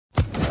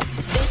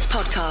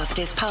Podcast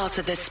is part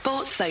of the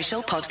Sports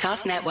Social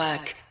Podcast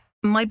Network.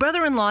 My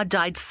brother-in-law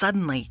died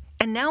suddenly,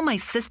 and now my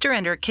sister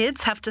and her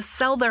kids have to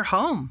sell their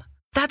home.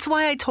 That's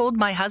why I told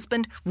my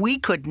husband we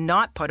could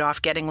not put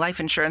off getting life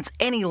insurance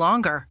any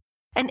longer.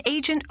 An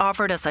agent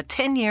offered us a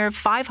 10-year,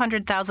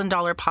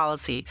 $500,000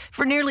 policy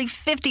for nearly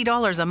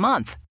 $50 a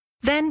month.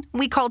 Then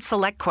we called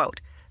SelectQuote.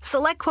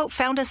 SelectQuote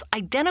found us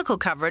identical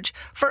coverage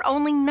for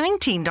only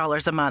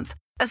 $19 a month,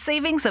 a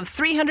savings of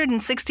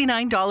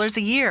 $369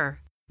 a year.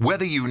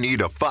 Whether you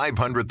need a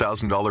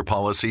 $500,000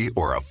 policy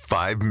or a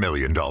 $5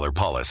 million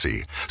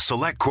policy,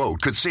 SelectQuote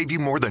could save you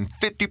more than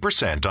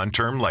 50% on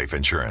term life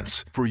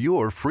insurance. For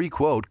your free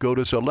quote, go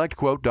to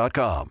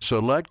SelectQuote.com.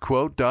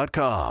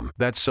 SelectQuote.com.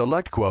 That's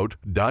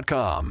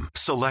SelectQuote.com.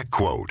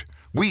 SelectQuote.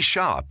 We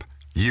shop.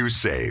 You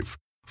save.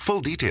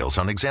 Full details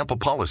on example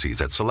policies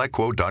at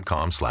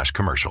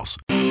SelectQuote.com/commercials.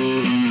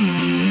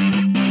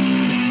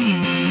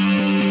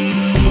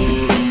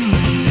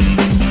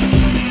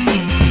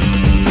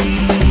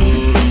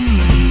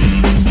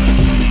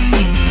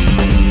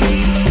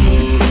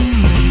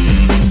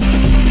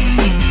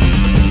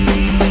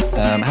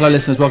 Hello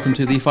listeners, welcome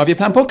to the 5-Year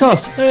Plan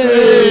Podcast.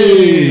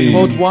 Hey!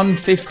 Pod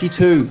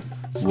 152.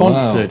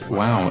 Sponsored.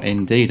 Wow,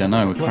 indeed, I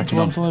know. We're cracking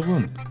on.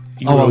 151.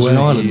 I was in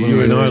Ireland. You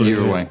were in Ireland. You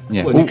were away.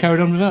 Yeah. Well, you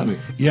carried on without me?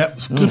 Yeah,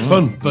 it's good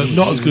fun, but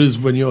not as good as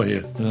when you're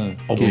here.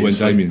 Or when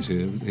Damien's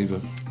here, either.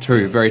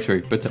 True, very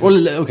true. But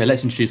okay,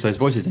 let's introduce those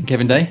voices then.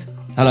 Kevin Day.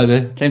 Hello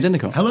there. James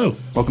Endicott. Hello.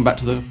 Welcome back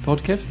to the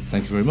pod, Kev.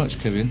 Thank you very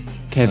much, Kevin.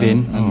 I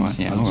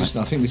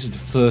think this is the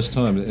first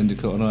time that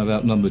Endicott and I have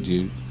outnumbered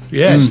you.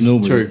 Yes,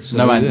 normally. True. So,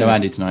 no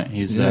Andy tonight.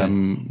 He was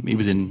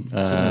in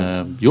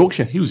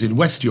Yorkshire. He was in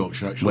West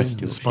Yorkshire, actually. West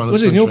Yorkshire.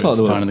 Was he in your part of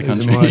the world? Spine of the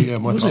country.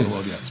 My part of the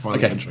world, spine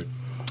of the country.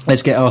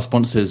 Let's get our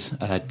sponsors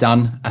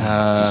done.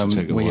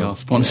 We are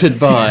sponsored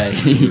by...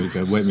 Here we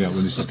go. Wake me up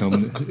when this is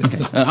done.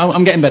 Okay.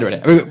 I'm getting better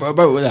at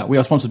it. We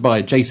are sponsored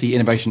by JC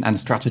Innovation and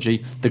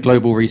Strategy, the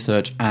Global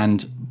Research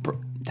and...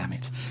 Damn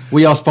it.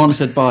 We are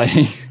sponsored by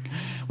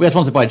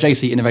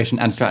JC Innovation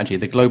and Strategy,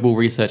 the global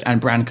research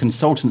and brand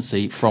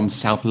consultancy from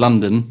South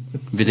London.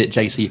 Visit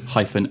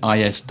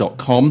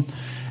jc-is.com.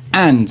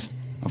 And,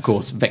 of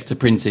course, Vector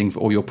Printing for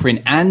all your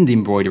print and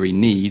embroidery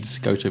needs.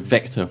 Go to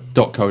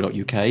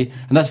vector.co.uk. And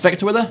that's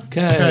Vector with a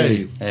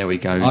K. There we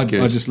go. I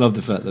just love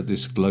the fact that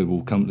this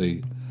global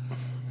company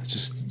is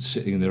just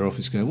sitting in their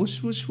office going, what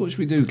should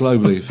we do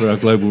globally for our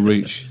global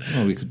reach?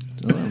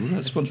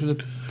 Let's sponsor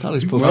the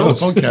Palace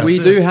podcast. We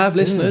do have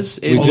listeners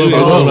in all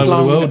over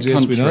the world.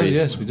 countries.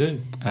 Yes, we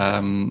do.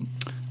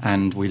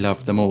 And we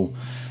love them all.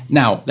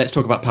 Now, let's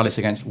talk about Palace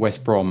against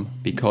West Brom,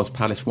 because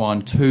Palace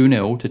won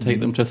 2-0 to take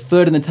them to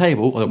third in the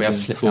table, although we have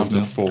slipped down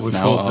to fourth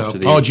now. After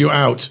the... Hard you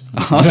out.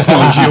 Hard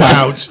you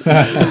out.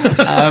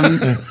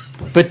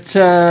 But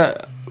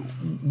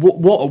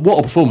what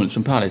a performance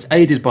from Palace,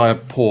 aided by a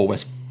poor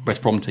West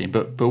Brom team,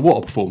 but what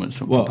a performance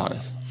from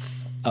Palace.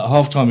 At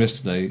half-time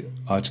yesterday,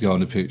 I had to go on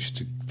the pitch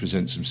to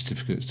present some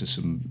certificates to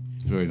some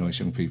very nice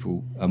young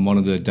people, and one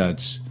of their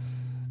dads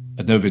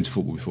had never been to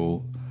football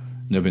before,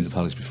 never been to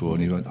Palace before,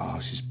 and he went,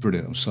 this is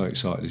brilliant, I'm so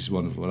excited, this is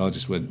wonderful. And I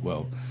just went,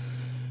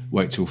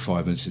 wait till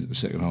 5 minutes into the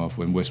second half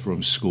when West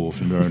Brom score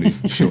from their only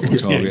shot on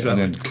target, and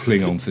then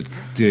cling on for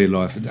dear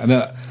life. And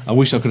I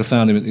wish I could have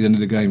found him at the end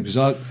of the game, because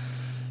I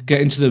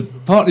get into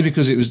partly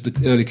because it was the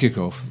early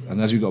kick-off,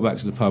 and as we got back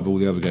to the pub, all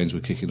the other games were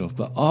kicking off,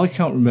 but I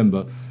can't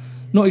remember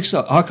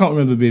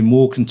being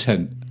more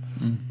content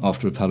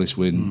after a Palace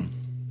win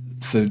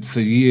for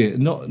years.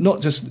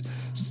 Not just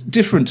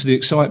different to the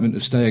excitement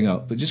of staying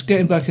up, but just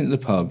getting back into the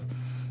pub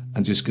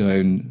and just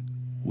going,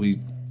 we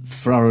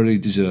thoroughly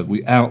deserved.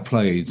 We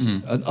outplayed.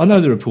 I know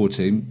they're a poor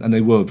team, and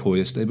they were poor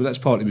yesterday, but that's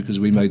partly because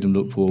we made them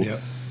look poor.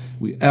 Yep.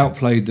 We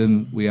outplayed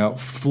them. We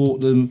outfought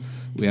them.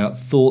 We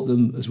outthought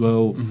them as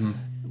well. Mm-hmm.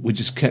 We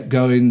just kept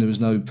going. There was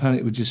no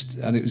panic. It was.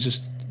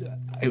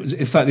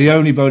 In fact, the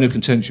only bone of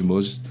contention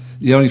was.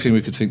 The only thing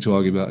we could think to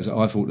argue about is that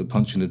I thought that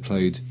Punchin had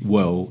played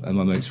well, and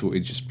my mates thought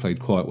he'd just played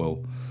quite well.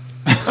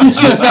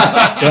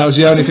 That was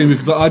the only thing.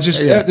 But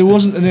there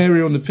wasn't an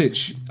area on the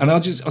pitch, and I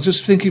was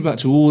just thinking back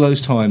to all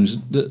those times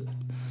that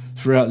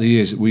throughout the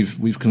years that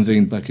we've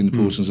convened back in the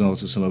Paulson's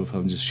Arts or some other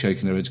pub and just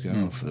shaking their heads,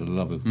 going, for the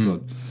love of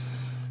God.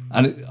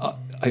 And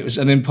it was,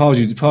 and then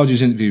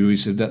Pardew's interview, he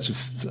said that's the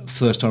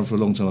first time for a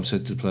long time I've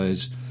said to the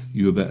players,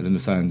 you were better than the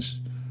fans.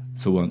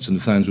 For once, and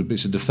the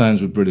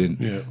fans were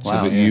brilliant. Yeah.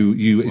 Wow,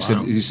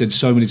 He said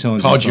so many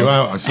times. Hard you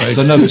out, I say.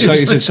 But he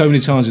said so many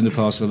times in the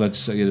past. I've had to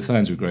say, the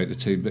fans were great, the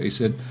team. But he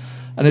said,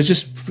 and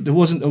there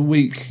wasn't a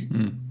week,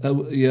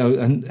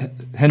 and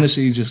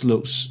Hennessy just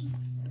looks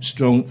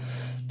strong.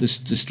 The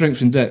strength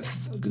and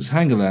depth, because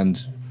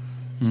Hangeland.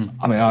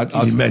 I mean,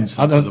 he's immense.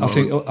 I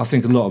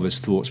think a lot of us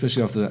thought,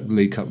 especially after that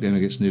League Cup game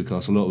against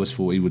Newcastle, a lot of us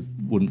thought he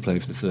wouldn't play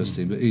for the first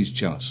team. But he's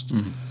just.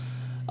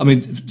 I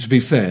mean, to be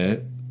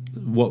fair.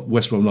 What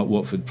West Brom, like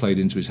Watford, played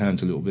into his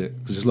hands a little bit,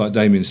 because it's like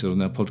Damien said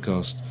on our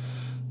podcast,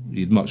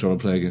 you'd much rather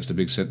play against a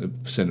big centre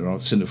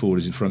forward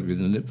is in front of you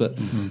than it. But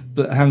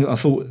I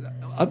thought,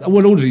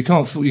 you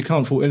can't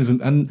fault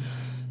anything. And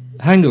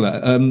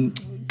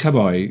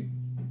Cabaye,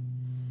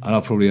 and I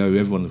probably owe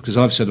everyone, because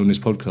I've said on this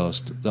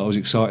podcast that I was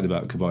excited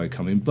about Cabaye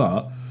coming,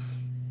 but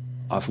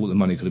I thought the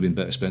money could have been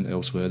better spent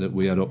elsewhere, that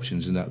we had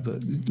options in that.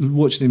 But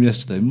watching him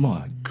yesterday,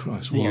 my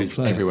Christ, what He a was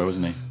player. everywhere,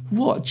 wasn't he?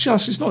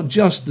 It's not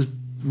just the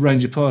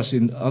range of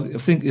passing. I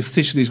think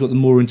officially he's got the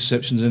more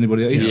interceptions than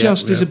anybody else. It's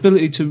just his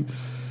ability to...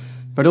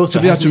 But also,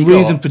 to be able to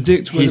read and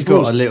predict where he's the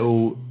ball's... got a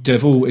little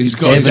devil. He's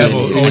got a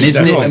devil. And Oh,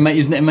 isn't devil.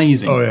 it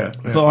amazing? Oh, yeah.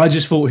 But I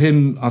just thought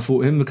him,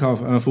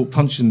 McCarthy, and I thought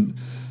punching,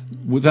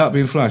 without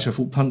being flash, I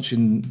thought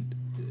punching,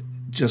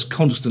 just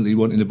constantly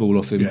wanting the ball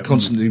off him,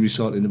 constantly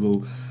recycling the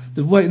ball.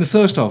 The way in the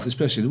first half,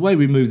 especially the way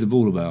we moved the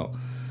ball about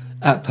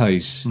at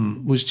pace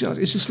was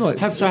just—it's just like.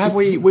 Have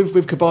we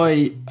with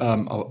Cabaye?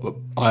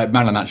 Man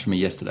of the match for me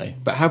yesterday.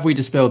 But have we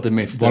dispelled the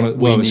myth that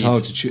it's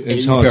hard to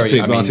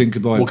pick. But I think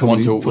Cabaye. We'll come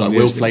on to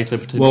Will Flater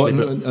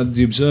potentially. And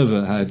the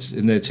Observer had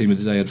in their team of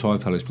the day had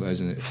 5 Palace players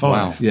in it. 5.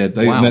 Wow. Yeah,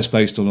 Wow. that's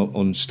based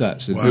on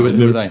stats. Who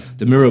were they?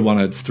 The Mirror one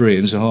had 3,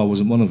 and Zaha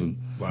wasn't one of them.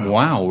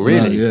 Wow,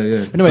 really?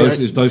 Yeah. Anyway, It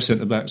was both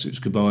centre backs. It was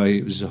Cabaye,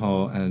 it was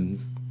Zaha, and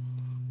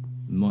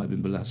might have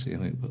been Balassi,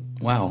 I think. But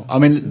wow. I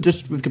mean,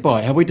 just with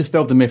Cabaye, have we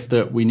dispelled the myth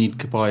that we need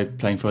Cabaye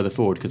playing further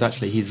forward? Because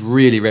actually, he's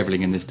really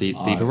revelling in this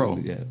deeper role.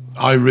 Yeah.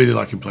 I really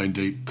like him playing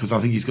deep because I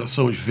think he's got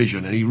so much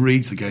vision and he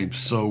reads the game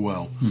so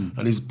well.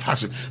 And he's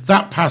passing.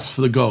 That pass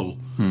for the goal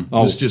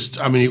was just,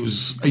 I mean, it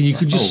was, and you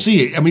could just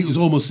see it. I mean, it was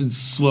almost in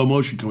slow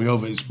motion coming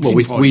over. It's Well,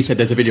 we said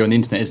there's a video on the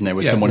internet, isn't there,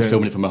 where Yeah. someone Yeah.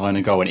 filming it from behind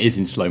a goal and it is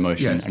in slow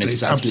motion, Yes, and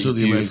it's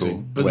absolutely beautiful.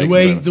 amazing.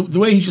 But the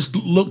way he just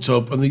looked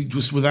up and he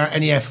just without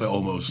any effort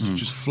almost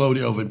just flowed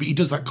it over. But he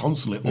does that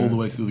constantly all the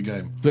way through the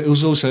game. But it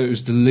was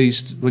the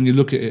least, when you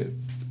look at it,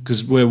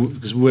 because I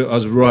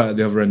was right at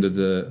the other end of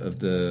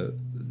the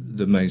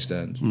main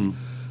stand,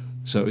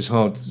 so it was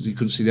hard. You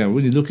couldn't see down.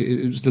 When you look at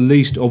it, it was the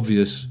least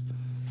obvious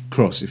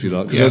cross, if you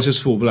like. Because I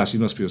just thought Balassi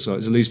must be offside.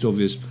 It's the least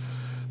obvious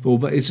ball.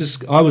 But it's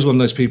just, I was one of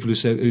those people who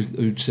said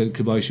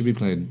Cabaye should be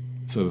playing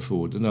further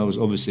forward, and I was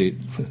obviously,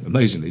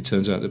 amazingly, it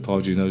turns out that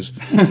Pardew knows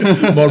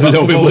More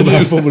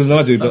about football than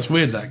I do. That's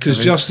weird, that, because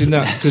Kevin. just in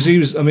that, because he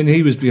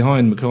was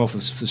behind McCarthy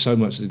for so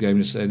much of the game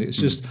yesterday, and it's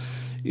just,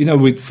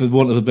 for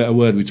want of a better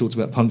word, we talked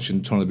about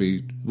punching,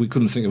 we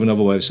couldn't think of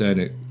another way of saying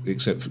it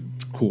except for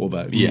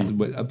quarterback. Yeah.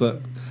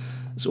 But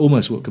it's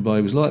almost what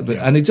Cabaye was like. But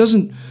and he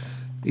doesn't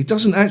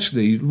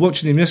actually.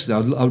 Watching him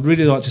yesterday, I'd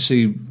really like to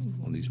see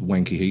on these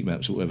wanky heat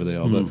maps or whatever they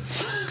are, but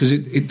because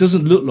it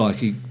doesn't look like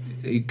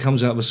he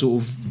comes out of a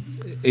sort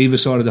of either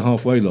side of the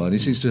halfway line. He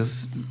seems to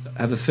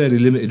have a fairly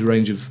limited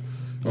range of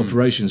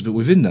operations, but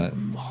within that,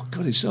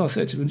 God, he's so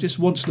effective and just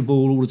wants the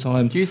ball all the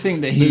time. Do you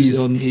think that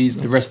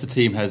the rest of the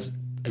team has,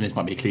 and this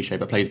might be a cliche,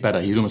 but plays better?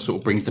 He almost sort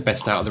of brings the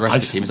best out of the rest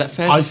of the team. Is that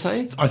fair to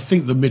say? I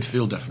think the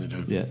midfield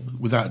definitely do. Yeah.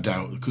 Without a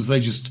doubt, because they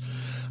just.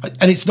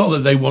 And it's not that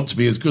they want to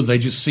be as good; they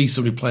just see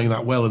somebody playing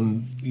that well,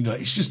 and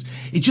it's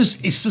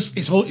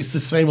the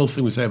same old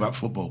thing we say about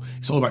football.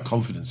 It's all about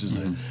confidence, isn't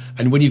it?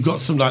 And when you've got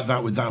something like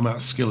that with that amount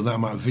of skill and that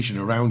amount of vision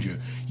around you,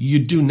 you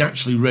do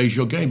naturally raise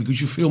your game because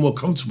you feel more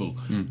comfortable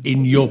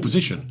in your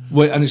position.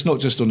 Well, and it's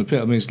not just on the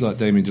pitch. I mean, it's like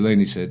Damien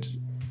Delaney said.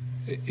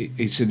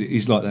 He said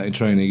he's like that in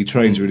training. He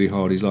trains really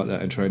hard. He's like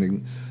that in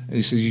training. And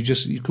he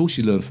says, of course,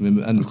 you learn from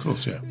him. And of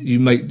course, yeah. You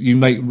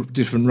make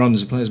different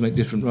runs. The players make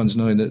different runs,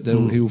 knowing that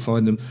he will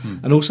find them.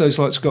 And also, it's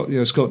like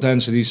Scott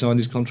Dan said he signed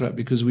his contract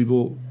because we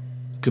bought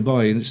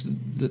Cabaye, and it's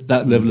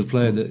that level of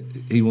player that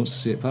he wants to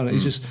see at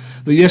Palace.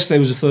 But yesterday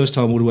was the first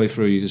time all the way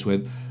through. He just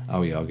went,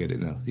 "Oh yeah, I get it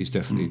now. He's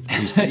definitely,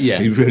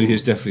 he really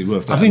is definitely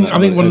worth that." I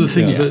think one of the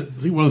things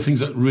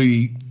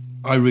that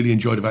I really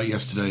enjoyed about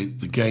yesterday,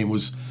 the game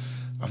was.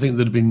 I think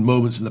there have been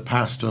moments in the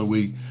past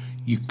where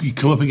you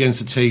come up against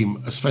a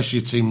team, especially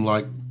a team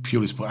like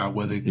Pulis put out,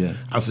 where they,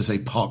 as they say,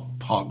 park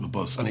the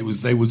bus, and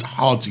they was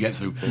hard to get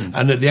through.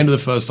 And at the end of the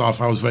first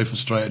half, I was very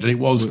frustrated, and it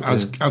was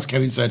as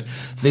Kevin said,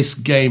 this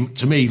game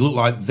to me looked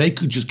like they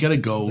could just get a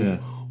goal,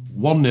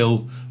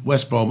 1-0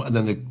 West Brom, and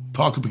then they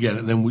park up again,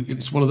 and then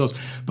it's one of those.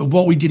 But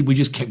what we did, we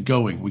just kept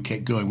going.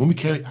 When we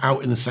came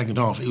out in the second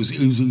half, it was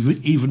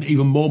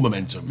even more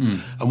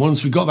momentum. And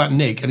once we got that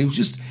nick, and it was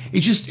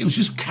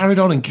just carried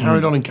on and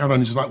carried on and carried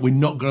on. It's just like, we're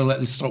not going to let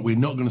this stop. We're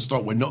not going to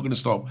stop. We're not going to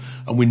stop.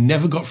 And we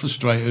never got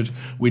frustrated.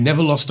 We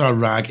never lost our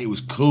rag. It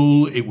was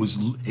cool. It was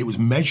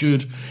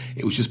measured.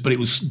 But it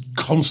was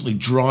constantly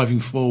driving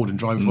forward and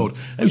driving forward.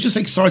 It was just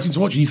exciting to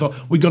watch. And you thought,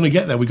 we're going to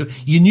get there.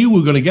 You knew we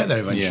were going to get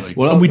there eventually.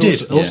 Well, and we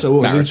did. Also,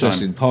 what was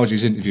interesting,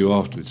 Pardew's interview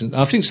afterwards. And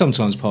I think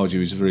sometimes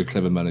Pardew is a very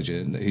clever manager,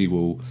 and he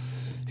will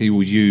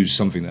use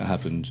something that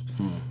happened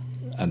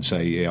and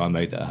say, "Yeah, I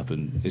made that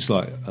happen." It's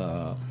like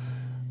I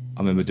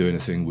remember doing a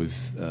thing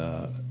with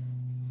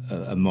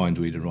a mind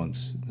reader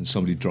once, and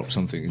somebody dropped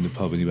something in the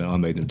pub, and he went, "I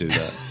made them do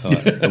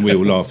that," and we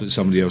all laughed. And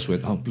somebody else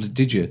went, "Oh,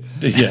 did you?"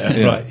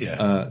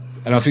 Yeah.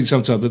 And I think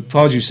sometimes, but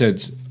Pardew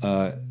said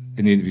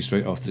in the interview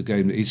straight after the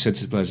game that he said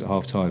to the players at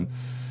half time.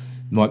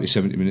 Might be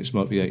 70 minutes,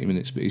 might be 80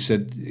 minutes, but he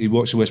said he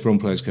watched the West Brom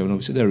players coming off.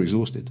 He said they're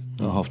exhausted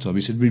at half time. He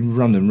said we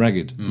run them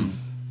ragged, and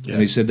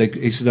he said they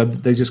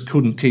just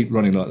couldn't keep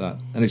running like that.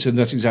 And he said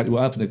that's exactly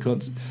what happened.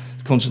 The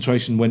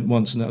concentration went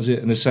once, and that was it.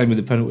 And the same with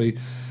the penalty.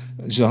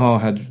 Zaha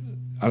had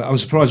And I'm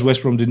surprised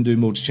West Brom didn't do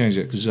more to change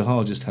that, because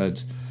Zaha just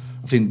had,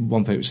 I think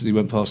one paper said he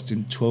went past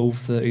him 12,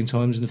 13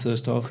 times in the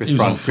first half. Chris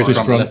Brunt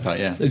left back,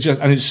 yeah.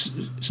 And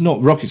it's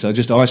not rocket science,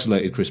 just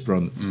isolated Chris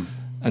Brunt.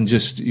 And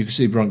just, you could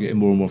see Brunt getting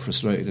more and more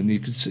frustrated. And you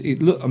could see,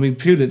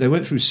 purely, they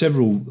went through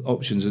several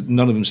options and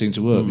none of them seemed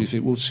to work. You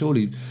think, well,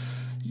 surely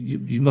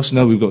you must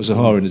know we've got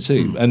Zaha in the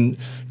team. And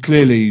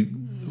clearly,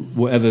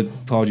 whatever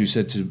Pardew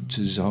said to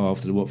Zaha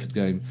after the Watford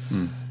game,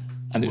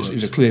 and it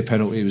was a clear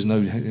penalty, it was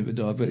no hit of a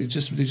dive, but they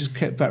just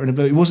kept battering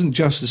about. It wasn't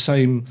just the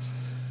same.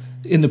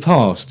 In the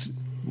past,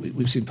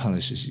 we've seen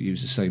Palace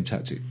use the same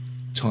tactic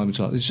time and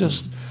time. It's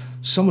just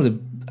some of the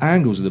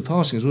angles of the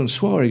passing as well, and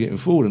Suarez getting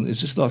forward, and it's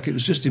just like, it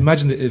was just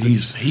imaginative.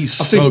 He's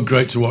so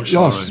great to watch.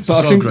 Suarez.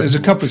 But I think there's a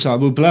couple of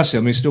times. Well,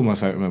 Bolasie, still my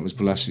favourite moment was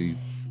Bolasie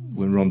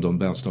when Rondon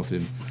bounced off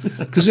him,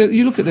 because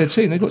you look at their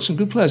team, they've got some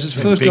good players. It's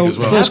first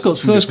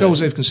goals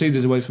they've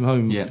conceded away from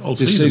home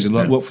this season,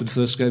 like Watford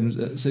first game of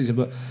the season.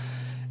 But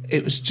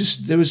it was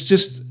just,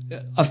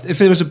 if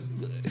there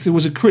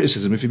was a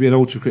criticism, if you're being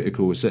ultra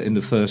critical, it's that in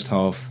the first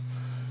half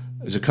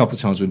there's a couple of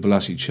times when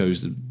Bolasie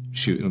chose the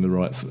shooting on the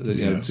right,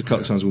 there's a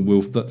couple of times when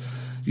Wilf, but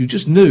you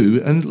just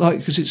knew, and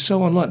because it's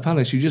so unlike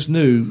Palace, you just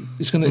knew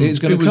it's going to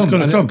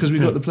come because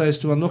we've got the players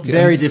to unlock it.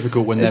 Very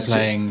difficult when they're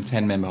playing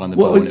 10 men behind the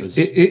ball. It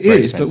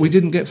is, but we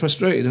didn't get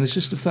frustrated, and it's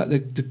just the fact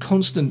that the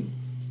constant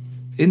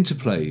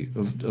interplay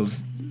of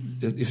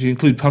if you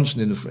include Puncheon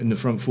in the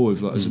front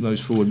forward, like as the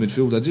most forward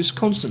midfielder, just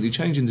constantly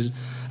changing.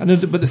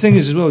 But the thing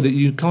is as well that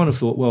you kind of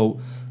thought, well,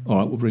 all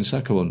right, we'll bring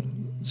Saka on.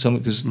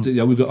 Because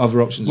we've got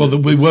other options. Well,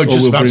 we were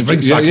just about to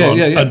bring Saka on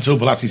until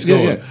Bolasie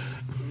scored.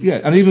 Yeah,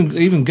 and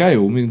even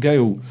Gale.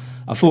 Gale.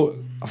 I thought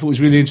it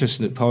was really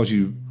interesting that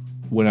Pardew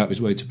went out of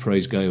his way to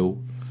praise Gale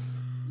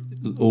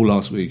all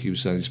last week. He was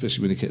saying,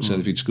 especially when he kept saying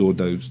if he'd scored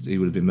those, he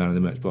would have been man of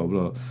the match. Blah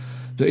blah.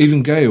 But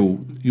even Gale,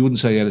 you wouldn't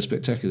say he had a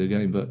spectacular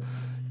game, but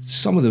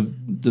some of the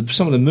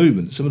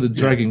movement, some of the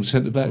dragging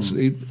centre backs,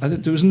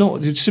 there was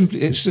not. It's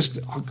simply. It's just.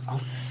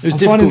 I'm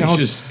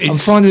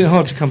finding it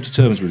hard to come to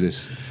terms with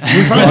this.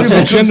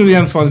 I generally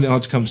am finding it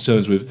hard to come to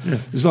terms with. Yeah.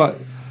 It's like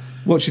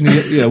watching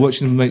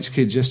the mates'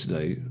 kids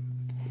yesterday,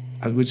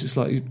 and we're just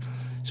like,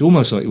 it's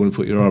almost like you want to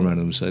put your arm around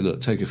them and say,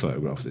 "Look, take a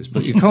photograph of this,"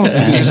 but you can't.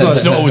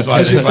 It's not always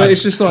like this.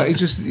 It's just like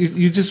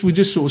we're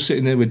just sort of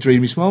sitting there with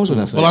dreamy smiles on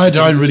our faces. Well, I had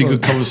a really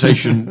good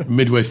conversation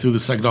midway through the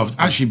second half.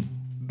 Actually,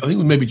 I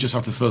think maybe just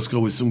after the first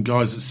goal with some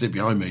guys that sit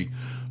behind me.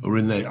 Or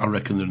I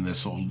reckon they're in their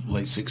sort of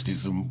late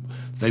 60s, and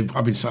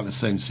I've been sat in the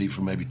same seat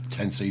for maybe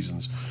 10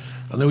 seasons,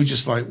 and they were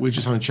just like, we were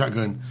just having a chat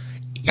going,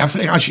 I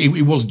think actually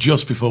it was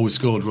just before we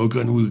scored, we were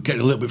getting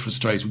a little bit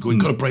frustrated, we've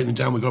got to break them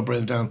down,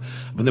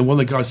 but then one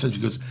of the guys said to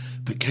me, goes,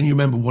 but can you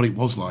remember what it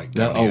was like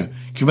down here? Can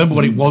you remember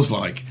what it was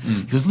like?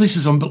 Because this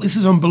is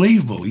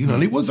unbelievable,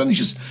 and it was, and it's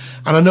just,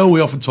 and I know we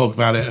often talk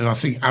about it, and I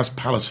think as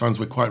Palace fans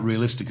we're quite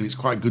realistic, and it's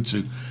quite good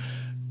to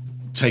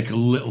take a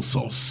little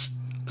sort of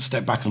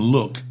step back and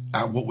look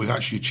at what we've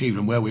actually achieved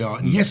and where we are.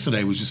 And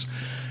yesterday was just,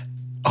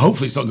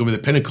 hopefully it's not going to be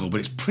the pinnacle, but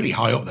it's pretty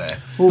high up there.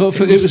 Well, the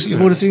thing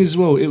is as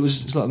well,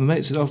 it's like the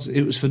mate said after,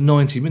 it was for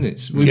 90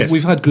 minutes.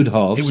 We've had good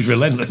halves. It was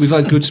relentless. We've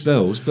had good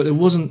spells, but it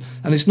wasn't,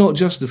 and it's not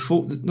just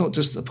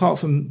apart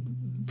from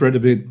Bred a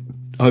bit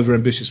over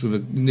ambitious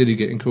with nearly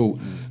getting caught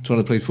trying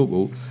to play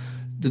football,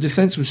 the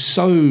defence was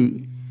so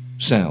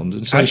sound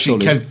and so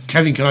actually, solid.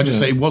 Kevin, can I just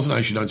say it wasn't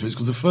actually 90 minutes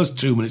because the first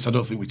 2 minutes I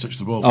don't think we touched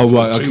the ball.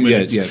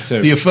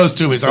 The first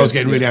 2 minutes I was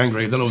getting really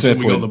angry, and then all of a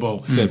sudden we got the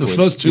ball. The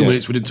first 2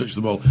 minutes we didn't touch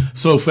the ball.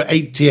 So for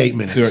 88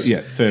 minutes,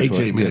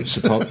 88 minutes,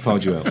 so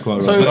Pardew out,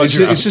 quite right.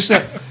 So it's just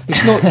that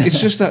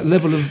it's just that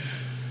level of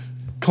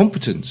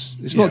competence.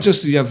 It's not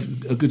just that you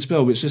have a good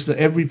spell, but it's just that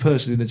every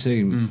person in the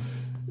team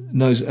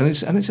knows, and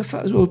it's a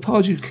fact as well.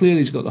 Pardew clearly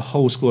has got the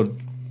whole squad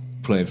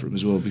playing for him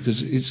as well,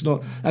 because it's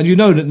not, and you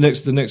know that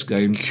the next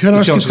game can I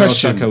ask a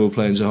question? Saka will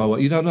play in Zaha.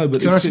 You don't know,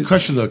 but can I ask a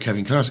question though,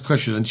 Kevin? Can I ask a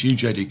question, and to you,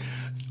 JD?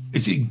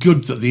 Is it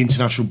good that the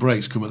international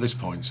breaks come at this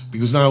point?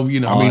 Because now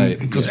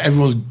because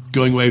everyone's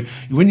going away.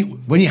 When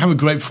you have a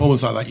great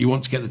performance like that, you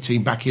want to get the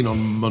team back in on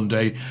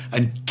Monday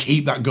and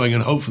keep that going,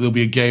 and hopefully there'll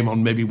be a game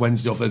on maybe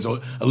Wednesday or Thursday, or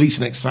at least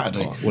next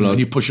Saturday. And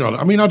you push it on.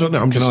 I don't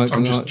know. I'm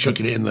just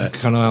chucking it in there.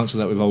 Can I answer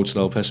that with old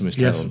style pessimist?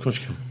 Yes, of course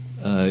you can.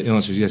 The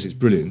answer is yes, it's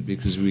brilliant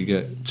because we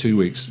get 2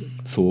 weeks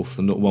fourth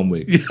and not 1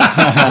 week.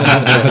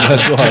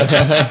 That's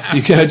right.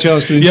 You get a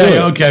chance to enjoy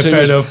it. Okay,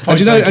 fair enough. And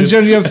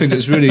generally the other thing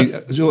that's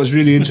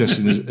really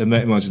interesting is a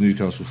mate of mine's a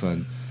Newcastle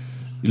fan.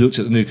 He looked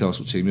at the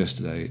Newcastle team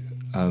yesterday,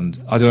 and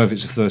I don't know if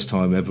it's the first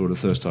time ever or the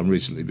first time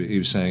recently, but he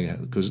was saying,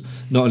 because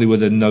not only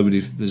was there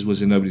nobody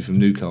from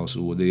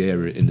Newcastle or the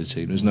area in the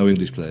team, there's no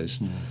English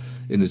players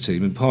in the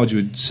team, and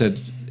Pardew had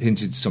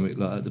hinted something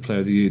like the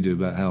Player of the Year do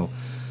about how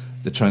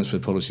the transfer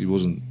policy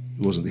wasn't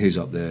his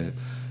up there,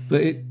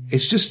 but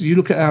it's just, you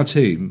look at our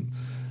team,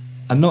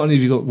 and not only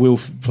have you got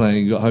Wilf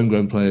playing, you've got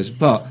homegrown players,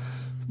 but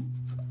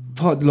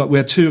we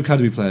had 2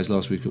 academy players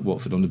last week at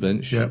Watford on the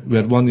bench. Yep. We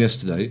had 1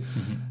 yesterday,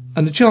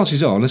 and the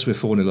chances are, unless we're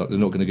 4-0 up, they're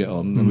not going to get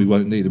on, and we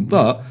won't need them.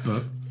 But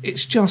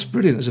it's just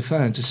brilliant as a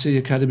fan to see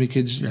academy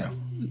kids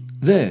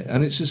there,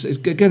 and it's just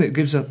it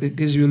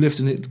gives you a lift,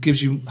 and it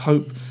gives you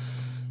hope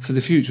for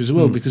the future as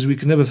well, because we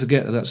can never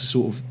forget that that's the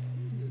sort of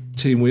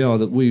team we are,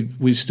 that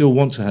we still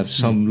want to have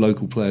some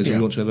local players, and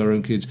we want to have our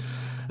own kids.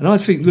 And I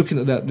think, looking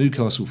at that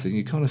Newcastle thing,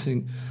 you kind of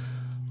think,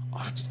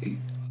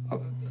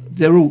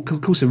 they're all,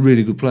 of course, they're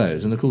really good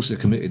players, and of course they're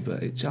committed,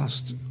 but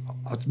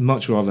I'd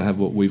much rather have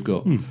what we've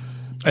got.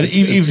 And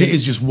even if it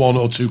is just one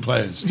or two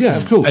players. Yeah,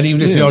 of course. And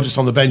even if they are just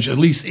on the bench, at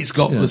least it's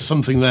got there's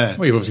something there.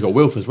 Well, you've obviously got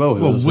Wilf as well.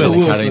 Wilf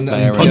and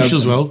Punch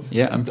as well.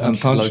 Yeah, and Punch.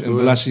 And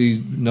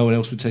Balassi, no one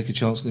else would take a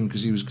chance on him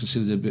because he was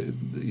considered a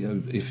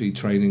bit iffy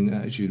training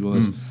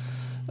attitude-wise.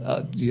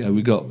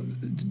 We got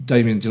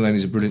Damien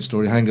Delaney's a brilliant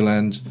story.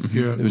 Hangerland,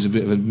 it was a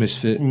bit of a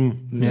misfit.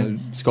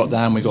 Scott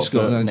Dan, we got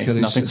Scott Dan, next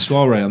to nothing.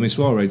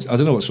 Suarez, I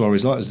don't know what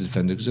Suarez like as a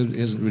defender because he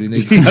hasn't really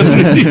needed. He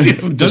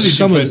hasn't done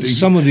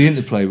some of the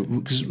interplay,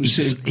 because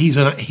he's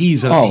an athlete.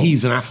 He's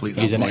an athlete,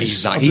 and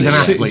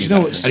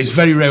it's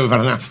very rare we've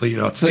had an athlete.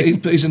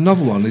 But he's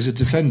another one. He's a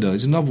defender.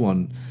 He's another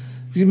one.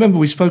 You remember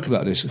we spoke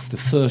about this the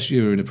first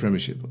year in the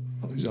Premiership,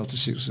 after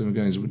 6 or 7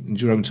 games, and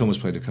Jerome Thomas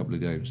played a couple of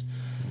games.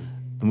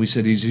 And we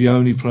said he's the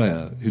only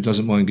player who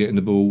doesn't mind getting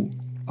the ball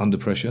under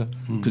pressure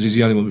because he's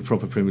the only one with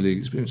proper Premier League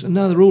experience. And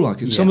now they're all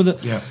like it. Some of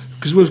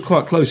because we was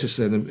quite close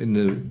yesterday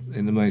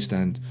in the main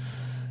stand,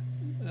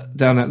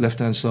 down that left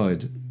hand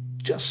side.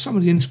 Just some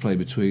of the interplay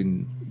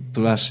between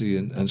Balassi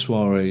and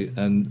Suarez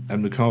and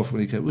McCarthy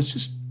when he came was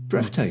just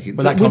breathtaking.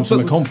 But that comes from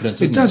the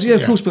confidence. It does,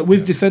 of course. But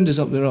with defenders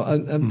up there,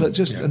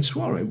 and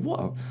Suarez,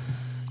 what?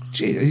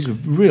 Gee, he's a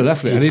real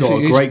athlete. He's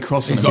got a great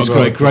cross. He's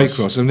got a great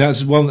cross. And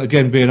that's one,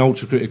 again, being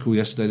ultra critical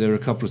yesterday, there are a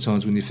couple of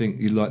times when you think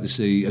you'd like to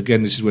see,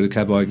 again, this is where the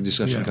Cabaye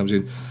discussion comes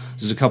in.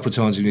 There's a couple of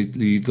times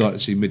you'd like to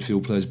see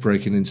midfield players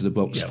breaking into the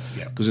box.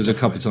 Because there's a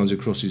couple of times the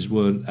crosses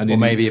weren't. Or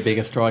maybe a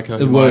bigger striker.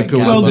 But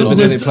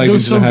then it played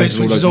into the hands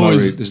of all those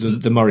Murray. There's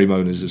the Murray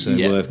moaners that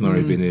say, well, if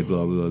Murray had been here,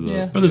 blah, blah,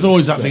 blah. But there's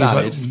always that thing.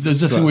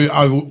 There's a thing we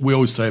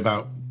always say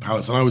about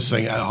Palace, and I was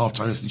saying at half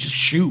time, just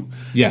shoot.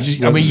 You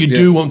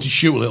do want to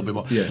shoot a little bit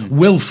more.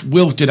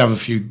 Wilf did have a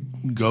few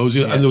goes,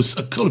 and there was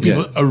a couple of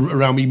people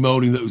around me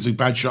moaning that it was a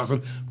bad shot,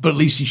 but at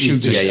least he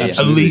shoots.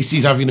 At least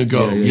he's having a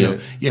go.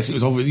 Yes, it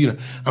was obvious. And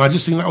I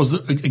just think that was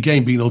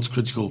again being ultra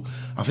critical.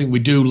 I think we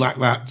do lack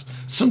that.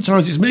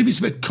 Sometimes it's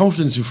a bit of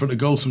confidence in front of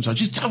goal. Sometimes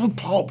just have a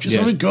pop, just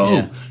have a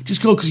go,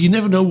 just go, because you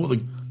never know what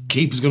the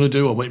keeper's going to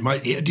do, or it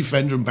might hit a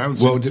defender and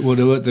bounce. Well,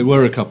 there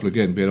were a couple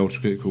again being ultra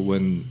critical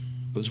when.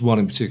 There was one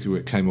in particular where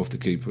it came off the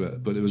keeper,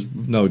 but there was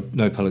no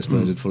Palace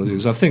players had followed it.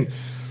 Because I think,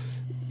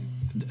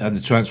 and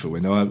the transfer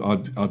window,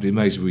 I'd be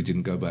amazed if we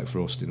didn't go back for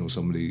Austin or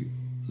somebody.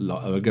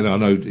 Again, I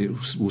know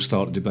it will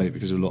start a debate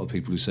because there are a lot of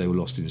people who say, well,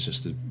 Austin's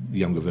just a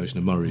younger version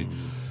of Murray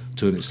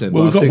to an extent.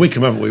 Well, we've got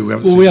Wickham, haven't we?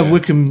 We have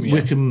Wickham.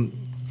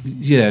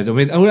 Yeah, I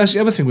mean, that's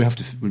the other thing we have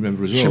to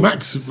remember as well.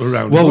 Shamak's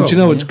around. Well, do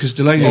you know what? Because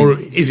Delaney, or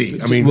is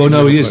he? I mean,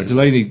 he is.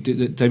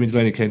 Damien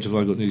Delaney came to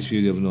I Got News for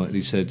You the other night, and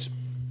he said.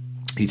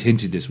 He'd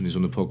hinted this when he was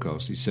on the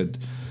podcast. He said,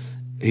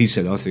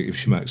 I think if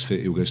Shamak's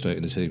fit, he'll go straight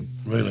in the team.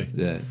 Really?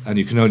 Yeah. And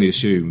you can only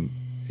assume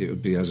it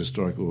would be as a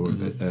striker or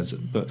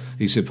but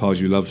he said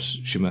Pardew loves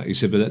Shamak. He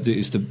said, but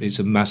it's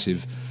a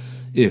massive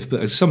if.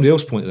 But as somebody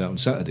else pointed out on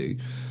Saturday,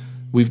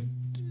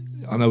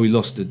 I know we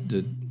lost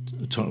the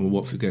Tottenham and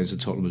Watford games.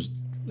 Tottenham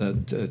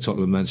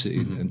and Man City,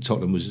 and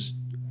Tottenham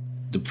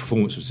the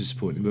performance was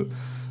disappointing. But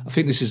I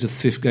think this is the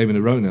 5th game in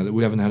a row now that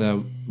we haven't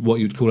had what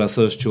you'd call our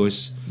first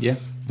choice. Yeah.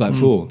 Back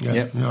four.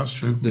 Yeah, that's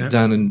true.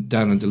 Dan and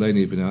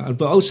Delaney have been out,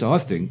 but also I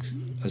think,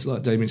 as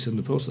like Damien said in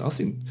the post, I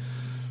think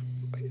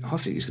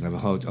he's going to have a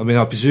hard. I mean,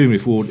 I presume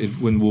if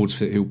when Ward's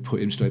fit, he'll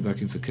put him straight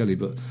back in for Kelly.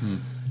 But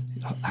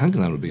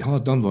Hangeland would be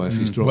hard done by if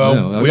he's dropped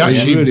now. We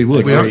actually really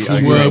would.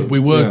 We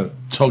were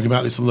talking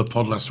about this on the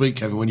pod last week,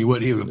 Kevin, when you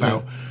weren't here,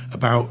 about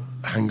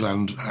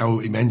Hangeland, how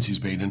immense he's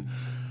been, and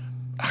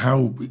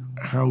how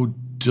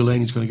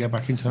Delaney's going to get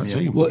back into that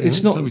team. Well,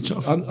 it's not. It's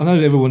tough. I know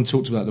everyone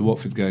talked about the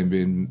Watford game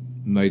being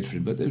made for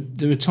him, but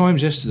there were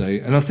times yesterday,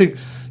 and I think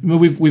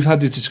we've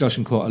had this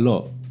discussion quite a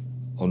lot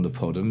on the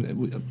pod,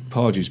 and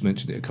Pardew's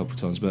mentioned it a couple of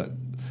times about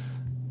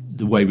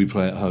the way we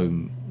play at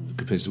home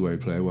compared to the way we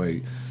play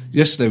away.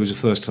 Yesterday was the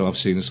first time I've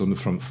seen us on the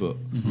front foot,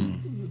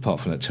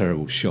 apart from that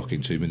terrible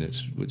shocking 2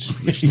 minutes, which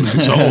they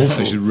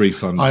should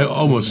refund. I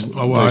almost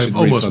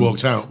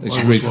walked out. They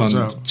should refund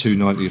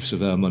 $2.90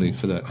 of our money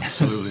for that.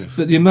 Absolutely.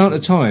 But the amount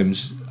of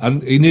times,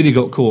 and he nearly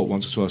got caught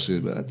once or twice,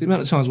 but the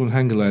amount of times when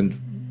Hangeland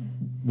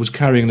was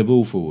carrying the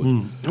ball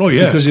forward. Oh,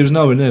 yeah. Because there was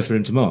no one there for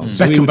him to mark.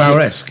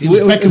 Beckenbauer-esque. He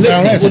wouldn't go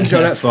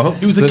that far.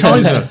 He was the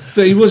Kaiser.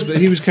 But he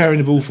was carrying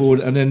the ball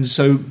forward, and then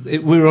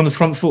we were on the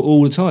front foot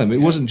all the time. It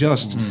wasn't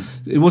just...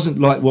 It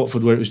wasn't like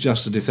Watford where it was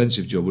just a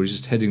defensive job where he's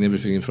just heading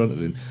everything in front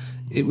of him.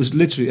 It was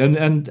literally...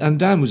 And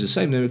Dan was the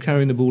same. They were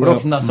carrying the ball out.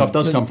 Often that stuff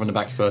does come from the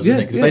back first,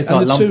 doesn't it? Because if they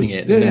start lumping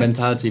it, then the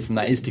mentality from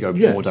that is to go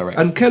more direct.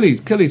 And Kelly,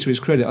 to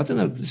his credit, I don't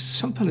know,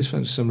 some Palace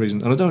fans for some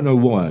reason, and I don't know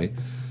why,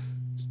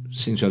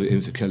 seem to have it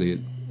in for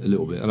Kelly a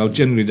little bit, and I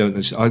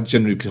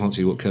generally can't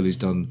see what Kelly's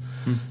done,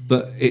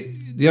 but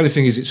The only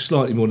thing is, it's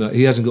slightly more.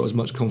 He hasn't got as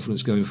much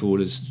confidence going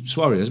forward as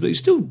Suarez has, but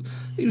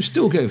he was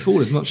still getting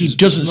forward as much. He as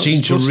doesn't as much seem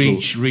as to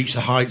possible. reach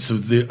the heights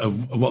of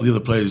what the other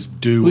players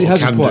do. Well, he or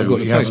hasn't can quite do. got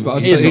the pace,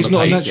 but He he's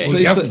not a pace, natural.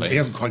 yeah, He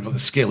hasn't quite got the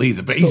skill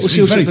either. But he's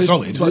But very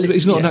solid. But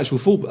he's not a natural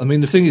fullback. I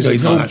mean, the thing is, No,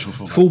 he's not a natural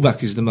fullback.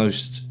 Fullback is the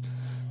most.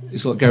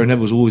 It's like Gary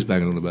Neville's always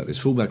banging on about this.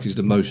 Fullback is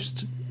the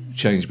most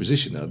changed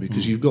position now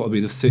because you've got to be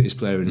the fittest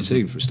player in the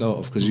team for a start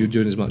off because you're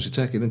doing as much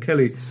attacking. And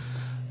Kelly,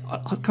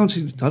 I don't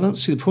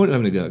see the point of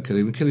having a go at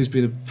Kelly when Kelly's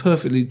been a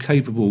perfectly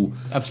capable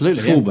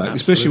fullback,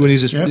 especially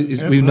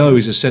when we know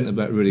he's a centre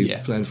back really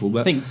playing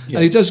fullback. And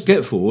he does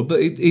get forward,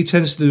 but he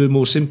tends to do a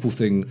more simple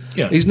thing.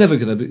 Yeah. He's never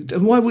going to be.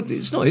 And why would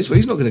it's not his way?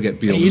 He's not going to get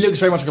beyond. He looks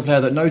very much like a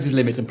player that knows his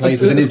limits and plays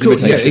within his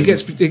limitations. Yeah,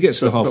 he gets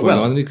to the halfway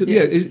line, and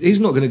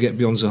he's not going to get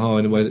beyond Zaha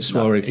in a way that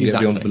Suarez can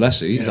get beyond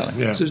Balassi.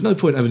 Exactly. So there's no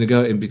point having to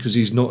go at him because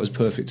he's not as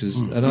perfect as.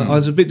 And I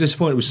was a bit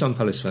disappointed with some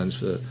Palace fans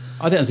for.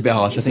 I think that's a bit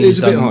harsh. I think it's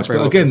a bit harsh,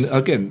 but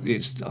again,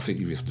 it's. I think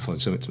you have to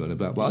find something to moan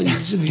about. But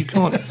you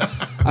can't.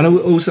 And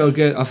also,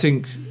 again, I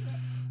think,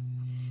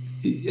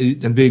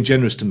 and being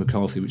generous to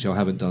McCarthy, which I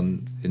haven't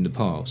done in the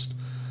past,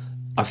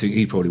 I think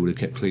he probably would have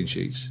kept clean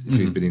sheets if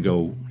he'd been in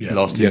goal the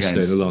last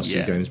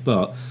two games.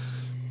 But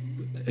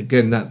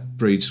again, that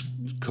breeds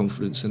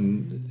confidence,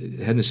 and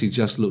Hennessy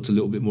just looked a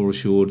little bit more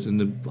assured. And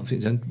I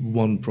think there's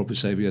one proper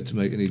save he had to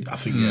make. I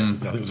think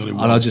it was only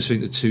one. And I just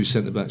think the two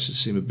centre backs should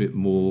seem a bit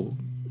more.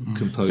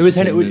 So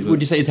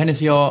would you say is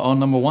Hennessy our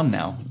number one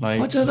now?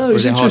 I don't know.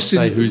 It's interesting.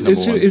 Hard to say who's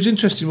number one? It was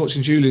interesting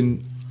watching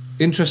Julian.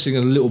 Interesting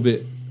and a little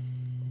bit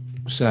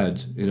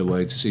sad in a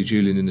way to see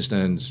Julian in the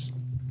stands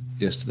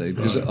yesterday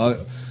because I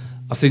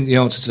think the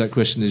answer to that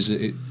question is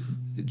that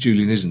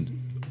Julian isn't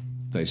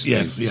basically.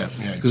 Yes, yeah.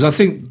 Because I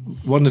think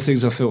one of the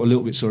things I felt a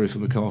little bit sorry for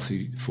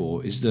McCarthy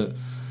for is that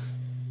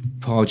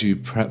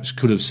Pardew perhaps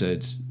could have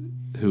said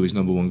who his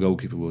number one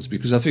goalkeeper was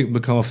because I think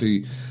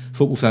McCarthy,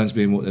 football fans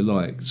being what they're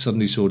like,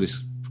 suddenly saw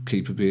this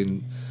keeper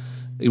being.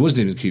 He wasn't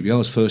even the keeper. He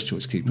was first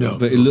choice keeper,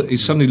 but it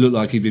suddenly looked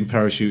like he'd been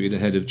parachuted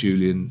ahead of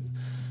Julian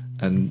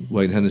and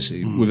Wayne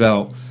Hennessy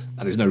without.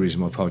 And there's no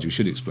reason why Pardew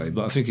should explain,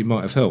 but I think it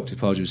might have helped if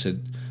Pardew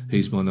said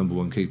he's my number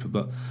one keeper.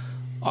 But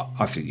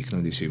I think you can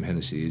only assume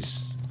Hennessy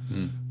is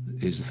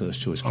the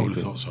first choice keeper. I would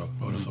have thought so.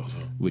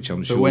 Which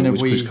I'm sure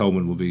Chris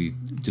Coleman will be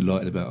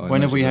delighted about.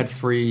 When have we had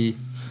three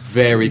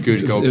very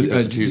good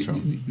goalkeepers to choose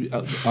from?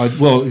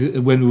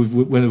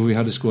 When have we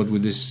had a squad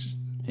with this?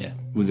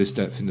 With this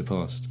depth in the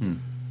past,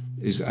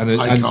 I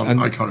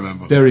can't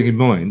remember. Bearing in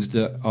mind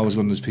that I was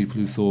one of those people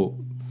who thought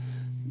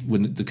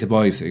when the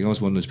Kabay thing, I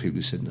was one of those people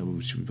who said, "No,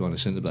 we should be buying a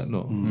centre back,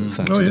 not a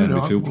fancy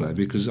midfield player,"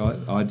 because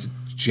I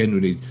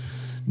genuinely,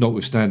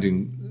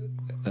 notwithstanding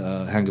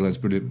Hangeland's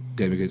brilliant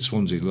game against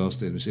Swansea last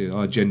day of the season,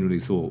 I genuinely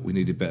thought we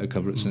needed better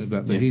cover at centre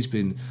back. But he's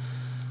been.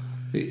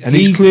 And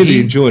he's clearly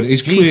enjoyed it.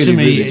 He's clearly to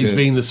me really has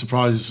been the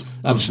surprise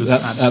of the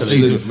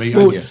season for me.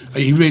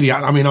 He really.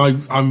 I mean,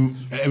 I'm.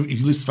 If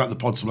you listen back to the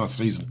pods from last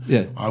season,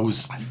 I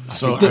was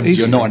so.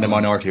 You're not in the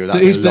minority with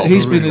that.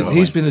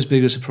 He's been as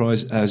big a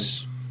surprise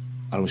as.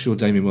 I'm sure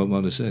Damien won't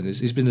mind us saying this.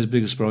 He's been as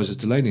big a surprise as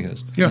Delaney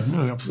has. Yeah,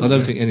 no, absolutely. I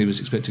don't think any of us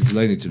expected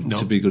Delaney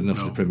to be good enough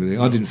for the Premier League.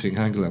 I didn't think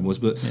Hangeland was,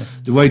 but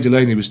the way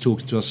Delaney was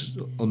talking to us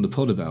on the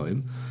pod about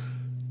him.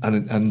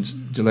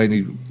 And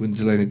Delaney, when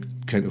Delaney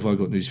came to, "I've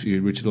got news for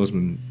you," Richard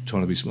Osman,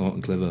 trying to be smart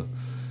and clever,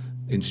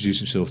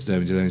 introduced himself to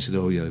David Delaney and said,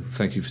 "Oh yeah,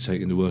 thank you for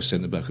taking the worst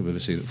centre back I've ever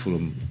seen at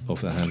Fulham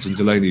off our hands." And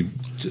Delaney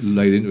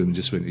laid into him and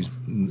just went,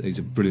 "He's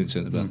a brilliant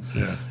centre back."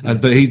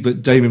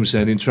 But Damien was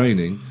saying in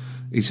training,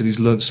 he said he's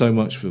learnt so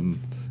much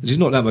from. He's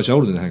not that much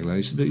older than Hangeland.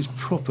 He said, but he's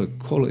proper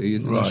quality.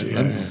 But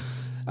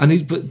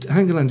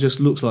Hangeland just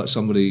looks like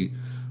somebody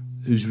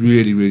who's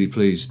really, really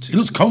pleased. He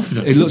looks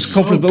confident.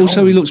 But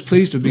also he looks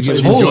pleased to be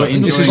getting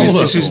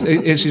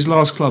It's his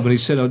last club, and he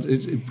said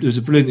there was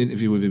a brilliant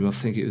interview with him. I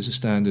think it was a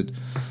Standard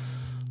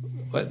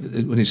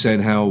when he's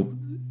saying how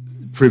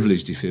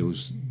privileged he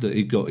feels that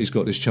he's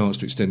got this chance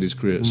to extend his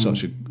career at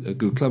such a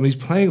good club. And he's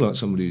playing like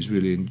somebody who's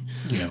really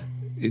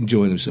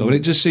enjoying himself. And it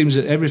just seems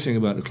that everything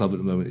about the club at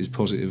the moment is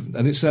positive,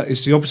 and it's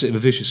the opposite of a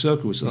vicious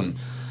circle. It's like.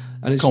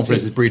 And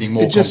confidence is breeding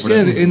more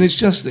confidence. And it is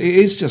just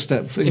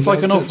that thing. If I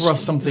can offer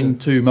us something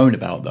to moan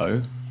about,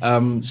 though,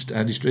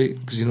 Andy Street,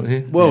 because you're not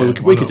here. Well,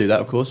 we could do that,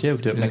 of course. Yeah,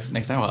 we'll do it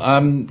next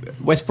hour.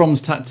 West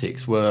Brom's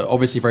tactics were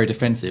obviously very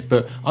defensive,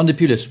 but under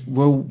Pulis,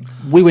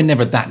 we were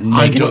never that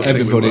negative.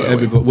 Everybody.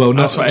 Well,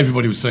 that's what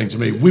everybody was saying to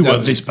me. We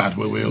weren't this bad.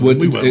 We weren't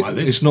like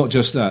this. It's not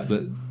just that,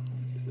 but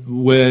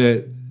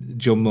where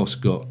John Moss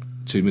got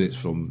 2 minutes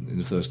from in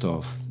the first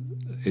half,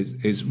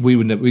 we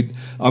would never.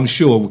 I'm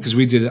sure because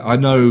we did it.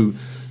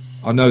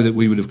 I know that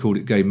we would have called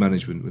it game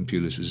management when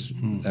Pulis was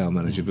our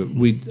manager, but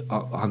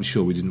I'm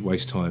sure we didn't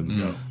waste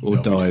time or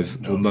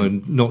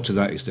moan, not to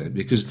that extent,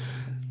 because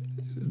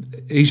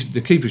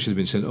the keeper should have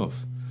been sent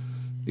off.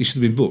 He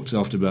should have been booked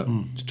after about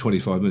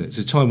 25 minutes.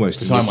 The time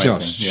wasted was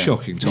just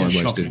shocking time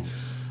wasted.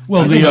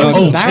 Well, the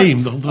whole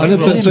team.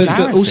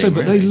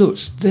 But they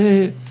looked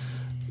there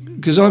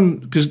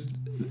because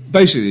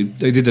basically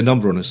they did a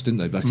number on us, didn't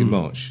they, back in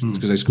March,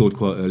 because they scored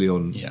quite early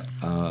on.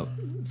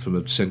 from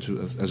a centre,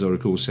 as I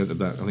recall, centre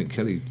back. I think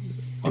Kelly.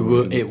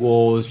 It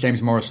was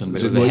James Morrison,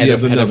 but it was a header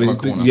from a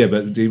corner.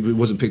 But he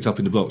wasn't picked up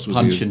in the box. Was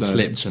punch he? And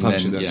slips, and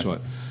punching, then that's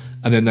right.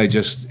 And then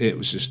it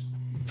was just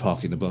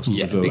parking the bus, and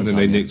then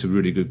they nicked a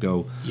really good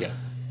goal. Yeah,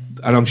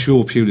 and I'm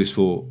sure Pulis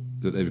thought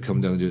that they would come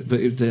down and do it,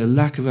 but their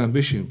lack of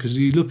ambition. Because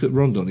you look at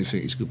Rondon, you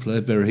think he's a good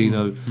player,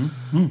 Berahino,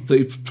 but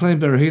you're playing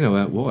Berahino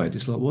out wide.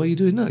 It's like, why are you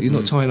doing that? You're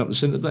not tying up the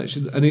centre back.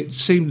 And it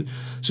seemed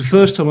it's the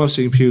first time I've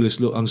seen Pulis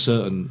look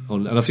uncertain.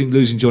 And I think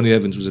losing Johnny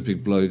Evans was a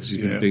big blow because he's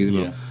been beating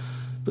him up.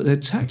 But their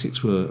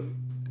tactics were.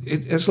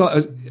 It's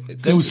like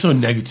they were so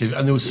negative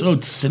and they were so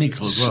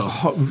cynical as well.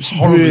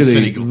 Horribly really,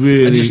 cynical.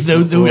 Really, and just, they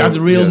had a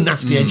real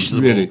nasty edge to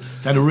the ball.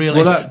 They had a real.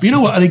 But you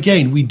know what? And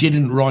again, we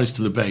didn't rise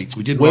to the bait.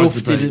 We didn't rise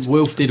to the bait.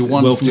 Wilf did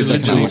once. He did,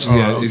 and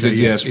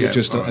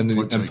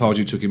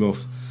Pardew took him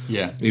off.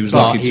 Yeah, he was.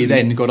 But he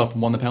then got up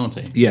and won the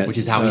penalty. Yeah, which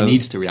is how he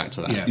needs to react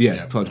to that.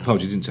 Pardew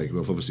didn't take him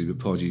off, obviously, but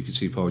Pardew, you could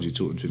see Pardew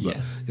talking to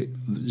him. But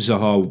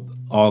Zaha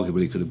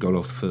arguably could have gone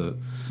off for.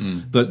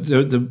 But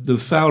the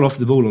foul off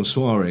the ball on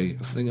Soiree,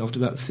 I think after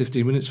about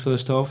 15 minutes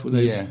first half,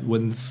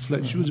 when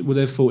Fletcher was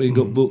their 14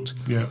 got booked.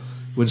 Yeah.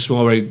 When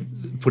Soiree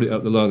put it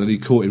up the line and he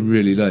caught him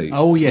really late.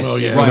 Oh yes,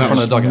 right in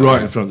front of the dugout.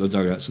 Right in front of the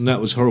dugouts, and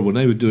that was horrible. And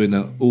they were doing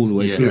that all the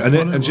way through.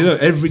 And you know,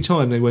 every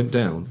time they went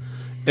down,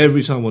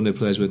 every time one of their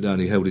players went down,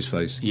 he held his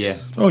face. Yeah.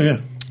 Oh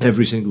yeah.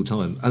 Every single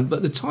time.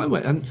 But the time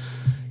went, and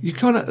you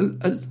kind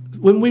of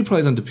when we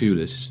played under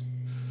Pulis,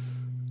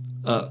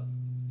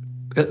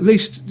 at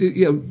least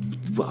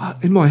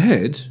in my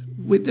head,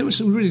 there was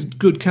some really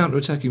good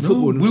counter-attacking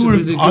football.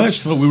 I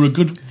actually thought we were a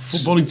good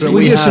footballing team.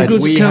 We had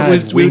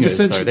wingers,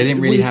 though. They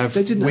didn't really have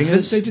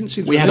wingers. They didn't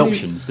seem we had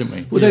options, didn't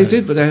we? Well, they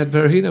did, but they had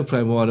Berahino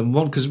playing wide and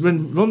one because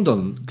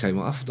Rondon came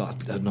on. I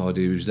had no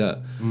idea who's that.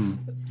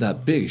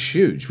 That big,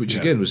 huge. Which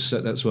again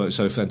that's why it's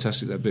so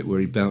fantastic. That bit where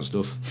he bounced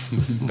off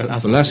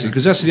Balassi,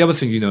 because that's the other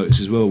thing you notice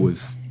as well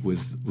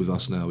with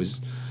us now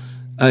is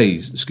A,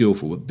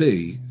 skillful, but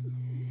B,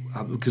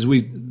 because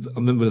I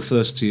remember the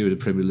first year of the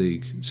Premier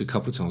League, it's a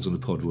couple of times on the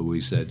pod where we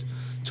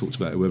talked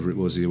about whoever it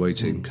was, the away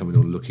team coming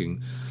on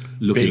looking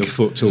a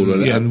foot taller,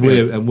 and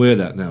we're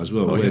that now as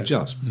well.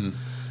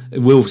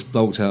 Wilf's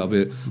bulked out a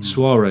bit.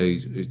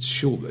 Soiree, it's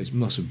short, but it's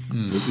massive.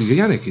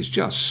 Yannick is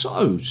just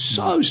so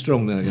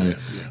strong now.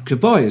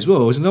 Cabaye as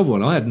well was another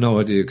one. I had no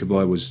idea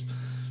Cabaye was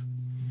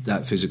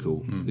that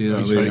physical. You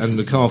know what I mean? And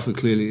McArthur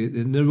clearly,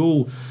 and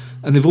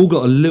they've all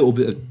got a little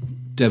bit of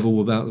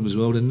devil about them as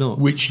well. They're not,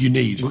 which you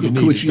need. But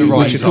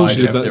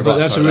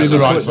that's a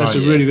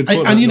really good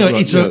point. And you know,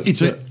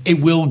 it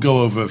will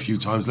go over a few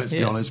times. Let's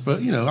be honest,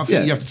 but you know, I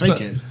think you have to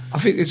take it. I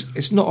think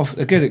it's not off.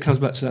 Again, it comes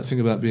back to that thing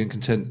about being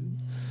content.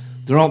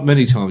 There aren't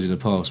many times in the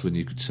past when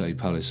you could say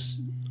Palace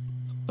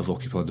have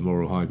occupied the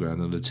moral high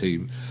ground on the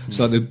team. It's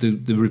like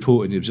the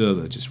report in the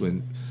Observer just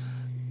went.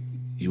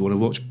 You want to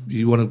watch?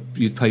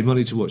 You'd pay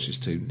money to watch this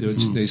team.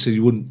 They said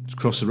you wouldn't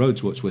cross the road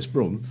to watch West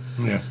Brom.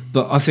 Yeah,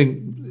 but I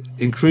think.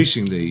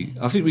 Increasingly,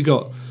 I think we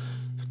got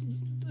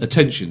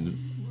attention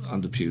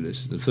under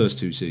Pulis the first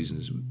two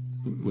seasons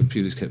when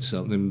Pulis kept us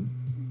up, and then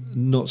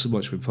not so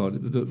much with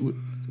Pardew. But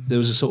there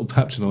was a sort of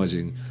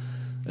patronising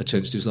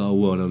attention. It's like, oh,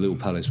 well, no, little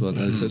Palace, well,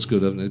 that's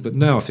good, haven't they? But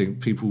now I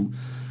think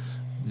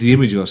the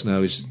image of us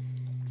now is,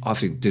 I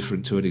think,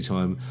 different to any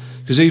time.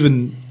 Because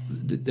even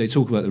they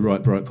talk about the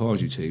Bright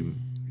Pardew team,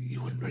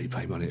 you wouldn't really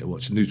pay money to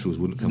watch. The neutrals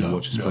wouldn't come and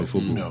watch us play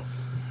football.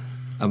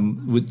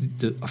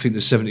 I think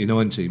the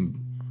 79 team.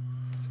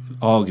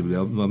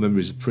 Arguably, my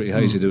memory is pretty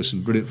hazy. There was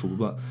some brilliant football,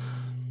 but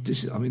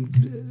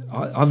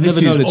I've never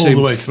known a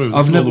team.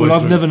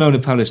 I've never known a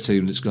Palace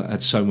team that's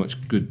had so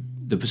much good.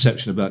 The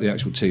perception about the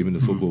actual team and the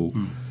football.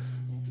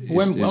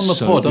 On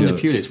the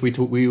Pulis, we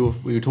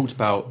talked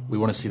about we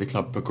want to see the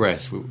club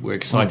progress. We're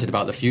excited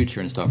about the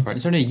future and stuff, right?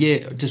 It's only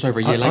just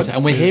over a year later,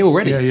 and we're here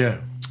already. Yeah.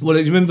 Well,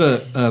 do you remember?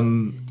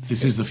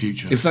 This is the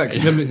future. In fact, do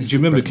you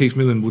remember Keith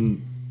Millen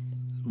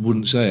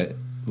wouldn't say it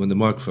when the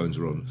microphones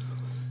were on?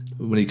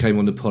 When he came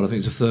on the pod, I think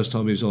it's the first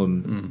time he was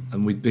on,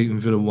 and we'd beaten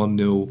Villa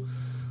 1-0.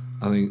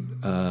 I think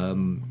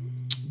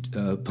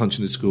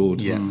Puncheon had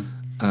scored,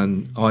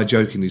 and I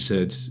jokingly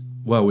said,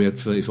 "Well, we had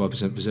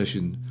 35%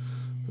 possession.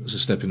 That's a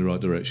step in the right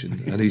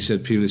direction." And he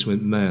said Pulis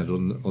went mad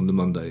on the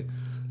Monday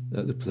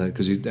at the play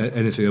because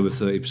anything over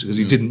 30%, because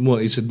he didn't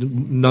want. He said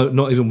no,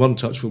 not even one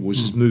touch football.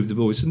 Just move the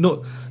ball. He said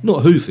not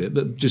hoof it,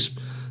 but just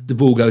the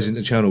ball goes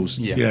into channels.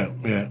 Yeah.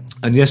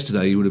 And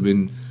yesterday he would have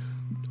been.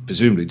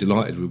 Presumably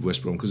delighted with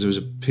West Brom because there was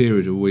a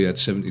period where we had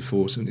 75%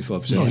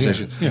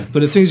 possession.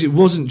 But the thing is, it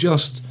wasn't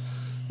just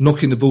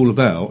knocking the ball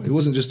about. It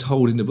wasn't just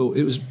holding the ball.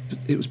 It was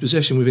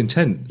possession with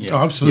intent. Yeah.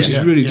 Oh, absolutely. Which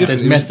is really different.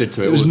 There's method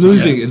to it. It was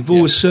moving. The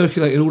ball was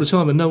circulating all the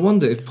time, and no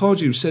wonder if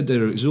Pardew said they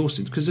were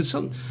exhausted because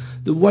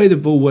the way the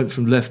ball went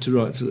from left to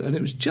right, and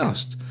it was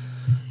just.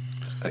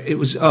 It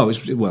was as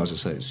I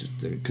say, it's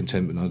just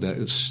contentment.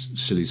 It's a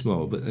silly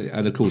smile,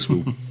 and of course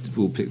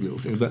we'll pick little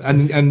things, but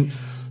and.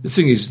 the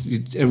thing is,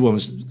 it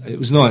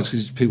was nice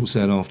because people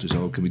saying afterwards,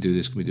 "Oh, can we do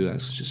this? Can we do that?"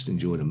 It's just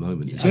enjoy the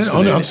moment.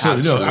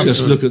 Absolutely.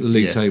 Just look at the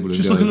league table and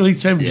just go, look at the league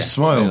table and just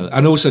smile. Yeah.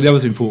 And also the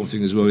other important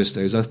thing as well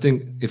yesterday is I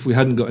think if we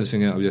hadn't got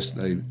anything out of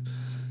yesterday,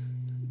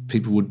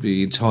 people would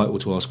be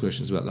entitled to ask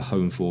questions about the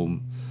home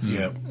form.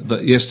 Yeah.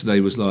 But yesterday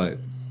was like,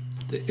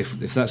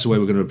 if that's the way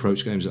we're going to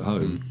approach games at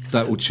home,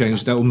 that will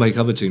change. That will make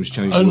other teams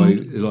change the way.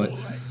 Like,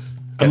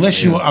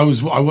 unless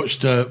I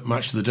watched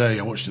Match of the Day.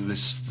 I watched it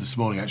this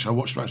morning. Actually, I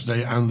watched Match of the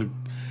Day and the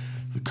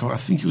I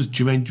think it was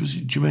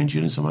Jermaine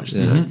Gillis on Match of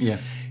the Day. Yeah.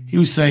 He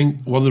was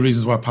saying one of the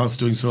reasons why Palace are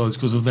doing so well is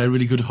because of their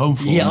really good home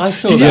form. Yeah, I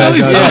saw Did that.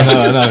 you know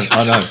this?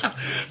 I know.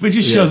 But it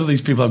just shows that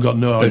these people have got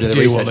no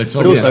idea what they're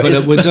talking But also,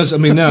 about. But it does. I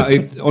mean, now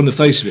on the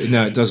face of it,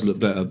 now it does look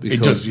better.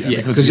 Because, It does,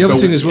 Because the other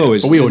thing as well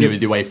is, but we all knew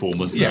the away form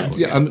was there.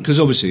 yeah, because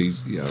obviously,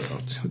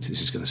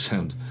 this is going to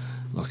sound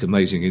like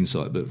amazing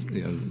insight, but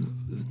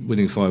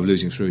winning 5,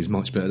 losing 3 is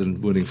much better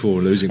than winning 4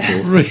 and losing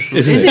 4.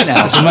 Isn't it? now?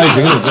 That's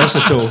amazing, isn't it? That's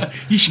the sort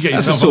of, You should get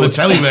that's yourself the on sort the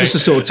telly, of, mate. That's the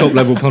sort of top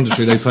level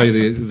punditry they pay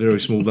the very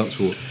small bucks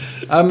for.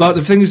 But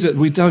the thing is that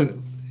we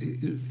don't.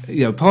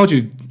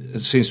 Pardew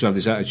seems to have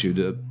this attitude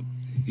that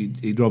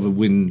he'd rather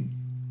win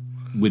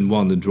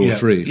 1 than draw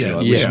 3, if you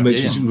like,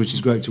 which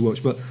is great to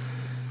watch. But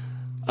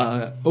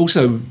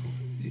also,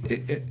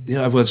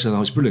 everyone said,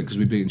 "Oh, it's brilliant because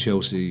we've beaten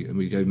Chelsea and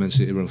we gave Man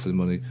City a run for the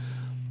money."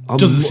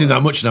 Doesn't seem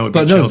that much now with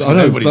Chelsea.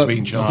 Everybody's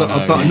beating Chelsea.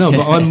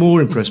 But I'm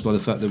more impressed by the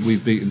fact that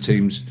we've beaten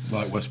teams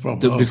like West Brom.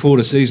 That before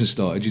the season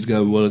started, you'd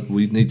go, well,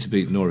 we need to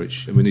beat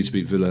Norwich and we need to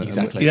beat Villa.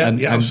 Exactly.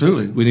 And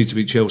absolutely. We need to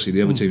beat Chelsea,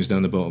 the other teams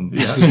down the bottom.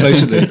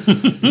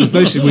 Because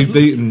basically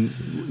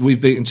we've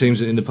beaten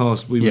teams that in the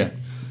past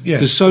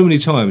there's so many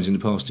times in the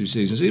past 2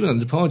 seasons, even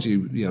under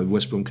Pardew,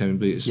 West Brom came and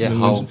beat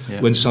us.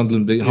 When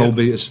Sunderland beat Hull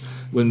beat us,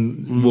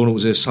 when Warnock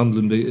was there,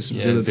 Sunderland beat us,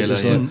 Villa beat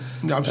us.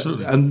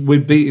 Absolutely. And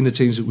we're beating the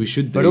teams that we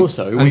should beat, but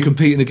also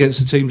competing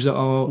against the teams that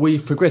are.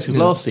 We've progressed because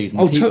last season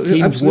teams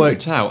absolutely.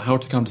 worked out how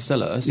to come to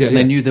Sellers, and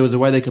they knew there was a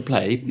way they could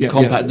play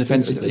compact and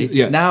defensively.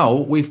 Now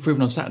we've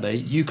proven on Saturday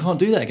you can't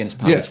do that against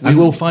Palace. We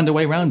will find a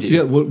way around you.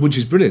 Yeah, which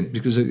is brilliant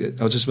because I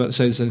was just about to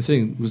say the same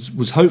thing.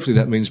 Was hopefully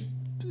that means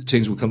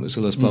teams will come to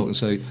Sellers Park and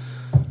say,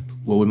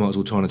 well, we might as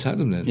well try and attack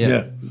them then.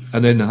 Yeah.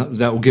 And then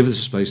that will give us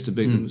a space to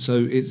beat them.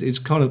 So it's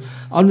kind of...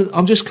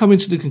 I'm just coming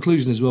to the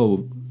conclusion as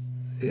well,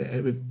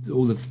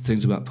 all the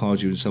things about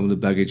Pardew and some of the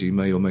baggage he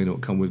may or may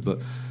not come with, but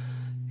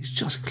he's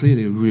just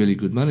clearly a really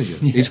good manager.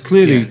 He's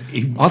clearly...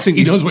 I think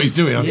he knows what he's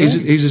doing.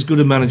 He's as good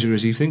a manager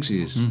as he thinks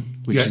he is.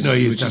 Which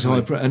is high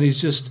and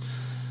he's just...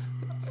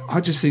 I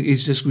just think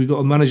we've got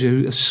a manager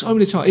who so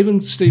many times,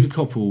 even Stephen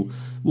Coppell,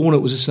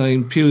 Warnock was the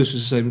same, Pulis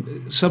was the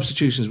same.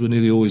 Substitutions were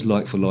nearly always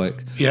like for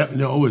like. Yeah,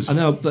 no, always. I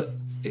know, but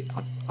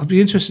I'd be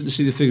interested to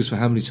see the figures for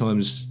how many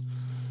times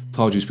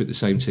Pardew's picked the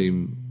same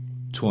team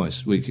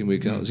twice, week in,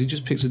 week out. He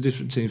just picks a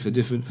different team for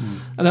different.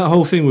 And that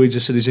whole thing where he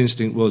just said his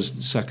instinct was,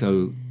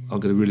 Sacco, I'm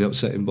going to really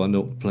upset him by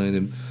not playing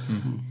him.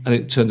 And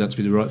it turned out to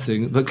be the right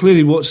thing. But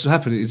clearly what's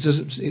happening,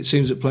 it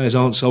seems that players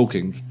aren't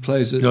sulking.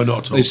 Players that, no,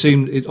 not at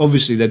all.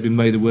 Obviously they've been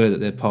made aware that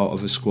they're part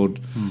of a squad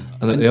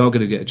and that they are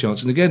going to get a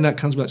chance. And again, that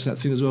comes back to that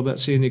thing as well about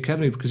seeing the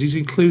academy, because he's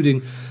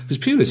including... Because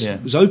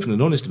Pulis was open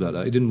and honest about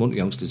that. He didn't want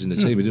youngsters in the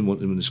team. He didn't want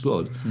them in the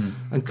squad.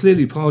 And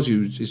clearly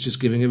Pardew is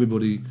just giving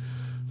everybody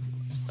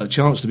a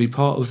chance to be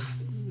part of...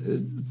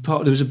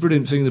 There was a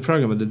brilliant thing in the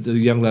programme. The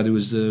young lad who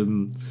was...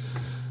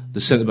 the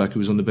centre-back who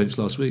was on the bench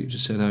last week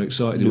just said how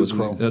excited he was.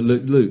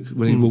 Luke,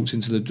 when he walked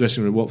into the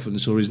dressing room at Watford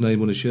and saw his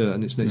name on a shirt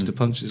and it's next to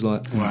Punch, it's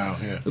like... Wow,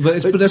 yeah.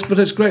 But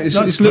that's great.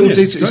 It's little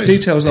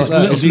details like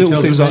that. It's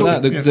little things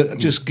like that that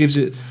just gives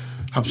it...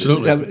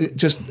 Absolutely.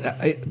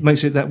 It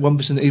makes it that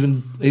 1%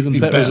 even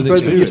better as an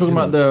experience. But you're talking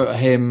about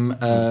him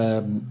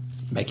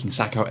making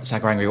Sacco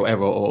angry or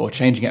whatever, or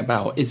changing it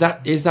about. Is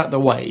that the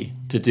way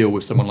to deal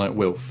with someone like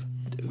Wilf?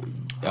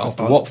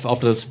 After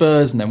the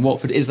Spurs and then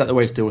Watford, is that the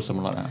way to deal with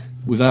someone like that?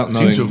 Without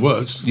knowing, seems to have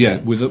worked. Yeah,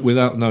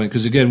 without knowing,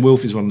 because again,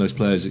 Wilf is one of those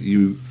players that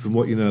you, from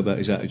what you know about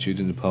his attitude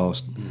in the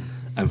past,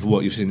 and from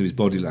what you've seen of his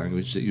body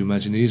language, that you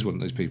imagine he is one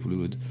of those people who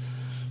would.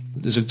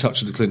 There's a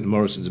touch of the Clinton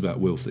Morrisons about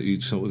Wilf that you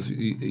sort of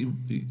you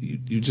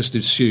just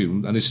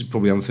assume, and this is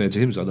probably unfair to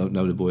him, because I don't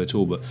know the boy at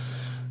all, but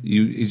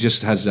he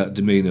just has that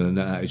demeanour and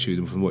that attitude,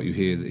 and from what you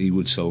hear, that he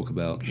would sulk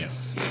about. Yeah.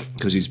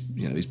 Because he's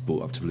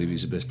brought up to believe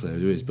he's the best player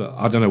there is. But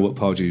I don't know what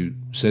Pardew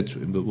said to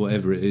him, but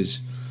whatever it is,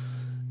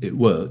 it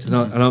worked. And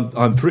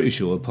I'm pretty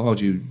sure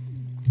Pardew,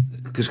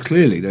 because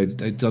clearly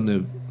they'd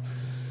done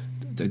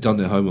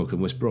their homework in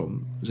West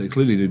Brom. They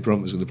clearly knew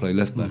Brom was going to play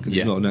left back, and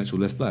he's not a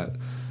natural left back.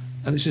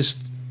 And it's just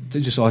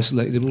they just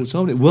isolated him all the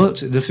time. And it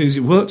worked. The things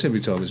it worked every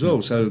time as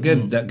well. So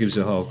again, that gives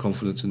a whole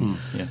confidence. And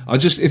I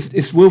just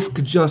if Wilf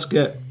could just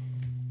get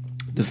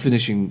the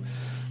finishing.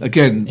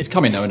 Again, it's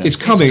coming though, isn't it?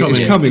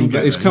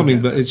 It's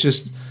coming, but it's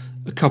just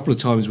a couple of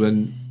times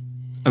when,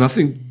 and I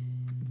think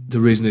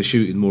the reason they're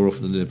shooting more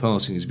often than they're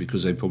passing is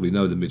because they probably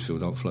know the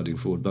midfield aren't flooding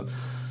forward. But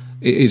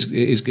it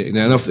is getting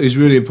there, and it's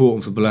really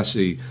important for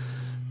Balassi.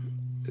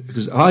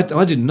 because I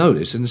didn't know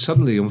this, and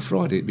suddenly on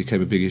Friday it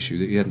became a big issue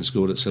that he hadn't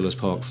scored at Selhurst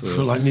Park for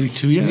like nearly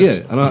 2 years.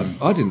 Yeah, and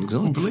I didn't. Cause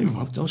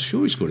Unbelievable. I was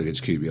sure he scored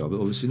against QBR, but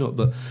obviously not.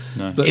 But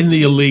in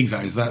the league,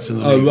 that's in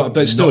the league. Right,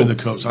 but still not in the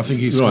cups. I think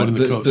he scored in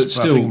the cups. But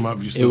still, I think it might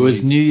be just it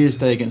was New Year's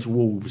Day against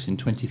Wolves in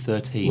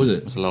 2013. Was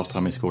it? Was the last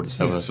time he scored at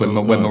Selhurst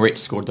so, when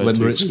Moritz scored those two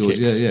Moritz scored,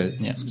 kicks.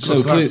 yeah.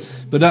 So clear,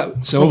 but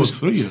that so almost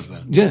 3 years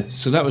then. Yeah,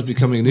 so that was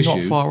becoming an issue.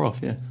 Not far off,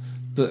 yeah.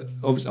 But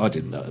obviously, I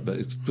didn't know.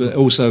 But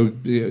also,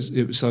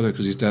 it was sad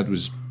because his dad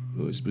was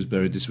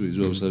buried this week as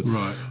well. So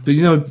right. But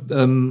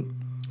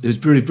it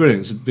was really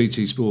brilliant. So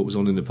BT Sport was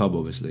on in the pub,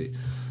 obviously,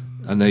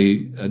 and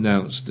they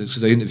announced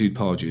because they interviewed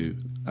Pardew,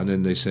 and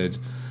then they said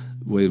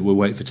we're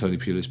waiting for Tony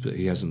Pulis, but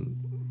he hasn't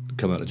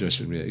come out of the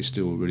dressing room yet. He's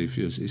still really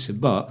furious. He said,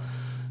 but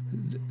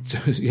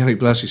Yannick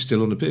Blas is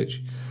still on the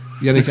pitch.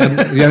 Yannick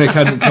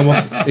hadn't come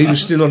off. He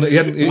was still on.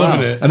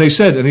 And he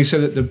said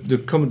that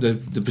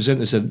the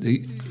presenter said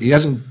he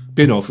hasn't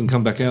been off and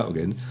come back out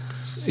again.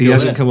 He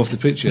hasn't come off the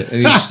pitch yet,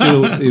 and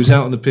he was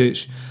out on the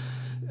pitch,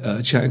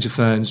 chatting to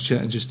fans,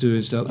 just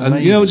doing stuff. And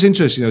Amazing. you know what's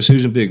interesting?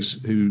 Susan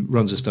Biggs, who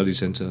runs a study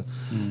centre,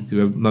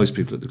 who most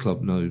people at the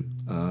club know,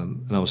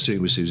 and I was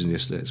sitting with Susan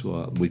yesterday. That's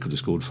why we could have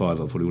scored 5.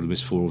 I probably would have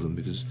missed 4 of them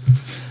because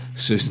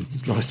Susan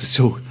likes to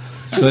talk,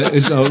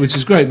 which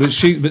is great. But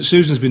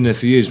Susan's been there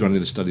for years running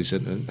the study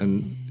centre,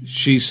 and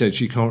she said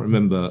she can't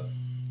remember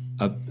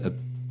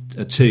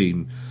a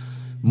team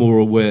more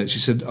aware. She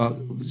said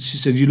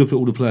you look at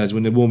all the players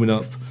when they're warming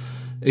up.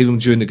 Even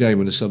during the game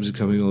when the subs are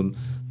coming on,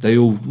 they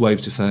all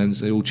wave to fans,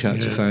 they all chat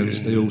to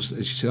fans. They all.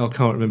 She said, I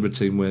can't remember a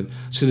team when.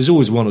 So there's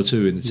always 1 or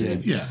 2 in the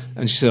team. Yeah.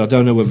 And she said, I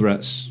don't know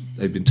whether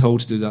they've been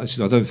told to do that. She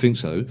said, I don't think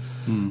so.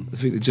 I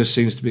think it just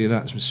seems to be an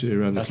atmosphere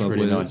around the club.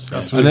 Really where nice.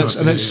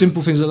 That's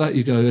simple things like that.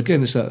 You go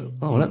again. It's that.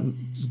 Oh,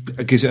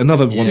 that gives it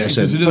another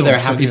 1%. But they're a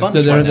happy bunch.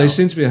 They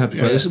seem to be a happy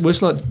bunch.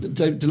 It's like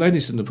Delaney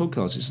said in the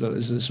podcast. It's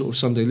a sort of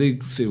Sunday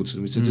league feel to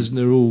them. He said,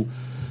 they're all.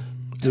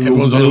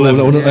 Everyone's on a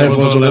level.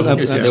 Everyone's on a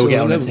level. They all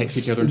get on and text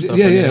each other and stuff.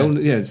 Yeah.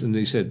 And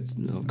he said,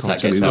 I can't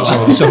tell you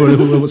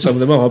what some of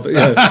them are, but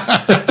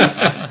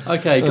yeah.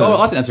 Okay,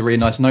 I think that's a really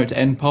nice note to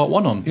end part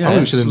 1 on. Yeah,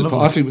 I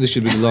think this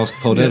should be the last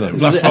pod ever.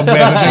 Last pod we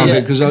ever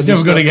do. Because it's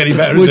never going to get any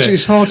better, which is it?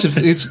 Is hard to.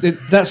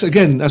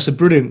 That's a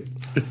brilliant.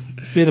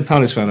 Being a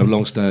Palace fan of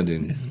long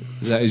standing,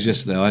 that is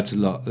just there. I had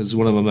to. As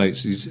one of my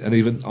mates, and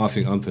even I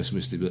think I'm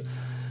pessimistic, but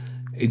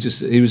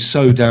he was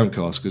so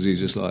downcast because he's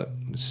just like.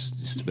 It's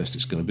the best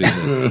it's going to be.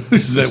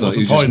 This is it. What's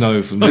the point? Just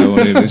know from now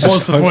on in.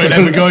 What's the point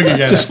ever going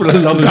again? Just for the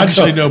love of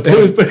actually no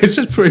point. It's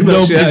just pretty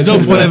much. There's no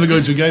point ever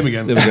going to a game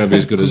again. Never going to be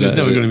as good as that. It's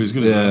never going to be as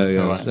good as that.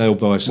 Yeah. Right. They'll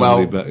buy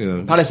somebody, but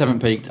Palace haven't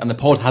peaked, and the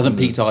pod hasn't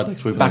peaked either.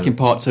 So we're back in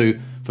part 2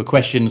 for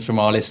questions from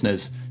our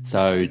listeners.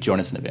 So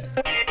join us in a bit.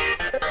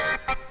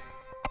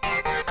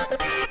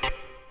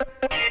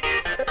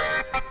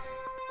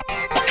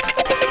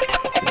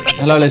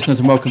 Hello, listeners,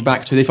 and welcome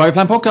back to the FYP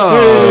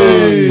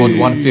Podcast. Pod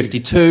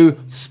 152,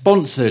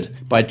 sponsored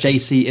by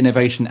JC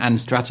Innovation and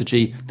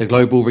Strategy, the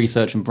global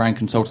research and brand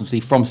consultancy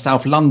from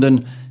South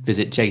London.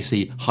 Visit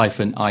jc-is.com,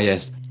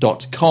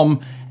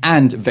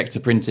 and Vector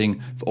Printing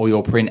for all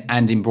your print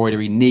and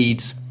embroidery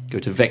needs. Go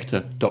to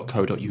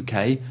vector.co.uk.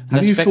 And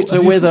that's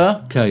Vector with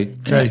a K.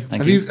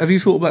 Thank you. Have you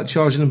thought about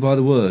charging them by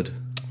the word?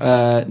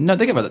 No,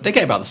 they get about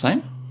the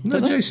same. No,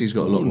 JC's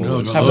got a lot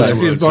more.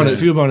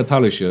 If you were buying a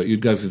Palace shirt,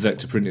 you'd go for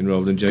Vector Printing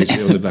rather than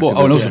JC on the back.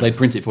 And also they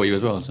print it for you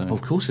as well. So.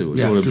 Of course they would.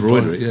 Yeah, or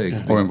embroider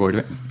it, Or embroider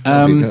it.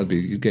 That'd be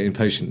you'd get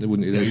impatient,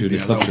 wouldn't you? They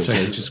should club shop, so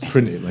just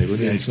print it, mate.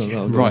 Wouldn't you? It's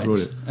not Right.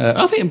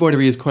 I think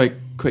embroidery is quite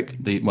quick.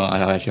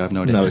 I actually have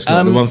no idea. No, it's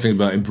not. The one thing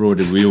about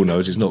embroidery we all know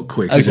is it's not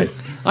quick, is it?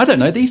 I don't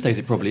know. These days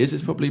it probably is.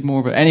 It's probably more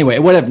of a... Anyway,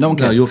 whatever. No one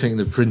cares. No, you're thinking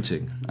of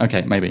printing.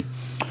 Okay, maybe.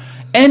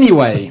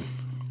 Anyway,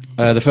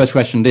 the first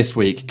question this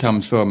week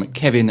comes from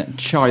Kevin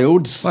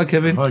Childs. Hi,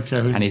 Kevin.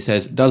 And he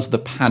says, does the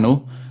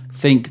panel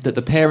think that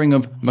the pairing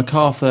of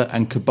MacArthur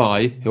and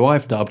Cabaye, who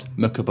I've dubbed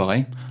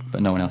Macabaye,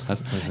 but no one else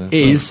has,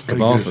 is...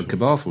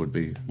 Cabartha would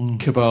be...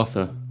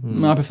 Cabartha.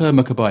 I prefer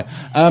Macabaye.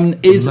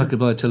 Is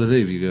Macabaye Tel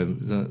Aviv, you go...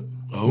 Is that...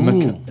 all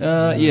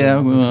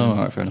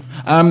right, fair enough.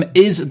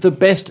 Is the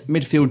best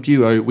midfield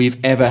duo we've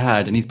ever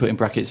had, and he's put in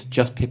brackets,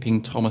 just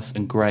pipping Thomas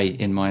and Gray,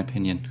 in my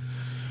opinion.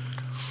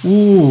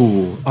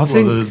 Ooh, I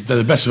think they're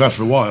the best we've had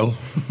for a while.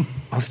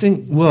 I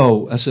think.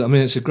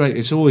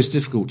 It's always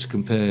difficult to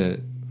compare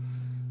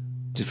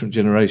different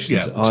generations.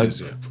 Yeah,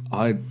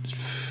 I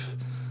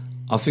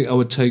think I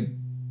would take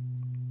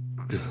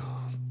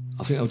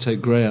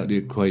Gray out of the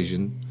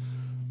equation.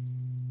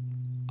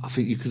 I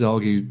think you could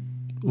argue.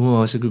 Oh,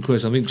 that's a good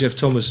question. I think Jeff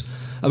Thomas.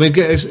 I mean,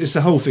 it's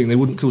the whole thing.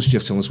 Of course,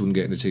 Jeff Thomas wouldn't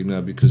get in the team now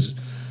because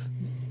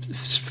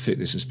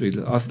fitness and speed.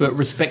 But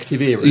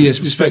respective eras. Yes,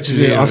 respective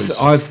eras.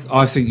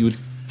 I think you would.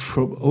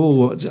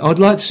 I'd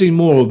like to see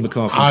more of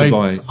MacArthur and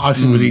Cabaye. I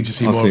think we need to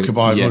see more of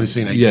Cabaye. I've only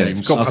seen 8 games.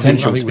 It's got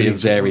potential to be a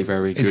very,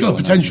 very good. It's got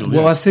potential.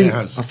 Well, I think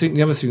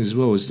the other thing as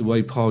well is the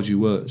way Pardew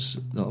works.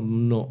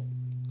 I'm not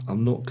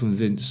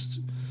convinced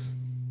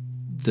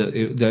that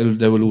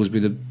there will always be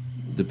the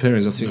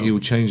pairings. I think he will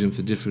change them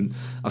for different.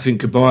 I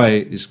think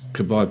Cabaye is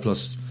Cabaye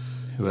plus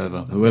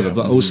whoever.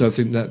 But also I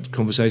think that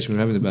conversation we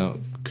were having about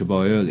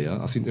Cabaye earlier,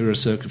 I think there are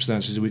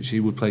circumstances in which he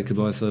would play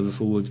Cabaye further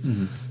forward,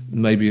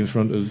 maybe in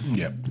front of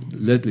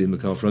Ledley and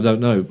McArthur. I don't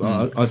know, but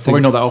I think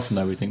probably not that often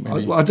though. We think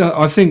maybe.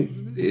 I think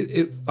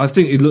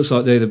it looks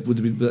like they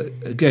would be, but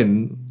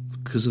again,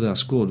 because of our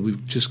squad,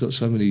 we've just got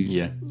so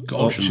many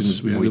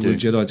options. We do.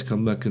 Jedi to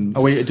come back and.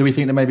 Do we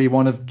think that maybe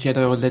one of Jedi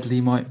or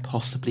Ledley might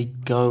possibly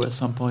go at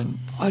some point?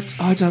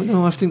 I don't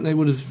know. I think they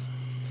would have.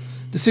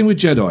 The thing with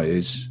Jedi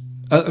is,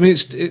 I mean,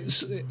 it's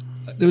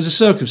there was a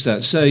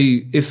circumstance.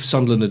 Say if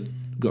Sunderland had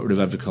got rid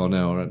of Advocar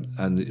now,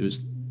 and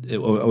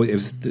or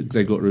if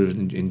they got rid of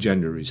it in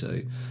January,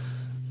 say,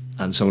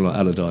 and someone like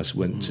Allardyce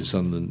went to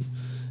Sunderland,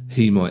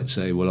 he might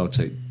say, "Well, I'll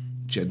take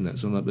Jed and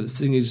that's all that." But the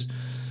thing is,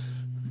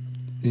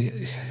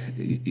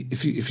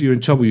 if you're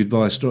in trouble, you'd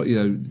buy a strike.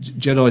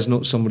 Jedi's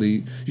not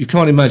somebody you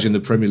can't imagine the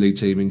Premier League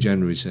team in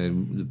January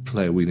saying the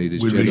player we need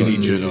is Jedi. Really need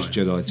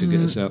Jedi to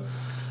get us out.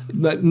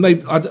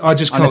 Maybe I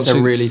just can't see.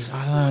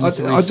 Unless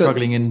they're really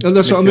struggling in.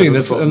 That's what I mean.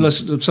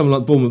 Unless someone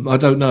like Bournemouth, I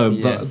don't know.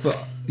 Yeah. But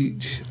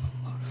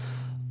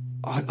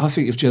I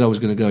think if Jedi was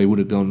going to go, he would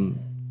have gone.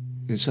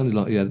 It sounded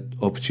like he had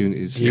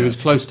opportunities. He was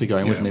close to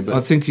going, wasn't he? But I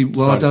think he.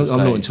 Well, I'm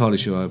not entirely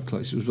sure how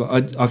close he was,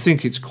 but I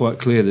think it's quite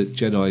clear that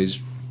Jedi is.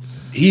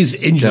 He's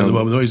injured at the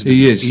moment, though.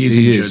 He is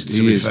injured.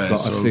 To be fair,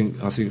 but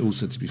I think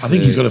also to be fair, I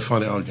think he's got to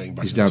find it hard getting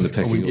back. He's down the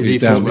pecking.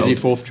 Is he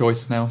fourth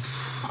choice now?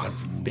 A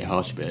bit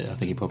harsh, but I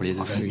think he probably is.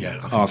 After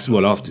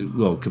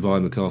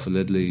Cabaye, McArthur,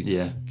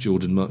 Ledley,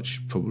 Jordan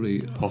Much,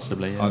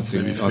 possibly. Yeah. I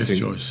think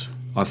choice.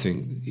 I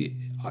think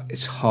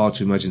it's hard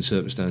to imagine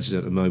circumstances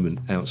at the moment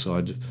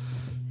outside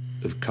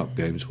of cup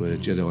games where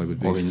Jedi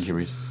would be or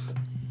injuries.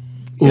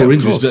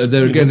 But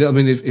there again, I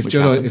mean, if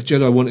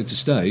Jedi wanted to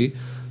stay,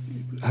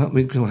 how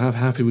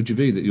happy would you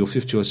be that your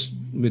fifth choice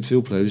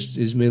midfield player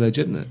is Mile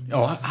Jedinat?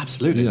 Oh,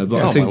 absolutely.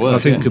 But I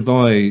think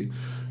Cabaye,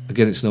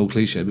 again, it's an old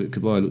cliche, but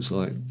Cabaye looks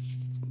like.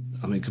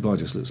 I mean, Cabaye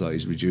just looks like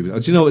he's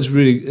rejuvenated. Do you know what's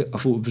really? I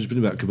thought it was been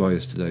about Cabaye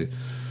yesterday.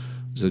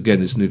 So again,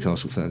 this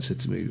Newcastle fan said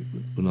to me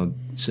when I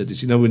said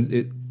this. When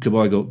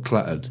Cabaye got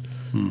clattered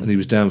and he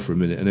was down for a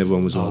minute, and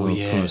everyone was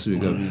Christ, here we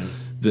go.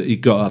 But he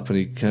got up and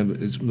he came.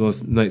 My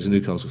mate's a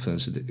Newcastle fan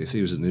said if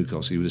he was at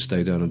Newcastle, he would have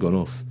stayed down and gone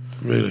off.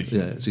 Really?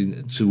 Yeah.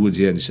 Towards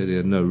the end, he said he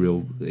had no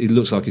real. He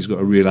looks like he's got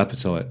a real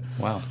appetite.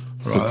 Wow.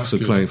 For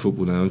playing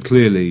football now, and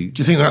clearly.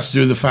 Do you think that's to do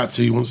with the fact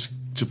that he wants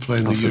to play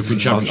in the European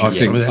Championship? I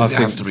think it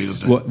has to be,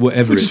 doesn't it?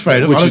 Whatever. Which is fair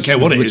enough. I don't care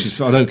what it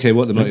is. I don't care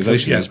what the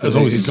motivation is. As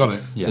long as he's got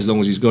it. As long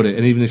as he's got it,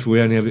 and even if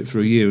we only have it for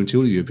a year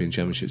until the European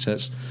Championships,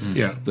 that's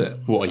But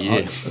what a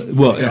year!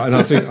 And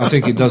I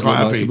think it does look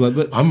like.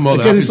 But I'm more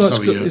than happy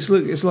to year.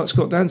 It's like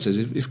Scott Dan says.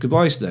 If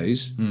Cabaye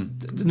stays,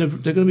 there are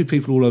going to be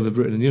people all over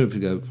Britain and Europe who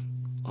go,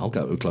 "I'll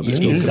go to a club."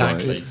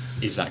 Exactly.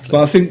 But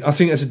I think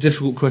that's a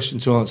difficult question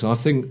to answer. I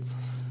think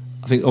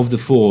of the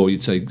four,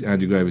 you'd say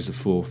Andy Gray was the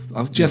fourth.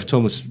 Jeff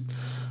Thomas.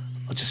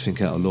 I just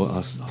think I'm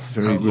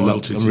very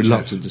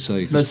reluctant to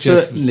say. But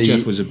certainly,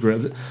 Jeff was a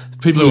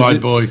blue-eyed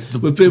boy.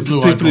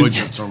 Blue-eyed boy,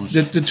 Jeff Thomas.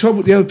 The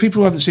trouble, people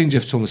who haven't seen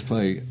Jeff Thomas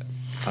play,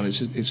 and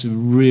it's a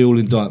real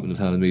indictment of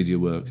how the media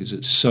work. Is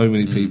that so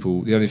many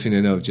people? The only thing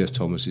they know of Jeff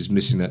Thomas is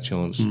missing that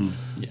chance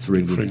for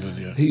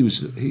England. He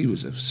was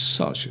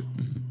such a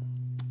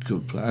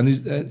good player, and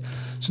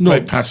it's not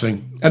great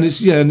passing. And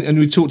and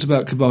we talked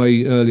about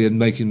Cabaye earlier and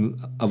making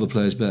other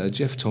players better.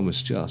 Jeff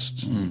Thomas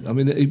just, I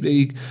mean,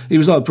 he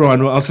was like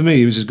Brian. For me,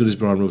 he was as good as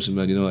Brian Robson,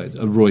 Man United,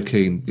 and Roy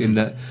Keane in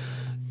that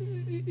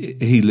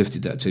he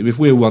lifted that team. If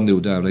we were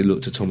 1-0 down, they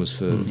looked to Thomas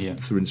for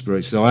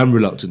inspiration. So I am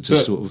reluctant to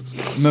sort of.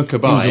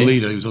 Cabaye,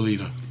 he was a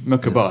leader.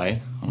 Cabaye,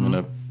 I'm going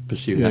to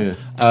pursue that.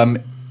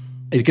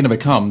 Is going to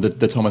become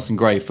the Thomas and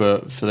Gray for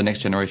the next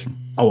generation.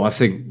 Oh, I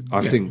think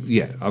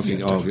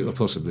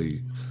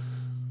possibly.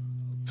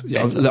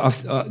 I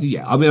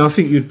mean, I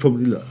think you'd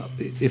probably look,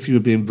 if you were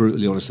being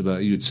brutally honest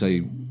about it, you'd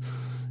say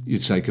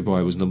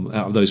Cabaye was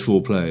out of those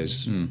four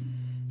players.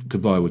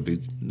 Cabaye would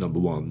be number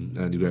one,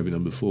 Andy Gray would be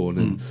number four,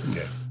 and then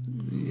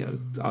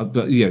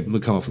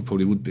McArthur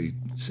probably would be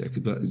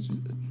second. But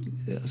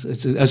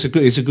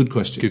it's a good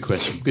question. Good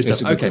question. Good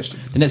stuff. Okay.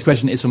 The next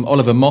question is from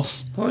Oliver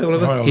Moss. Hi,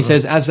 Oliver. He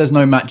says, as there's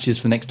no matches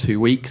for the next 2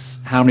 weeks,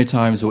 how many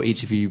times will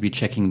each of you be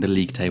checking the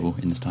league table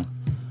in this time?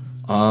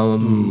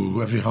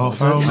 Every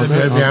half hour,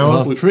 every hour.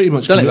 I've pretty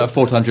much done it about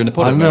 4 times during the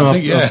podcast. I know.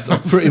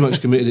 I've pretty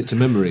much committed it to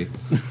memory.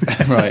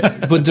 Right,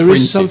 but there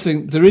is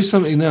something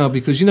now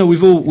because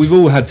we've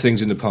all had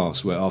things in the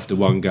past where after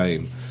one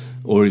game,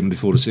 or even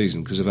before the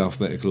season, because of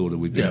alphabetical order,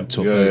 we've been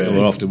top 8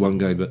 or after one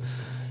game. But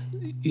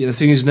the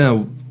thing is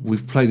now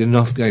we've played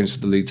enough games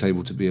for the league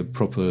table to be a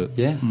proper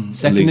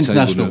second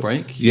international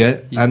break.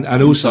 And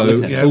also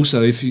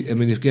if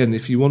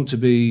you want to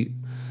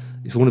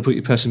put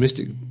your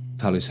pessimistic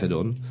Palace head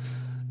on.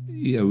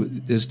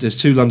 There's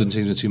 2 London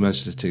teams and 2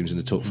 Manchester teams in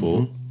the top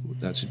 4.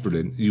 That's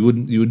brilliant. You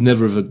would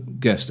never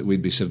have guessed that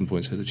we'd be 7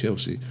 points ahead of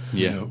Chelsea.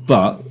 Yeah.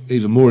 But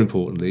even more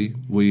importantly,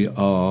 we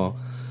are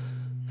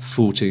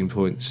 14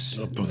 points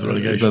above the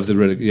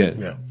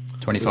relegation. Yeah.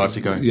 25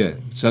 to go. Yeah.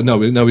 So no,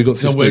 we got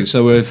 15. We're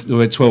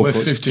 12 we're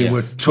points. 15. Yeah.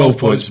 We're 12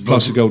 points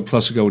above,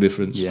 plus a goal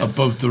difference. Yeah.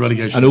 above the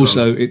relegation And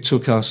also, zone. it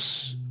took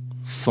us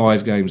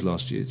 5 games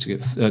last year to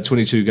get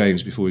 22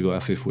 games before we got our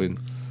 5th win.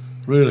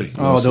 Really?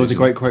 Oh, there was a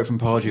great quote from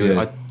Pardew.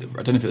 Yeah.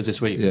 I don't know if it was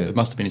this week. Yeah. It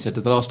must have been. He said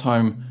that the last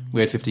time we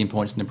had 15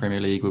 points in the Premier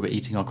League, we were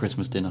eating our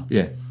Christmas dinner.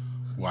 Yeah.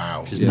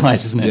 Wow. Which is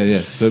nice, isn't it? Yeah,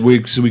 yeah. But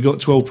we got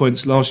 12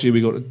 points last year.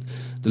 We got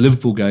the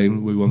Liverpool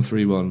game. We won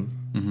 3-1.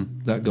 Mm-hmm.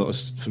 That got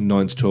us from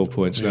 9 to 12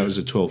 points. So that was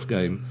the 12th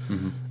game.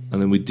 Mm-hmm.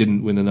 And then we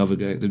didn't win another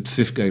game. The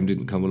 5th game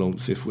didn't come along.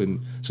 The 5th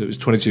win. So it was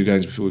 22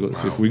 games before we got the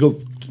 5th. We got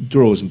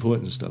draws and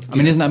points and stuff. I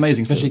mean, isn't that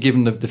amazing? Especially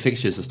given the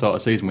fixtures at the start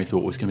of the season, we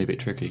thought was going to be a bit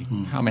tricky.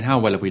 How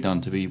well have we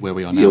done to be where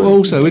we are now? Yeah, well,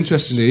 also,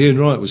 interestingly, Ian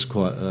Wright was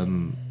quite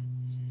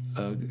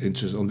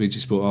interested on BT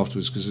Sport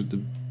afterwards because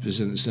the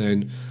presenter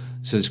said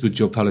it's a good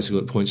job Palace have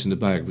got points in the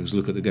bag because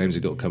look at the games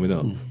they've got coming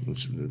up.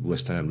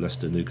 West Ham,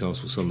 Leicester,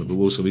 Newcastle, Sunderland,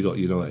 but also we got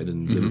United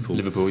and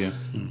Liverpool. Yeah.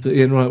 But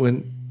Ian Wright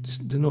went,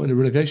 they're not in a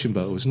relegation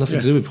battle. It's nothing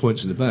to do with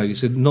points in the bag. He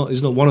said,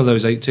 it's not one of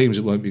those 8 teams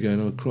that won't be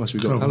going, oh Christ,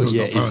 we've got Palace.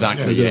 Yeah,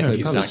 exactly. Yeah,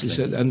 Palace. He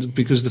said, and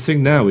because the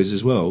thing now is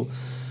as well,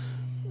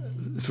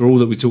 for all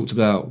that we talked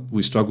about,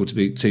 we struggled to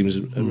beat teams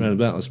around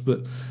about us,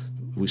 but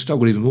we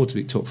struggled even more to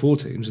beat top 4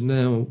 teams, and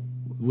now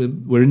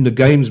we're in the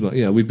games.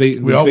 We are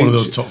one of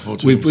those top 4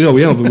 teams.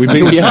 We are, but we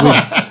beat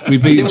we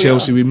beat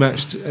Chelsea. We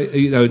matched.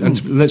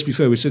 And let's be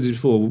fair, we said this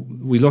before.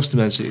 We lost to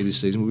Man City this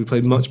season, but we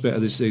played much better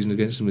this season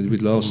against them than we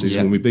did last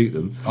season when we beat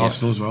them.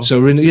 Arsenal as well. So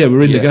we're in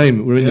the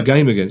game. We're in the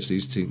game against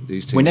these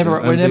teams. We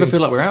never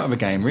feel like we're out of a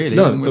game, really.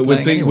 No,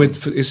 but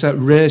it's that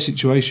rare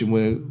situation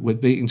where we're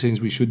beating teams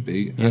we should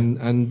beat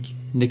and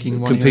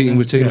nicking competing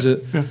with teams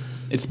that.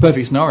 It's the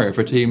perfect scenario for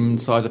a team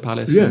the size of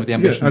Palace and with the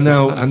ambition.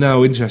 And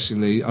now,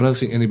 interestingly, I don't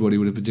think anybody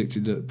would have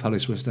predicted that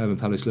Palace West Ham and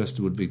Palace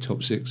Leicester would be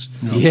top 6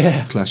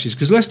 clashes.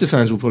 Because Leicester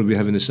fans will probably be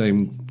having the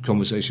same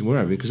conversation we're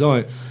having. Because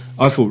I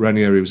thought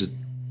Ranieri was a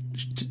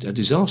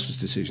disastrous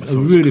decision. I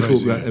really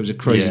thought it was a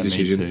crazy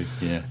decision. Me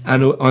too. Yeah.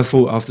 And I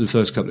thought after the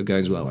first couple of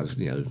games, the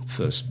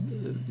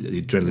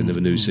adrenaline of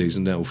a new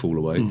season, that will fall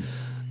away.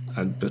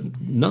 But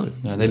no,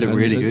 they look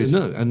really good.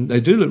 No, and they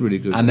do look really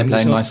good, and they're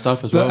playing nice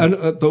stuff as well.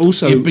 But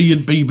also,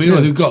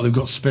 they've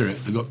got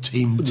spirit. They've got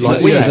team.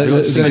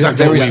 It's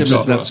exactly very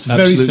similar. It's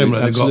very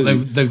similar.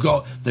 They've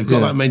got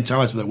that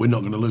mentality that we're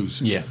not going to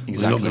lose. Yeah,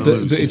 exactly. We're not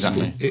going to lose.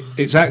 But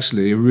it's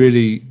actually a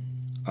really,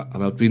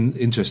 and I've been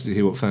interested to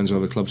hear what fans of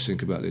other clubs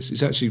think about this.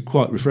 It's actually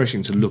quite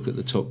refreshing to look at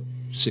the top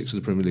 6 of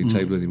the Premier League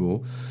table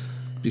anymore.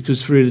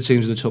 Because 3 of the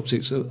teams in the top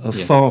 6 are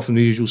far from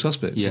the usual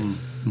suspects. Yeah.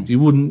 You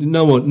wouldn't.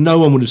 No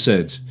one would have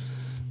said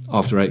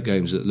after 8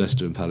 games that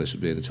Leicester and Palace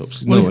would be in the top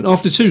 6. No one.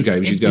 After 2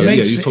 games, you'd go.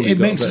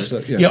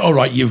 All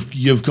right.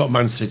 You've got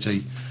Man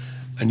City,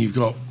 and you've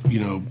got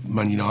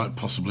Man United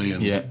possibly,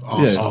 and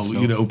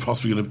Arsenal.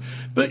 Possibly going to.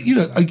 But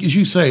as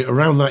you say,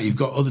 around that you've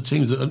got other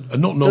teams that are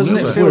not known. Doesn't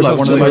it feel like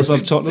one of the most?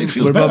 Above Tottenham.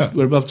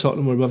 We're above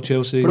Tottenham. We're above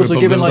Chelsea. But also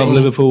given above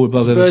Liverpool. We're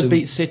above Spurs Everton.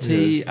 beat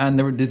City, and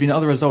there's been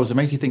other results. It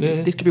makes you think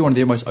this could be one of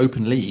the most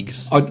open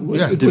leagues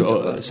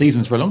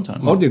seasons for a long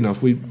time. Oddly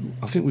enough,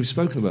 I think we've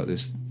spoken about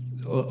this.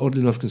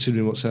 Oddly enough,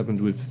 considering what's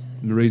happened with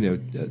Mourinho,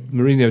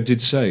 Mourinho did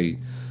say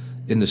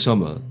in the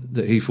summer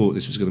that he thought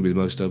this was going to be the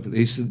most open.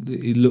 He said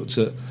he looked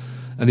at,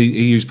 and he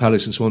used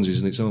Palace and Swansea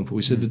as an example.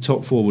 He said the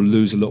top 4 will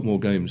lose a lot more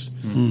games.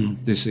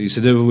 He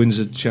said whoever wins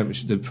the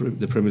championship, the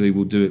Premier League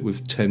will do it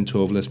with 10,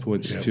 12 less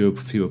points,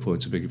 fewer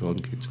points. I beg your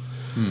pardon, kids.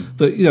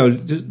 But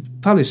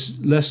Palace,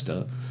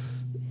 Leicester,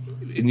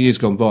 in years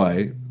gone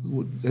by,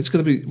 it's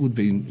going to would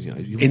be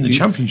in the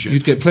Championship.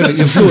 You'd get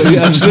plenty,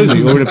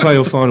 absolutely, or in a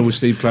playoff final with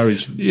Steve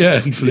Claridge,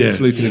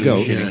 fluking a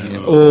goal,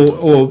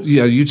 or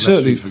you'd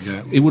certainly.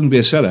 It wouldn't be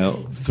a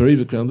sellout for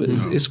either club, but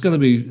it's going to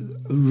be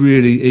a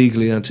really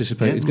eagerly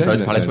anticipated game. So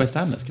it's Palace West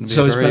Ham. That's going to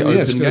be a very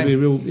open game. Be a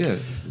real,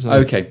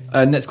 Okay.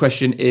 Next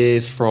question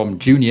is from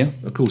Junior.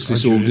 Of course,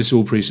 this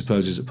all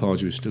presupposes that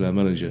Pardew is still our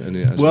manager, and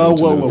it has I'm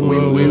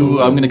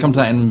going to come to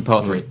that in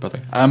part 3.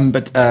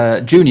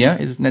 But Junior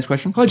is the next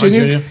question. Hi,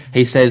 Junior.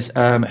 He says,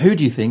 "Who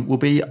do you think will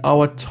be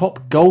our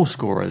top goal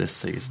scorer this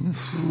season?"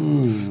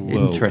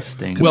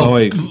 Interesting.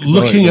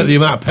 Looking at the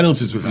amount of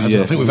penalties we've had,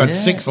 I think we've had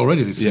 6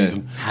 already this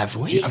season. Have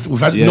we? We've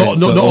had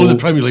not only the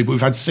Premier League, but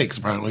we've had 6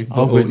 apparently.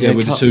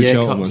 With the 2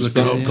 Charlton ones,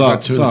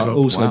 but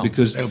also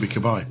because it'll be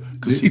Cabaye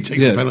because he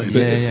takes the penalties.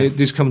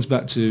 This comes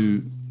back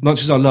to,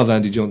 much as I love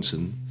Andy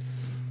Johnson,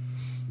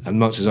 and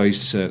much as I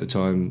used to say at the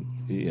time,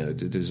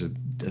 there's a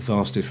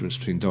vast difference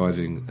between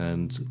diving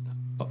and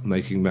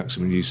making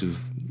maximum use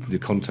of the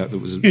contact that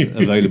was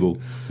available.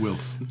 But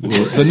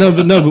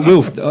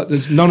Wilf,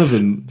 there's none of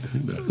them.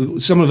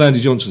 Some of Andy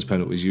Johnson's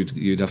penalties,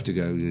 you'd have to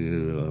go.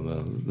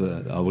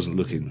 I wasn't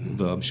looking,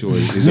 but I'm sure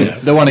he's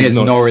the one against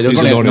Norwich.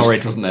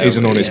 Norwich, wasn't there? He's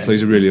an honest player.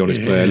 He's a really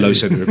honest player. Low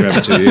centre of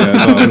gravity.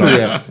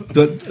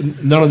 But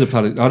none of the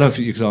penalties. I don't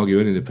think you could argue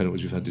any of the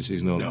penalties we've had this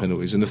season aren't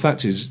penalties. And the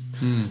fact is,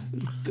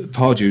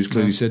 Pardew's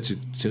clearly said to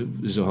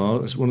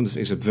Zaha, that's one of the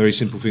things. It's a very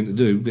simple thing to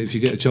do. But if you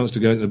get a chance to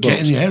go into the box,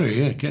 get in the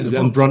area, get in the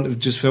box. And Brunt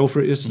just fell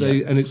for it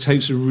yesterday, and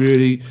takes a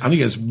really... And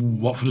against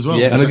Watford as well.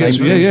 Yeah, And against,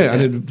 yeah.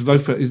 and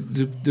both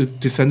the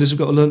defenders have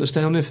got to learn to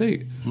stay on their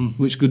feet,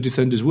 which good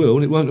defenders will,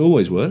 and it won't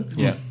always work.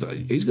 Yeah. But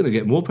he's going to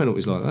get more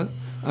penalties like that,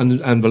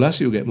 and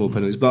Balassi will get more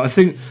penalties. But I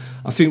think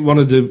one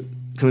of the,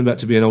 coming back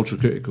to being ultra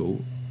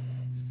critical,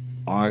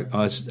 I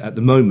at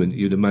the moment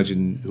you'd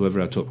imagine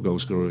whoever our top goal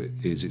scorer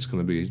is, it's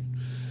going to be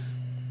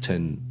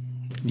 10.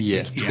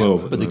 Yeah,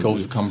 12. But the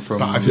goals have come from.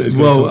 The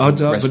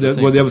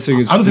other thing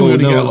is, I don't think we're going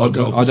to get a lot of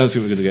goals. I don't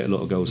think we're going to get a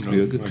lot of goals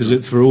because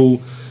it's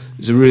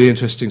a really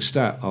interesting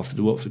stat after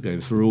the Watford game.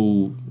 For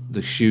all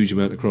the huge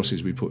amount of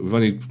crosses we've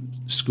only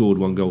scored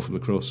one goal from a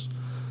cross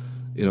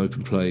in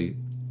open play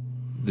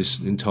this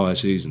entire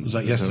season. Was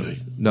that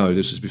yesterday? No,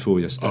 this was before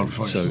yesterday. Oh,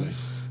 before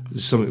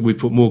yesterday. We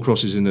put more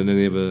crosses in than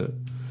any other.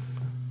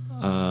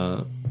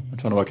 I'm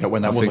trying to work out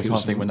when that was. I can't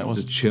think when that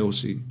was. The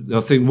Chelsea. I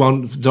think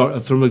one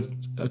from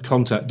a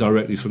contact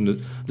directly from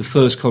the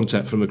first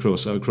contact from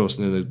across, and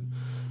then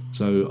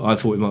so I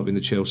thought it might have been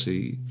the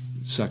Chelsea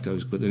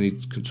Sakos, but then he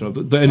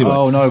controlled. But anyway,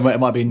 oh no, it might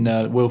have been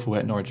Wilful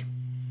at Norwich.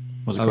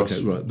 Was a cross.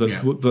 Okay, right, but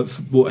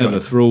whatever.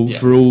 For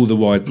all the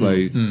wide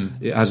play,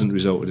 it hasn't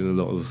resulted in a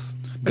lot of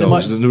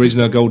goals. And the reason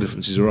our goal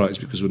difference is alright is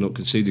because we're not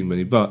conceding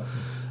many. But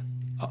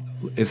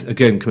if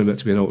again coming back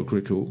to being ultra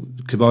critical,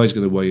 Kabai's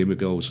going to weigh in with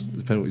goals,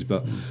 the penalties,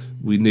 but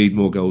we need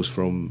more goals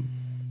from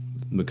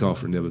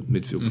MacArthur and the other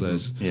midfield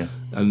players. Yeah,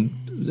 and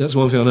that's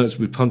one thing I noticed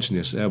with Punching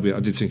yesterday. Albeit I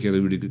did think he had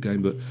a really good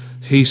game, but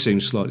he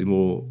seems slightly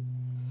more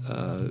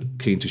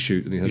keen to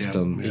shoot than he has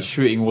done. His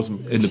shooting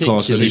wasn't in the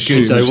past.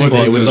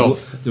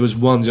 There was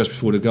one just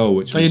before the goal,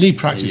 which you need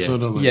practice,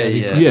 don't they?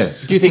 Yeah.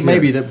 Do you think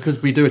maybe that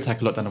because we do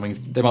attack a lot down the wings,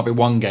 there might be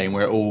one game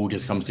where it all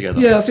just comes together?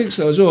 Yeah, I think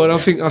so as well. And I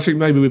think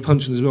maybe with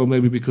Punching as well,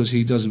 maybe because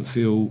he doesn't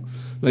feel,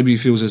 maybe he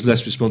feels there's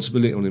less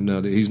responsibility on him now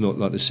that he's not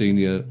like the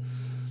senior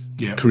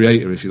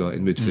creator, if you like,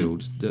 in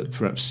midfield. That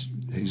perhaps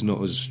he's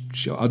not as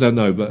sharp. I don't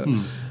know, but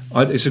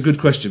it's a good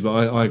question.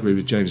 But I agree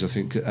with James. I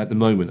think at the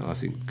moment, I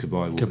think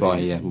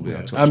Cabaye will be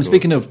our top scorer.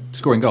 Speaking of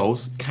scoring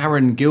goals,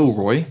 Karen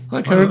Gilroy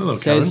Hi, Karen. Hello,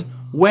 says, Karen.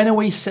 "When are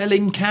we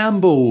selling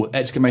Campbell?"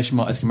 Exclamation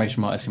mark!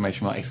 Exclamation mark!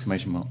 Exclamation mark!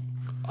 Exclamation mark!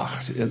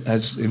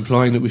 As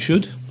implying that we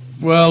should.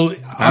 Well,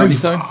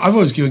 I've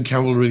always given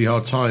Campbell a really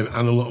hard time,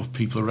 and a lot of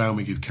people around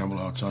me give Campbell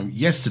a hard time.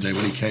 Yesterday,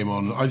 when he came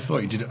on, I thought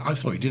he did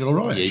all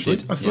right. Yeah, actually, he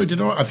did. I thought he did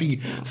all right. I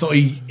thought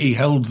he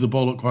held the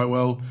ball up quite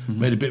well,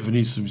 made a bit of an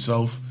use of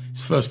himself.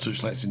 His first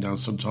touch lets him down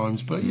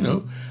sometimes, but you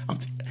know,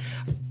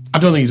 I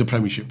don't think he's a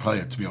Premiership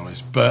player, to be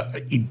honest.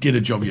 But he did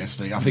a job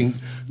yesterday. I think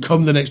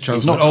come the next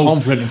chance, he's not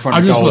confident in front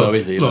of goal, though,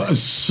 is he? Look,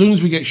 as soon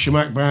as we get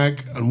Shamak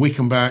back and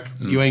Wickham back,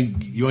 you ain't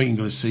going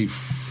to see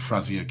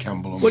Frazier,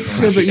 Campbell. But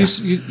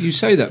you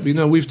say that, but you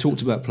know, we've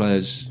talked about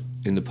players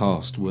in the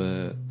past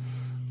where,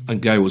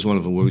 and Gay was one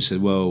of them, where we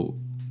said, well,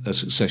 a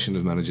succession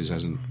of managers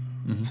hasn't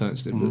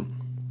fancied it. But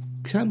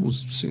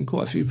Campbell's seen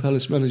quite a few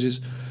Palace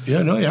managers.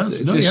 Yeah, no, he has.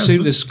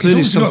 There's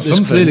clearly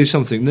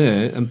something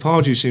there, and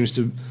Pardew seems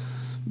to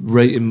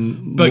rate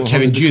him. But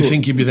Kevin, do you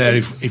think he'd be there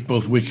if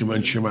both Wickham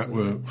and Shamak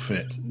were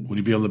fit? Would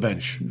he be on the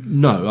bench?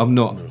 No, I'm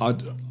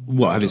not.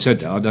 Having said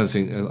that, I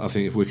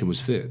think if Wickham was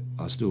fit,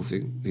 I still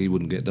think he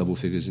wouldn't get double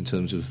figures in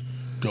terms of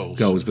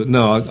goals. But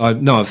no,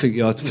 I think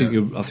you're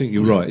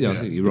right. Yeah, I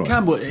think you're right.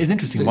 Campbell is an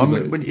interesting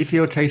one. If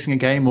you're chasing a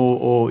game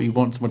or you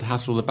want someone to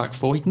hassle the back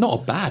four, he's not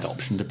a bad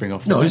option to bring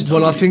off. No,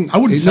 well, I think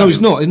he's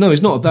not. No,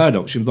 he's not a bad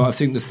option. But I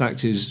think the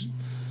fact is,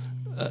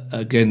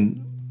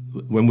 again,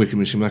 when Wickham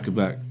and Shamak are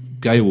back,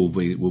 Gay will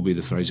be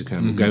the Fraser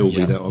Campbell. Gay will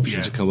be that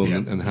option to come on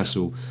and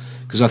hassle.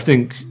 Because I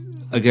think,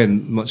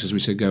 again, much as we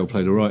said, Gale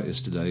played all right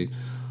yesterday.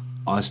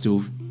 I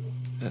still,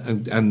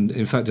 and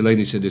in fact,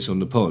 Delaney said this on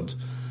the pod.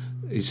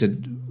 He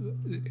said,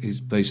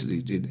 he's basically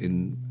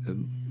in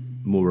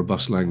more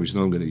robust language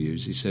than I'm going to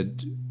use. He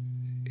said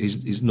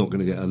he's not going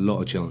to get a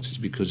lot of chances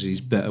because he's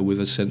better with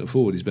a centre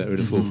forward. He's better in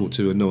a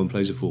 4-4-2, and no one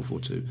plays a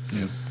 4-4-2.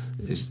 Yeah.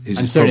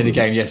 And certainly the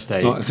game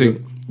yesterday, I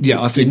think you're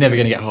never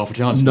going to get half a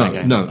chance in that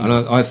game. No, and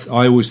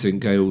I always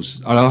think Gale's,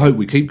 and I hope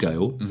we keep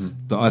Gale,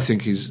 but I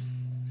think he's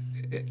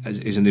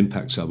an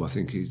impact sub. I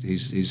think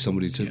he's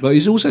somebody to, but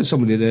he's also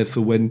somebody there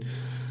for when,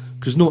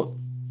 because not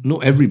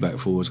every back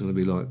four is going to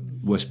be like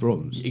West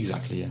Brom's.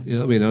 Exactly, yeah. You know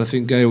what I mean? And I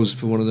think Gale's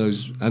for one of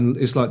those, and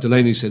it's like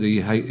Delaney said,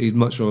 he'd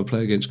much rather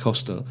play against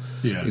Costa.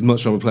 Yeah. He'd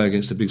much rather play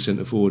against a big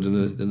centre forward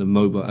than a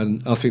mobile.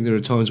 And I think there are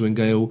times when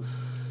Gale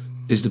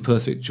is the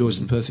perfect choice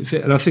and perfect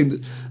fit. And I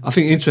think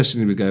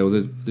interestingly with Gale,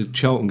 the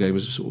Charlton game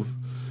has sort of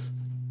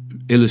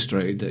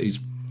illustrated that he's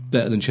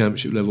better than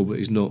Championship level, but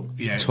he's not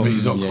top.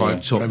 He's not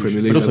quite top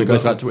Premier League. But also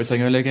goes back to what we were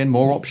saying earlier again,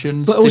 more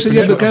options. But also,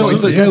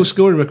 Gale's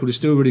scoring record is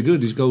still really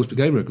good. His goals per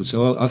game record.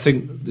 So I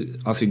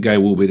think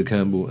Gale will be the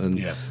Campbell, and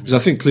because I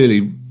think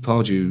clearly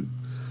Pardew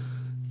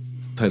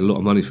paid a lot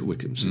of money for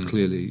Wickham, so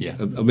clearly... Yeah.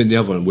 I mean, the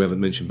other one, we haven't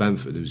mentioned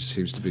Bamford, who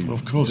seems to be...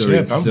 Of course,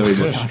 very, Bamford. very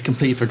Yeah. much... I've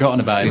completely forgotten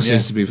about him. He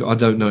seems to be... I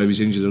don't know if he's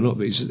injured or not,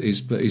 but he's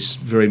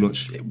very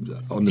much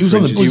on the He was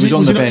on the, fringes. He was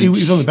on the bench He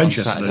was on the bench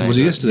on yesterday. Saturday. Was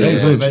he yesterday? Yeah, he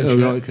was on the bench. Oh,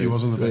 yeah. right, okay. He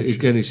was on the bench.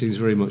 Again, he seems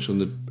very much on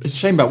the... It's a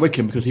shame about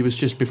Wickham because he was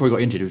just, before he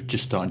got injured, he was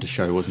just starting to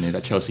show, wasn't he?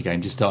 That Chelsea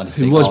game, just starting to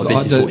think, but this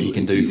I is don't- what he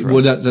can do for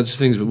well, us. that's the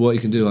things, but what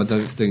he can do, I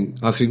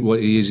think what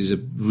he is a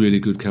really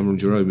good Cameron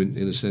Jerome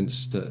in a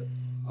sense that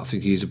I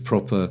think he is a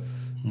proper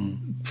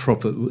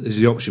is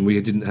the option we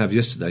didn't have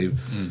yesterday,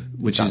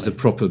 which is the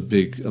proper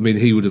big. I mean,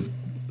 he would have.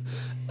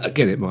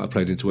 Again, it might have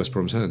played into West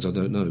Brom's hands. I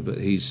don't know, but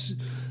he is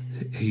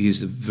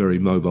a very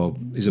mobile.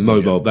 He's a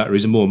mobile batter.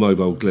 He's a more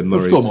mobile Glenn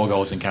Murray. He's got more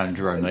goals than Cameron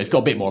Jerome, though. He's got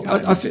a bit more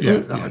power. I think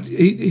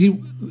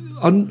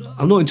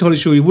I'm not entirely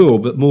sure he will,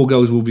 but more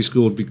goals will be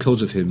scored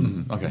because of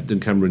him than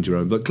Cameron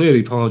Jerome. But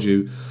clearly,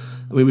 Pardew.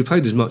 I mean, we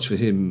paid as much for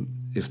him,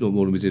 if not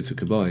more than we did for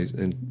Cabaye,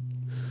 and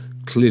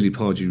clearly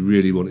Pardew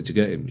really wanted to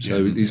get him.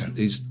 So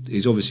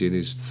he's obviously in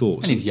his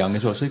thoughts. And he's young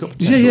as well, so he's got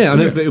potential. Yeah.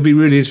 But it'll be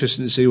really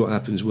interesting to see what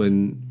happens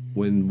when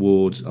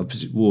Ward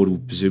will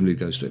presumably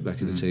go straight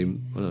back in the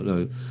team. I don't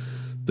know,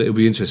 but it'll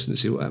be interesting to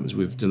see what happens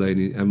with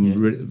Delaney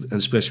and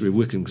especially with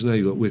Wickham, because now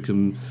you've got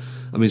Wickham.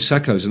 I mean,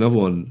 Sacco's another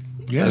one.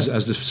 Yeah.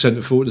 As the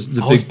centre forward,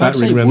 the I was big about to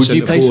battering say, ram would centre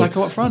you play forward.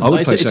 Sacco up front? I would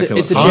Like, play it's a- Sacco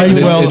it's a up front.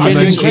 genuine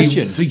I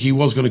question. think he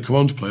was going to come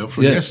on to play up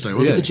front yesterday,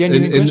 wasn't It's a he?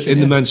 genuine question. In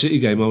the Man City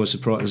game, I was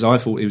surprised because I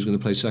thought he was going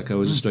to play Sacco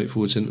as a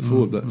straightforward centre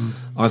forward, but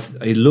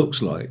it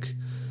looks like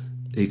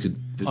he could.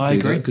 I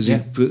agree, because yeah.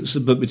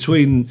 but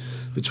between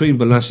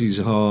Balassi,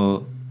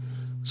 Zaha,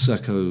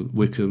 Sacco,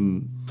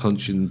 Wickham,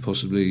 Punchin,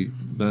 possibly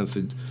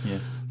Bamford. Yeah.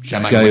 Gale,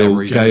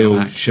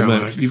 Shamak,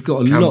 Shamak. You've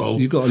got a Campbell. lot.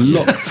 You've got a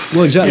lot.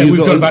 Well, exactly. Yeah, you've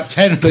we've got about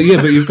 10. But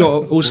you've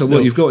got also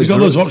what you've got. You've is got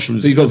those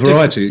options. But you've got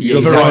variety. Yeah,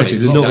 You've got variety.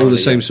 exactly. They're not all the Exactly,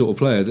 same yeah. sort of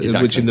player. Which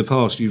Exactly. in the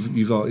past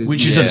you've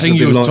Which is the thing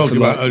you were talking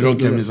about earlier on,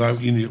 Kevin, is that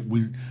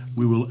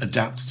we will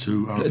adapt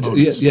to our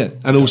opponents. Yeah,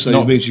 and also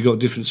Not- it means you've got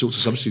different sorts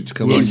of substitutes to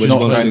come It's on. not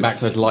going back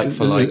to those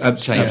like-for-like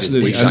changes.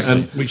 Absolutely.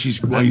 Which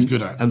is what he's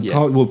good at. And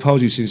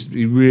Pardew seems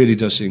he really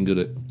does seem good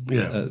at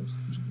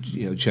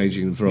Yeah.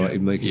 changing variety,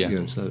 making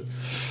Yeah. so.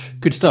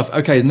 Good stuff.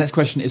 Okay, the next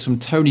question is from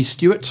Tony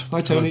Stewart. Hi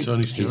Tony.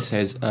 Tony He Stewart.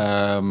 says,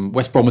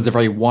 West Brom was a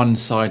very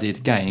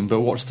one-sided game, but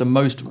what's the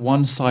most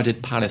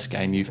one-sided Palace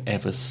game you've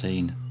ever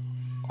seen?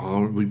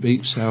 Oh, we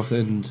beat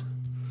Southend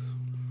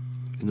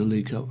in the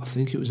League Cup. I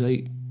think it was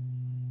 8.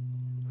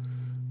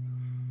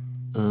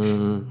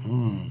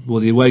 Well,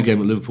 the away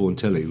game at Liverpool and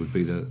Telly would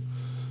be the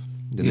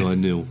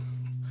 9-0.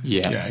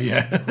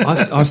 Yeah.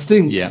 I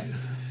think. Yeah.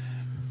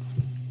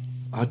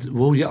 I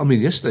mean,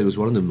 yesterday was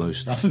one of the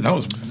most. I think that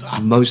was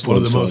Most one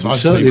of the most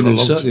one-sided. I've seen for a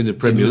long certainly in the time.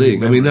 Premier In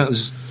League. I mean, memory. that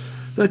was.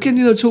 But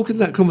again, talking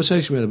that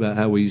conversation we had about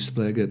how we used to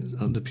play again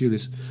under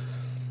Pulis.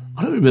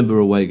 I don't remember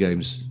away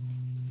games.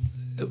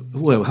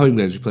 Well, home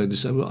games we played the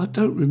same. But I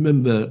don't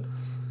remember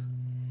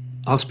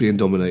us being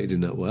dominated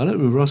in that way. I don't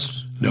remember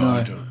us No,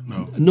 I don't.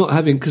 No. not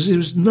having, because there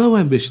was no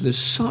ambition. There's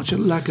such a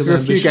lack of There were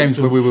a ambition. few games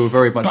where we were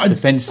very much But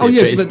defensive. Oh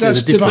yeah, it's- but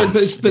that's there's a different.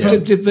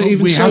 difference. But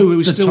even we so, had we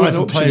were the still type had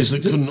of players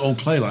options. that couldn't all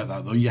play like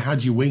that, though. You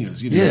had your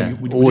wingers. You know, Yeah,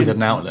 we always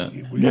didn't- had an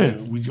outlet.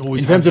 We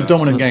always In had terms of that.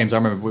 dominant games, I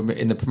remember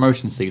in the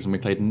promotion season we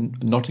played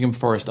Nottingham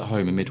Forest at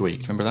home in midweek.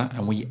 Do you remember that?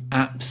 And we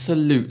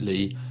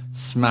absolutely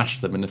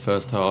smashed them in the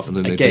first half. And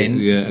then they Again,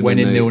 did, yeah, and went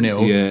then in they-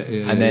 0-0.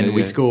 yeah, and then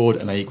we yeah. scored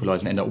and they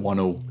equalised and ended up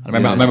 1-1. I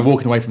remember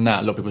walking away from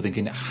that, a lot of people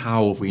thinking,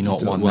 how have we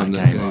not won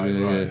that game?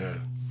 Right.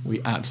 We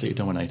absolutely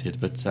dominated.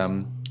 But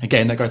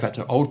again, that goes back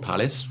to old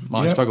Palace.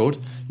 Might have struggled.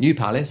 New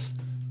Palace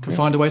can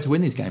find a way to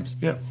win these games.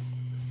 Yeah,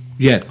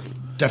 Yeah,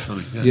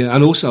 definitely. yeah,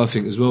 and also I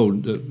think as well,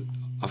 that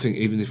I think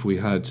even if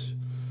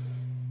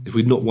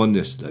we'd not won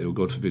yesterday, or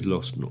God forbid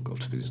lost, not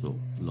God forbid, it's not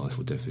life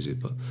or death, is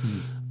it? But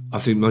I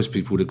think most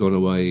people would have gone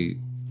away.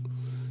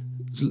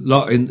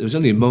 It was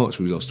only in March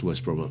we lost to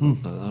West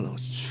Brom.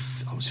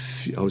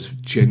 I was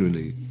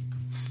genuinely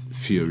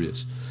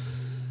furious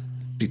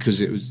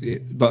because it was.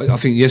 But I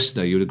think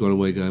yesterday you would have gone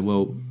away going,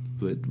 well,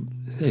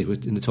 hey, we're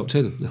in the top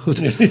 10. We're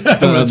in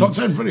the top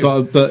 10,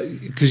 brilliant. But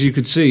because you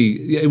could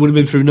see, it would have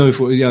been through no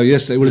fault.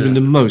 Yesterday it would have been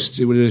the most.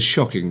 It would have been a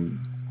shocking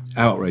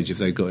outrage if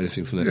they got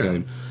anything from that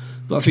game.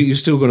 But I think you've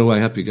still gone away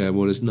happy going,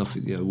 well, there's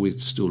nothing. We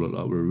still look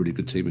like we're a really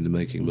good team in the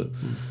making. But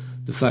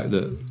the fact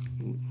that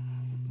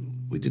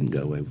we didn't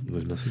go away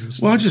with nothing.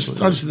 Well, I just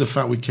think the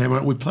fact we came out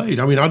and we played.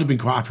 I mean, I'd have been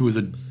quite happy with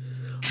a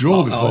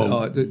draw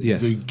before the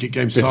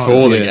game started.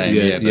 Before the game,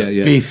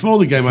 yeah. Before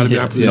the game, I'd have been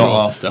happy with a draw.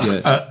 Not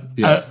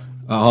after.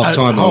 At half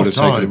time, I would have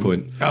taken a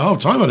point. At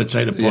half time, I'd have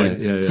taken a point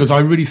Yeah. because I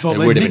really thought It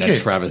they'd would have nick been a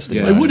it. travesty.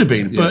 Yeah. It would have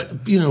been, but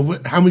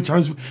how many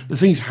times? The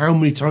thing is, how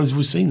many times have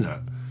we seen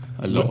that?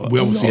 A lot. We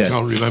obviously Yeah.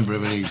 can't remember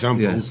of any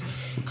examples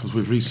because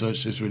we've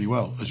researched this really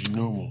well, as you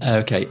normal.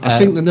 Okay. I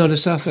think the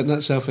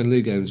Southend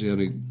League game was the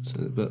only,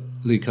 but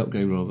League Cup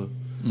game rather.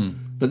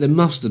 But there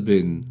must have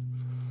been.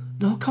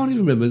 No, I can't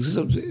even remember.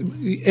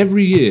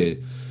 Every year,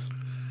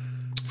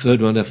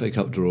 third round FA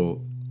Cup draw,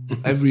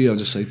 every year I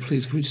just say,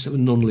 please, can we just have a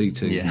non-league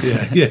team? Yeah.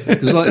 Yeah.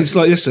 It's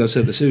like yesterday I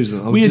said to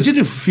Susan, We did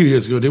it a few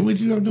years ago, didn't we?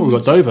 Did you Well, we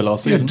got Dover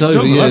last season.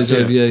 Dover,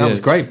 yeah. That was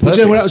great. But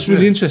Perfect. that was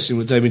really interesting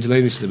what Damien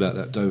Delaney said about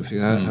that Dover thing,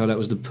 how that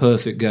was the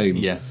perfect game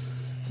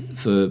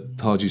for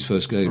Pardew's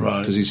first game.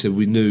 Right. Because he said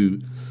we knew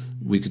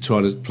we could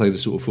try to play the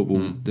sort of football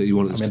that he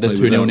wanted us to play. there's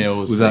 2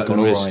 0-0s without the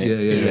all risk. right.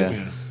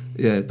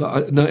 Yeah.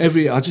 But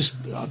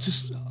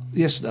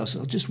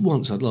just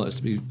once I'd like us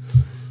to be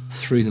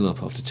 3-0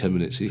 up after 10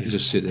 minutes. You can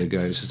just sit there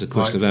going, it's just a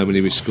question of how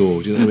many we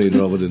scored. You know what I mean?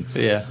 Rather than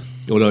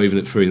although even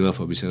at 3-0 up,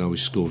 I'd be saying, we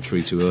scored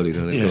 3 too early.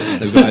 Now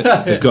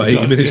they've got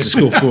 80 minutes to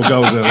score 4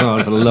 goals.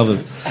 For the love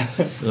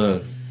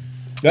of.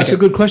 That's a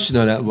good question,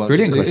 though. That was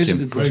Brilliant question. It is a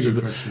good question. Very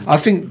good question. I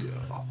think,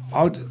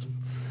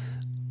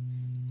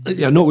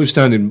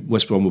 notwithstanding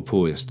West Brom were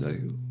poor yesterday,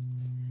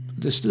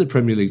 they're still a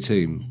Premier League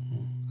team,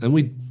 and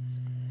we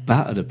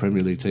battered a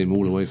Premier League team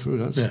all the way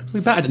through. We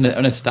battered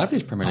an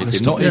established Premier League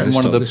team, not even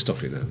one of the. Let's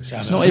stop it now.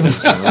 Not even.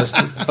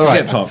 All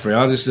right, part 3.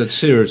 I just said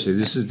seriously,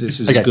 this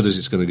is as good as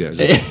it's going to get.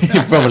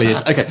 It probably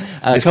is. Okay,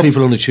 There's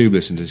people on the tube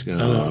listening to this going,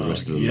 the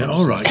rest of them. Yeah,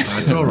 all right,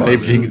 guys, all right.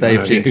 They've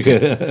jinxed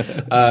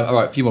it. All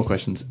right, a few more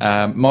questions.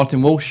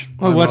 Martin Walsh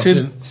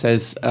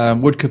says,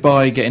 would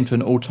Cabaye get into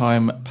an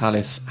all-time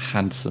Palace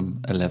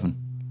handsome 11?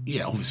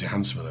 Yeah, obviously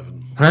handsome 11.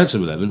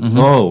 Handsome 11.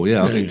 Oh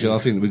yeah, I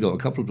think we got a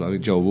couple of. I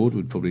think Joel Ward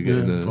would probably get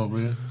in there.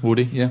 Probably. Yeah.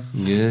 Woody, yeah.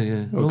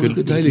 Oh, good.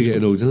 Good Daly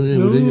getting old. Woody.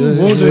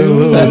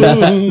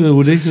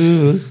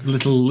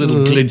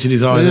 Little glint in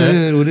his eye there.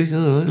 Yeah, Woody.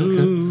 All right,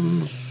 okay.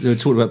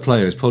 Talking about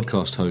players,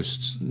 podcast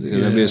hosts.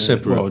 There'll be a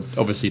separate. Well,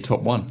 obviously top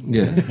one.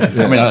 Yeah.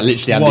 I mean, I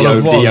literally am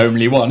the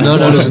only one. No,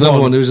 there's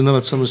another one. There was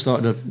someone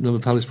started another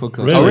Palace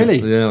podcast. Really? Oh, really?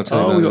 Yeah, I'll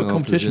tell you. We got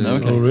competition now.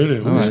 Okay. Oh, really?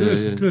 All right.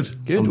 Good.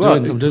 I'm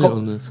doing it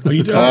on the. Are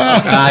you doing?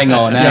 Hang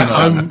on.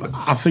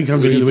 I think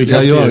I'm going to the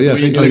Yeah, you are. Yeah, I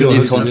We think include you are.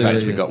 these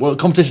contracts we've got. Well,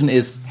 competition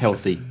is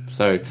healthy,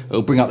 so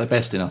it'll bring out the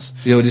best in us.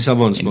 Yeah, well, this other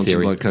one's In sponsored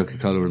theory. by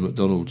Coca-Cola and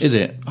McDonald's. Is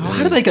it? Oh,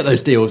 how do they get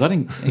those deals? I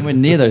didn't anywhere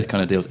near those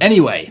kind of deals.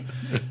 Anyway,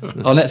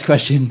 our next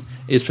question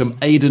is from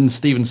Aidan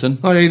Stevenson.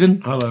 Hi,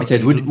 Aidan. Hello. He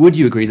said, would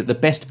you agree that the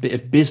best bit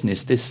of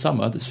business this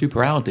summer that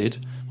Super Owl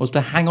did was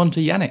to hang on to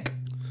Yannick?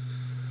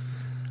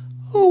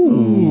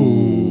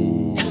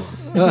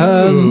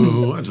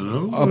 I don't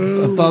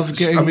know. Above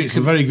getting. I mean, it's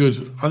a very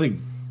good. I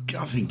think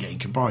getting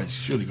Cabaye has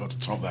surely got to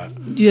top that.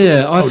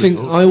 Yeah, I think.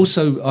 thought. I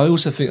also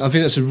think. I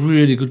think that's a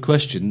really good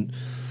question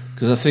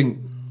because I think.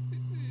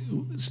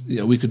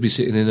 We could be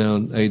sitting here now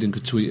and Aidan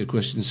could tweet a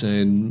question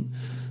saying,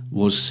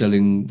 "Was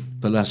selling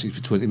Balassi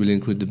for 20 million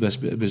quid the best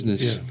bit of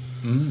business?" Yeah.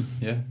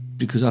 Yeah.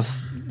 Because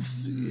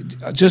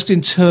just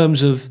in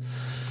terms of.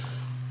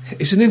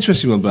 It's an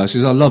interesting one,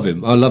 Balassi. I love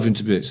him. I love him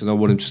to bits, and I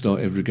want him to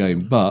start every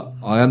game. But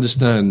I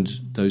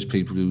understand those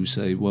people who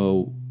say,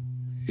 "Well,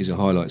 he's a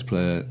highlights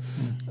player,"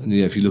 and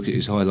if you look at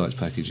his highlights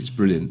package, it's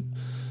brilliant.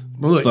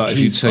 Well, look, But if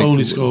he's you take,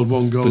 only scored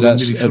one goal in but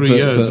nearly 3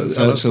 years. But,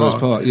 That's that's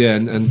part. Yeah,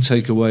 and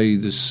take away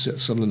the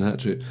Sunderland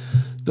hat-trick.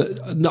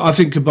 But no, I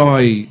think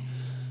Cabaye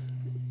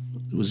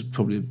was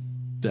probably a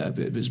better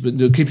bit.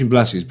 But keeping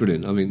Balassi is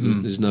brilliant. I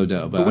mean, there's no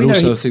doubt about it. And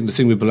also, I think the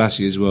thing with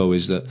Balassi as well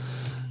is that,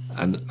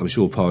 and I'm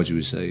sure Pardew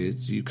would say,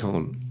 you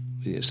can't.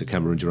 It's the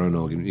Cameron Jerome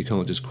argument. You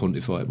can't just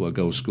quantify it by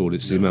goals scored.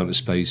 It's the amount of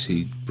space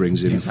he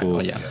brings in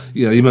for. Yeah.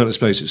 The amount of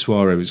space that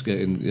Suarez was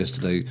getting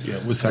yesterday.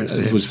 was thanks to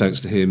him. Was thanks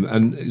to him,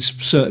 and it's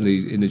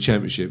certainly in the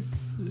Championship.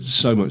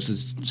 So much the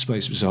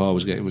space that Sahar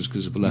was getting was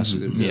because of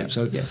Balassi.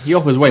 So He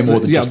offers way more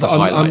than just the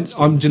highlights.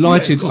 I'm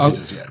delighted. Yeah, of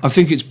course he does, I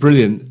think it's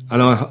brilliant,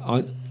 and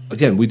I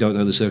again, we don't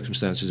know the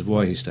circumstances of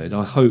why he stayed.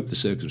 I hope the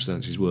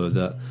circumstances were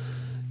that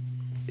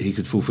he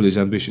could fulfil his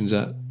ambitions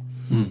at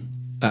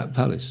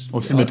Palace,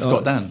 Or similar to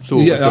Scott Dan.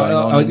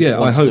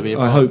 I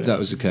hope that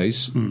was the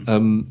case.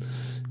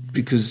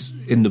 Because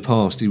in the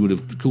past,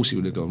 of course he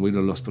would have gone. We'd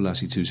have lost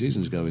Balassi 2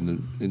 seasons ago.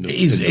 It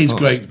is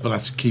great,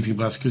 Balassi, keeping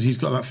Balassi, because he's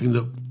got that thing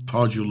that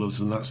Pardew loves,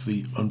 and that's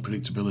the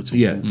unpredictability.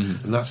 Yeah.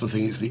 And that's the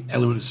thing, it's the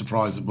element of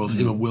surprise that both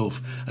him and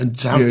Wilf, and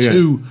to have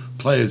two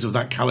players of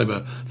that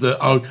calibre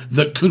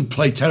that could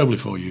play terribly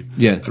for you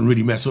and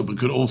really mess up, but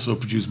could also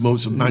produce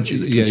moments of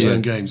magic that can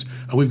turn games.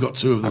 And we've got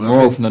 2 of them. And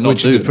more often than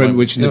not,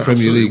 which in the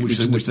Premier League,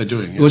 which they're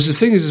doing. Well, the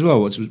thing is as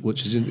well,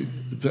 which is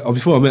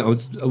before I met,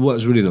 what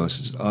was really nice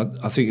is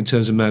I think in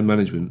terms of man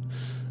management,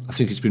 I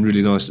think it's been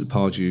really nice that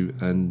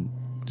Pardew and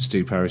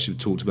Steve Parish have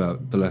talked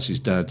about Balassi's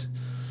dad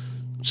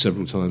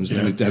several times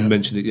and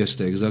mentioned it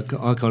yesterday, because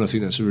I kind of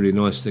think that's a really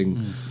nice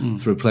thing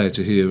for a player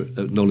to hear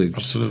acknowledged.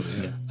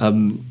 Absolutely.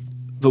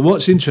 But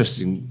what's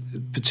interesting,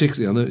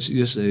 particularly I noticed it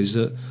yesterday, is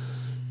that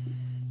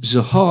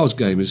Zaha's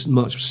game is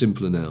much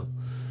simpler now,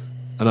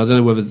 and I don't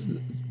know whether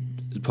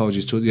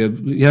Pardew's talking.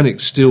 Yannick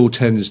still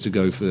tends to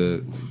go for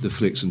the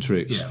flicks and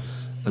tricks,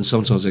 and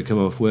sometimes they come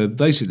off. Where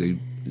basically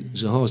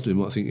Zaha's doing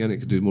what I think Yannick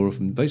could do more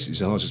often. Basically,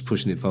 Zaha's just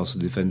pushing it past the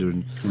defender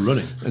and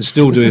running, and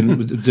still doing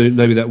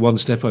maybe that one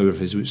step over of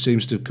his, which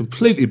seems to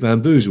completely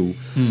bamboozle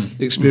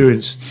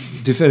experienced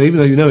defender. Even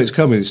though you know it's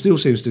coming, it still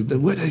seems to.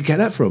 Where did he get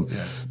that from?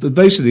 Yeah. But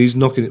basically, he's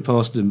knocking it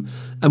past them,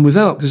 and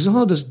because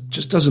Zaha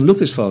just doesn't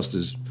look as fast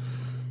as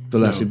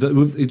Balassi, but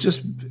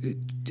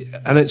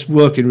and it's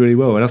working really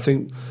well. And I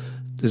think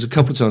there's a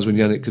couple of times when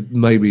Yannick could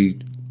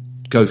maybe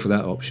go for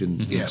that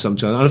option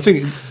sometimes. And I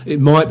think it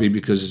might be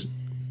because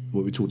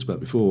what we talked about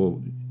before,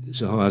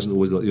 Zaha hasn't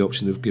always got the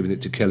option of giving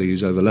it to Kelly,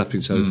 who's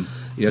overlapping, so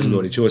he hasn't got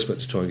any choice but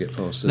to try and get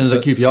past it. And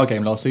there's a QPR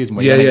game last season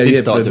where Yannick did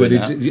start doing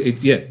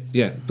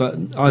that. But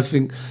I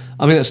think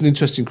that's an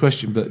interesting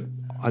question, but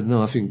I don't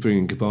know. I think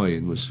bringing Cabaye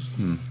in was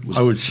better business.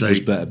 I would say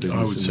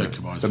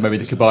Cabaye. But maybe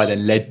the Cabaye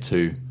then led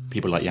to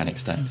people like Yannick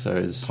staying. So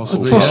it's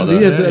possibly,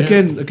 But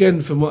again,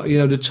 from what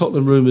the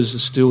Tottenham rumours are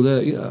still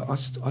there.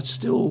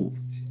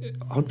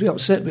 I'd be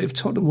upset, but if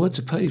Tottenham were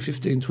to pay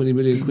 15-20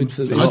 million quid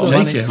for this,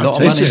 I'd take it.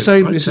 It's the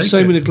same. It's the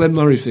same with the Glenn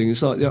Murray thing.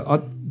 It's like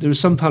there are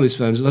some Palace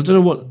fans, and I don't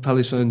know what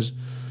Palace fans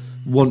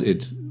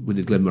wanted with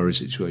the Glenn Murray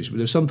situation, but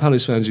there are some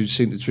Palace fans who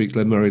seem to treat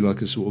Glenn Murray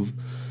like a sort of,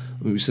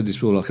 we said this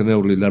before, like an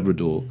elderly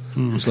Labrador.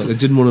 It's like they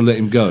didn't want to let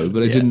him go,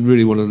 but they didn't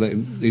really want to let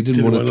him. He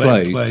didn't want to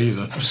play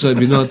either. So it'd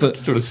be nice, but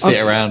sort of sit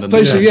around and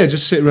basically,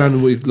 just sit around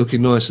and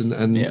looking nice, and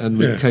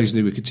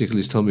occasionally we could tickle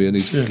his tummy, and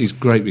he's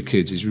great with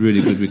kids. He's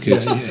really good with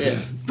kids.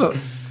 But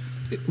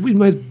we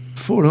made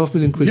 £4.5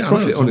 million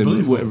profit on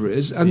him, whatever it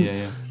is,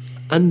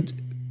 and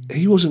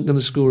he wasn't going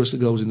to score us the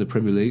goals in the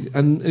Premier League,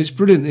 and it's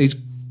brilliant.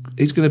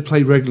 He's going to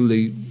play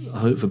regularly, I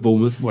hope, for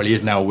Bournemouth. Well, he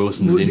is now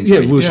Wilson's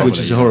injury. Wilson, which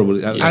is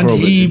horrible. And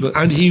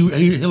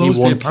he'll always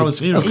be a Palace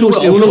hero. Of course,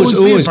 he will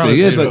always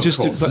be. But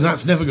and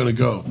that's never going to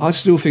go. I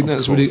still think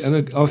that's really,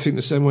 and I think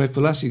the same way if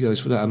Balassi goes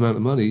for that amount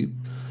of money.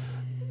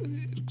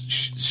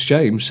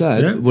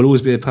 Sad, will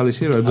always be a Palace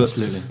hero, but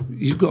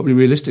you've got to be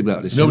realistic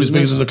about this. Nobody's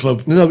bigger than the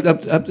club. No,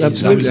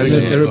 absolutely.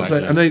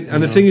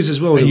 And the thing is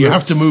as well, and you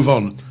have to move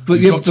on.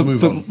 But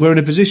we're in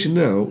a position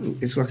now.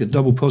 It's like a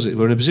double positive.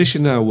 We're in a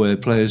position now where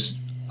players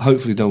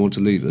hopefully don't want to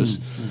leave us,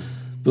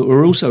 but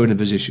we're also in a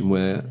position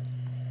where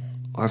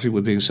I think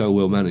we're being so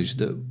well managed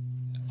that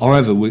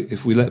either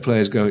if we let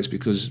players go, it's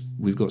because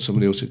we've got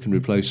somebody else that can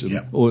replace them,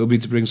 or it'll be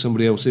to bring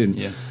somebody else in.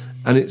 Yeah.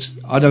 And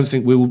I don't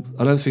think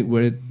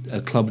we're a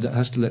club that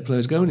has to let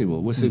players go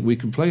anymore. We think we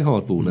can play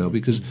hardball now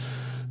because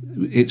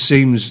it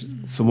seems,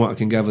 from what I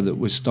can gather, that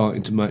we're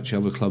starting to match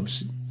other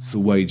clubs for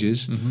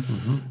wages,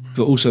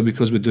 but also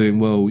because we're doing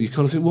well. You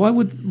kind of think,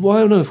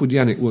 why on earth would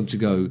Yannick want to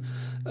go?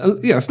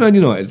 If Man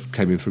United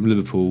came in from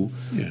Liverpool,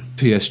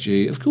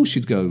 PSG, of course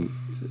you'd go.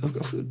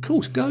 Of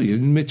course, go. You're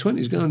in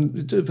mid-20s, go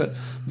and do it. But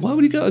why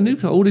would he go to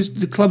Newcastle? All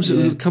the clubs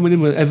that are coming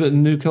in with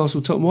Everton,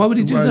 Newcastle, Tottenham. Why would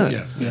he do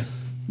that?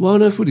 Why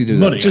on earth would he do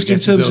Money, that? Just I in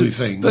guess, terms is the only of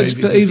thing.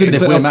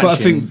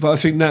 But I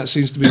think that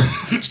seems to be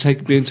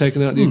being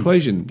taken out of the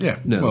equation. Yeah,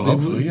 well,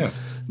 hopefully,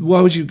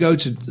 Why would you go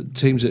to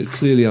teams that are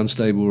clearly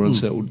unstable or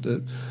unsettled?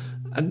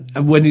 And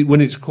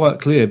when it's quite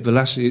clear,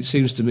 Balassi, it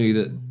seems to me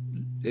that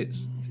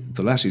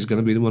Balassi is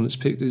going to be the one that's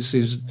picked. It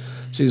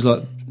seems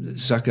like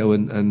Sacco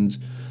and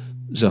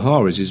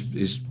Zaha is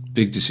his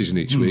big decision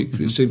each week.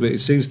 But it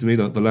seems to me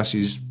like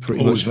Balassi is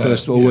pretty much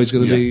first, always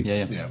going to be.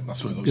 Yeah,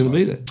 that's what it looks going to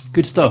be like. there.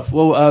 Good stuff.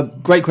 Well,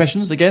 great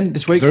questions again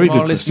this week Very from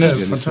good our listeners.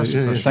 questions.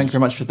 Fantastic questions. Thank you very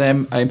much for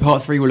them. In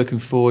part 3, we're looking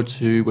forward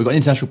to. We've got an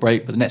international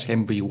break, but the next game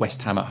will be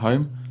West Ham at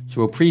home.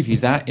 So we'll preview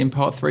that in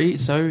part 3.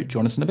 So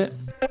join us in a bit.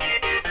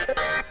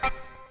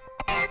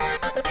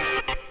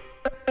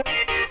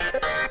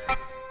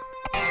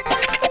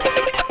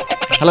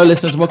 Hello,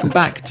 listeners, and welcome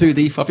back to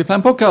the FYP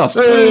Podcast.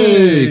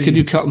 Hey, can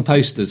you cut and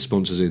paste the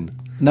sponsors in?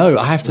 No,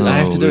 I have to do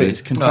really? it.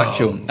 It's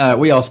contractual.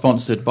 We are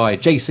sponsored by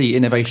JC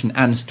Innovation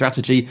and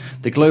Strategy,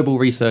 the global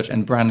research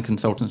and brand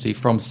consultancy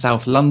from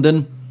South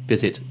London.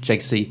 Visit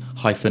jc-is.com.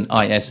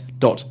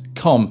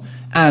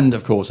 And,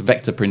 of course,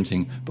 Vector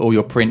Printing. For all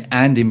your print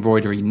and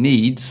embroidery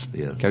needs,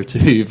 go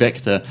to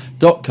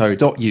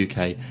vector.co.uk.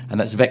 And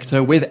that's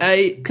Vector with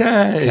a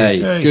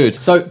K. Good.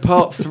 So,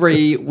 part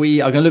 3, we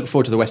are going to look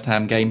forward to the West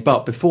Ham game.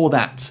 But before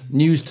that,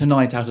 news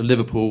tonight out of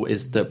Liverpool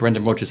is that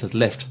Brendan Rodgers has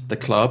left the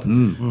club.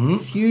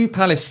 Few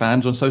Palace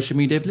fans on social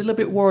media are a little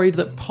bit worried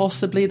that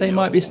possibly they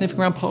might be sniffing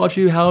around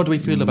Pardew. How do we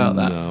feel about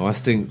that? No, I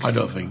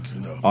don't think.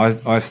 No.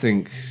 I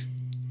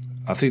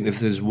think if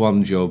there's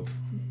one job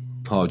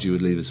Pardew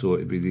would leave us for,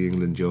 it'd be the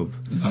England job.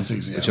 That's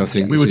exactly. Which I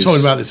think we were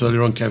talking about this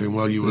earlier on, Kevin,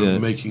 while you were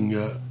making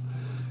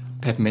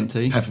peppermint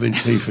tea for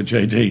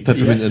JD.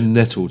 Peppermint and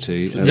nettle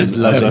tea. And as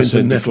I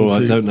said before,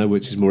 I don't know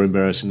which is more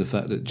embarrassing: the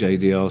fact that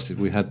JD asked if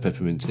we had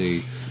peppermint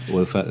tea, or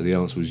the fact that the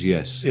answer was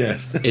yes.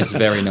 Yes, it's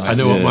very nice. I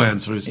know what my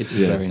answer is. It's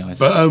very nice.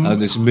 But and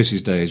this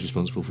Mrs. Day is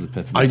responsible for the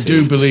peppermint. I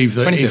do believe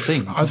that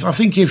I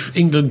think if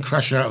England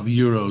crash out of the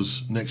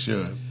Euros next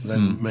year,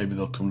 then maybe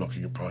they'll come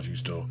knocking at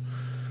Pardew's door.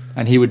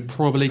 And he would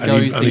probably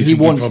go. He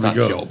wants that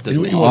job,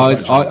 doesn't he?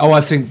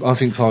 I think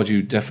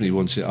Pardew definitely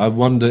wants it. I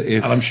wonder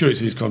if. And I'm sure it's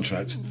his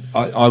contract.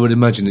 I would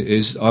imagine it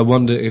is. I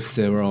wonder if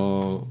there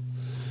are.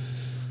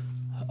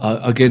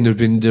 Again,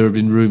 there have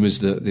been rumours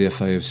that the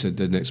FA have said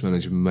their next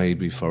manager may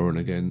be foreign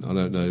again. I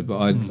don't know, but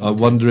I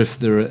wonder if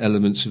there are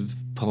elements of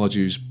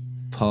Pardew's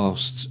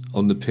past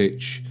on the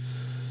pitch.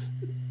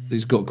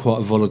 He's got quite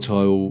a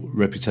volatile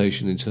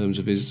reputation in terms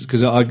of his.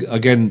 Because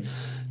again,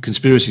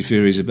 conspiracy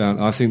theories about.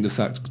 I think the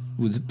fact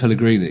with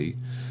Pellegrini,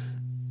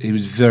 he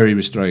was very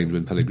restrained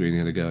when Pellegrini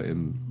had a go at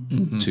him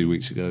 2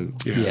 weeks ago,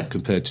 Yeah.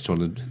 compared to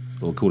trying to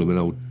or call him an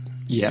old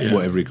Yeah.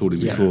 whatever he called him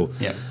before.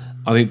 Yeah.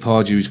 I think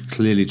Pardew's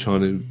clearly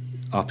trying to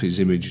up his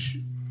image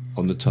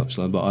on the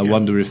touchline, but I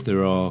wonder if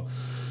there are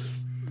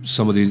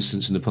some of the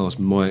incidents in the past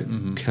might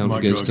count Might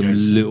against go him a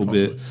against little him,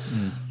 bit.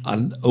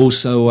 And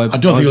also, I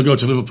don't think he'll go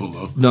to Liverpool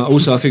though. No,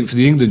 also I think for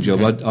the England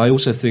job, I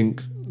also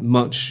think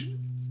much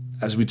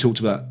as we talked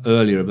about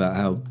earlier about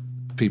how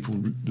people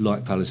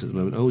like Palace at the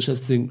moment. I also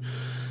think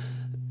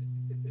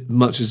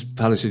much as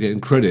Palace are getting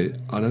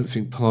credit, I don't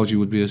think Pardew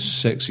would be a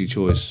sexy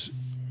choice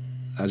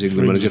as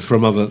England manager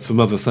from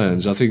other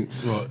fans. I think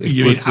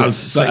you mean as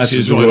sexy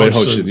as Roy Roy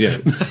Hodgson? Hodgson? Yeah,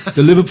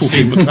 the Liverpool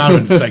Steve thing.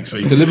 McLaren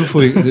sexy. The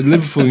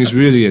Liverpool thing is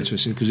really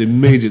interesting because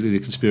immediately the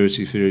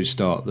conspiracy theories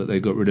start that they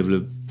got rid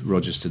of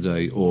Rodgers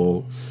today,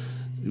 or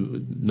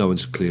no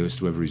one's clear as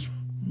to whether he's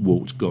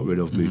got rid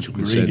of mutual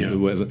consent Mourinho. or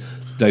whatever.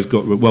 They've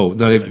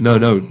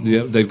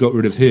got they've got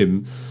rid of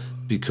him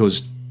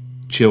because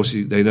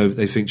Chelsea,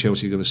 they think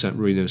Chelsea are going to sack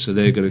Mourinho, so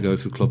they're going to go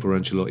for Klopp or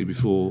Ancelotti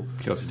before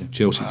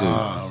Chelsea do.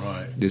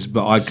 Right.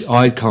 But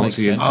I can't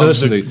see it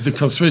personally. The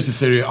conspiracy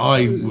theory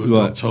I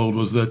got told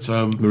was that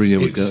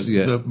Mourinho would go.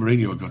 Yeah, that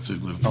Mourinho would go to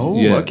Liverpool. Oh,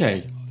 yeah.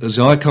 okay.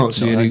 So I can't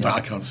see any. But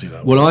I can't see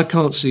that. Well, I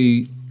can't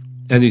see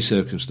any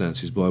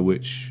circumstances by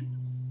which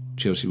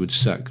Chelsea would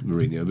sack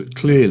Mourinho, but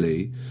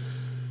clearly.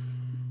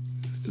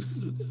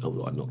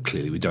 Not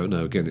clearly, we don't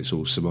know. Again, it's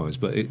all surmise,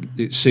 but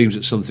it seems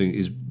that something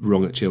is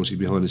wrong at Chelsea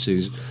behind the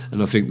scenes,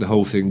 and I think the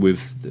whole thing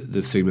with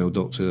the female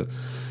doctor,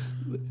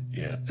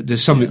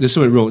 there's something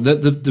wrong.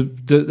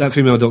 That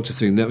female doctor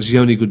thing, that was the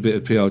only good bit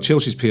of PR.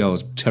 Chelsea's PR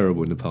was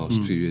terrible in the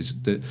past few years,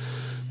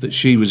 but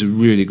she was a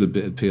really good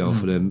bit of PR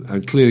for them,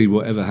 and clearly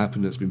whatever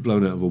happened, that's been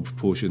blown out of all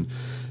proportion.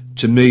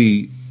 To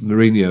me,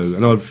 Mourinho,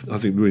 and I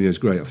think Mourinho's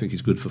great. I think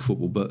he's good for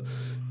football, but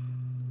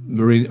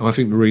I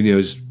think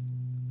Mourinho's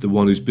the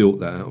one who's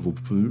built that out of all.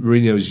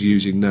 Mourinho is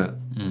using that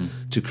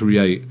to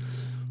create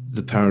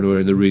the paranoia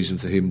and the reason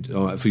for him.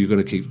 If you're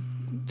going to keep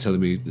telling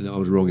me that I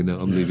was wrong in that,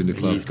 I'm leaving the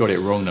club. He's got it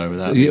wrong though with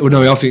that. Yeah, well,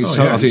 no, I think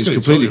he's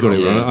completely got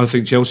it wrong. Yeah. I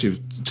think Chelsea have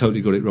totally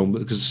got it wrong,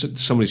 because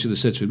somebody should have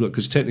said to him, look,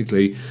 because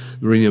technically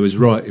Mourinho was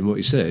right in what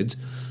he said,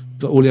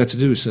 but all he had to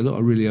do was say, look, I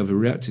really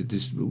overreacted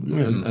this,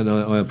 and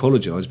I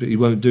apologise, but he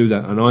won't do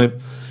that.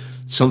 And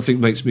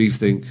something makes me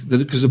think that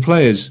because the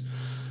players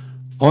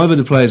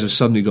have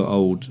suddenly got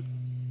old.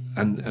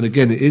 And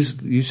again, it is.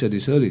 You said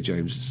this earlier,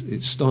 James.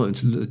 It's starting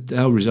to look,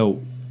 our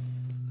result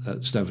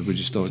at Stamford Bridge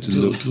is starting to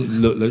look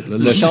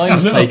less.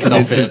 Shine's taken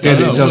off it.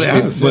 Again, it does.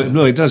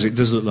 It does. It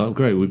does look like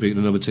great. We've beaten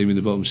another team in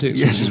the bottom six,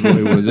 which is what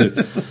we want to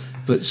do.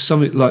 But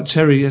something like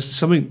Terry,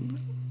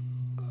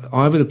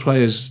 either the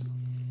players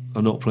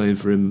are not playing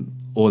for him,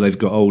 or they've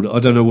got older. I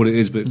don't know what it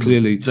is, but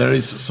clearly there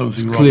is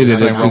something wrong.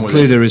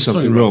 Clearly there is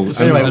something wrong.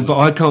 Anyway, but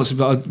I can't see.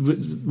 But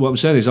what I'm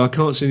saying is, I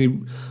can't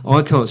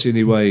see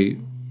any way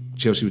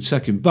Chelsea would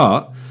sack him,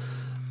 but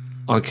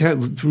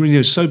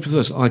Mourinho's so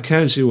perverse. I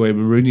can see a way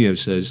Mourinho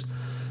says,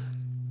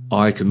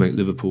 I can make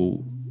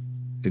Liverpool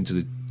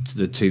into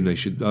the team they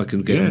should. I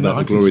can get them back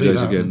the glory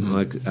days again.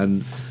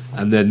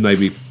 And then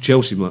maybe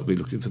Chelsea might be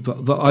looking for.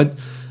 But I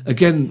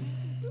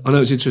know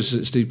it's interesting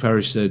that Steve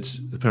Parish said,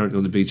 apparently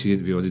on the BT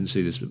interview, I didn't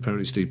see this, but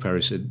apparently Steve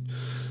Parish said,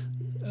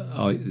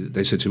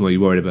 they said to him, are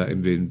you worried about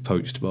him being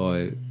poached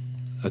by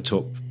a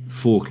top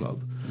 4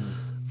 club?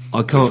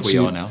 I can't see.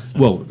 We are now. So.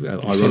 Well,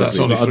 so that's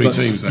only 3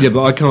 teams. Then. Yeah,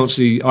 but I can't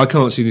see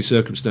any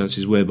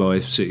circumstances whereby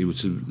if City were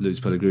to lose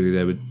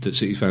Pellegrini, that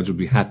City fans would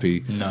be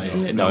happy for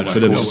them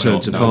to turn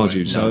to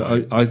Pardew.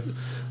 So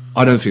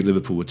I don't think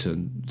Liverpool would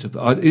turn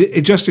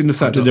to. Just in the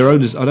fact that their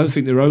owners, I don't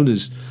think their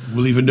owners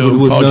will even know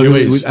who Pardew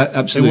is.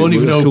 Absolutely, they won't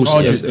even know who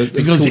Pardew is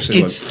because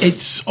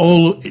it's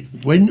all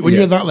when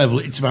you're at that level,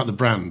 it's about the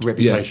brand,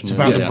 reputation. It's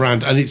about the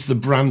brand, and it's the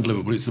brand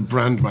Liverpool. It's the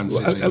brand Man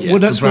City.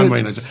 That's the brand Man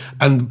United,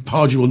 and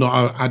Pardew will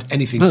not add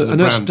anything to the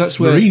brand. That's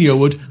where Mourinho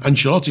would,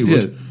 Ancelotti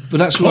would. Yeah. But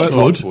that's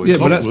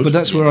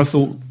where I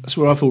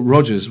thought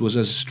Rodgers was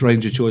as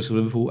strange a choice for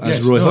Liverpool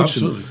as Roy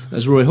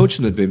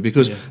Hodgson had been,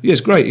 because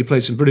yes, great, he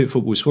played some brilliant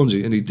football with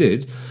Swansea and he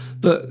did,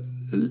 but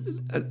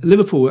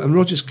Liverpool, and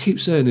Rodgers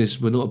keeps saying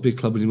this, we're not a big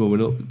club anymore.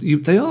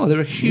 They're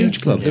a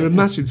huge club. They're a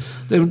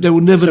massive. They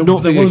will never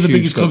not be one of the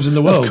biggest clubs in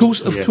the world.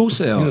 Of course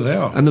they are. They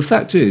are. And the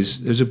fact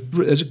is, there's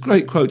a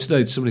great quote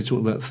today. Somebody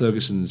talking about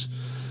Ferguson's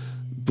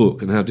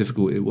book and how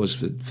difficult it was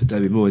for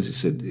David Moyes.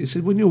 It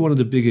said when you're one of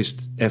the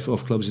biggest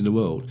F-off clubs in the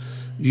world,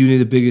 you need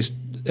the biggest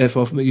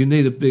F-off. You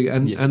need a big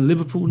and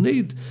Liverpool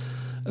need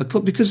a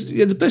club because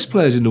the best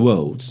players in the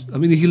world. I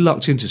mean, he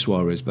lucked into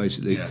Suarez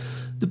basically. Yeah.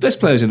 The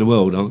best players in the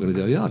world aren't going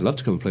to go, I'd love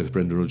to come and play for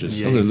Brendan Rodgers.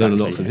 I'm going to learn a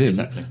lot from him.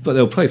 Exactly. But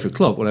they'll play for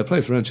Klopp, or they'll play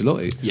for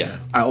Ancelotti,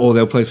 or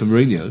they'll play for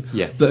Mourinho.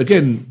 Yeah. But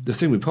again, the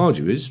thing with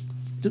Pardew is,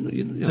 they don't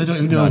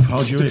even know who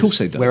Pardew is. Of course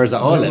they don't. Whereas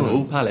at our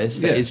level, Palace,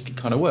 that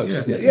kind of works.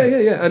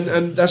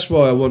 And that's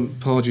why I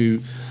want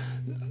Pardew.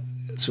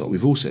 It's what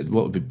we've all said.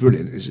 What would be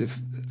brilliant is if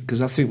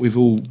because I think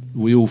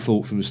we all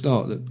thought from the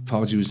start that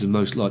Pardew was the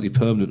most likely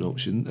permanent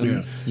option.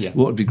 And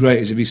what would be great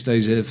is if he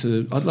stays there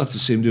for. I'd love to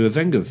see him do a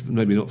Wenger,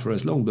 maybe not for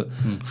as long, but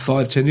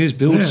 5-10 years.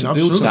 Build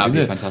something. That'd be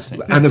there.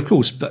 fantastic. And of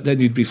course, but then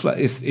you'd be flat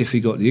if he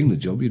got the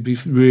England job. You'd be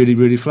really,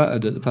 really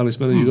flattered that the Palace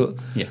manager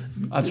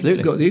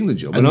absolutely got the England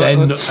job.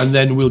 And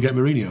then we'll get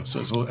Mourinho. So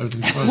it's all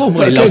everything's fine. Well,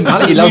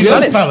 he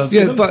loves Palace.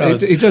 Yeah,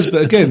 but it does.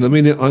 But again, I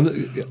mean,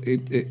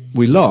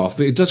 we laugh,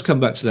 but it does come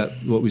back to that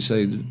what we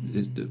say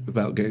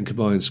about getting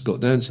Kabay and Scott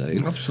Dan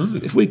saying.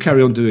 Absolutely. If we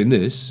carry on doing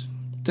this,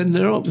 then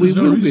we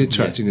will be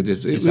attracting a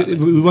different. Exactly.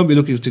 We won't be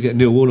looking to get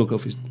Neil Warnock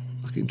off his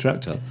fucking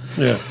tractor.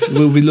 Yeah.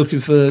 We'll be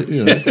looking for, I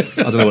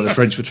don't know what the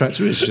French for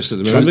tractor is, just at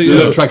the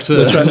moment.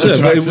 Tractor.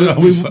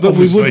 But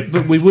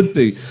we would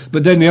be.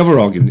 But then the other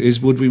argument is,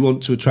 would we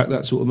want to attract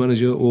that sort of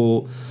manager,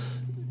 or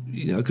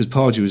because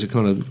Pardew was a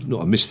kind of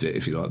not a misfit,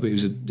 if you like, but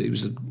he's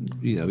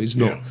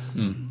not.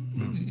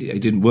 He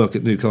didn't work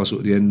at Newcastle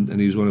at the end, and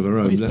he was one of our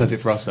own. He's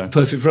perfect for us, though.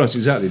 Perfect for us,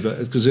 exactly. But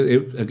because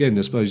again,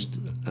 I suppose.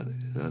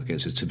 I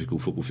guess it's a typical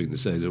football thing to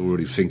say. They're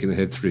already thinking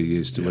ahead 3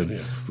 years to when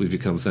we've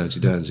become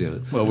 30 Dans.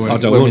 Well, we're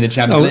in the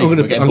Champions League.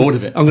 We're getting bored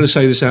of it. I'm going to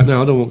say this out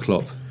now. I don't want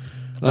Klopp.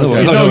 I don't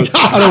want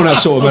that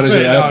sort of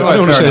manager. I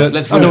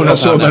don't want that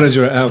sort of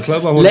manager at our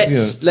club.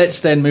 Let's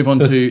then move on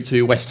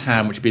to West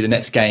Ham, which would be the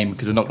next game,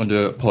 because we're not going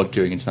to do a pod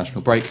during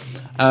international break.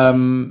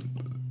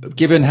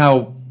 Given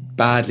how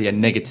badly and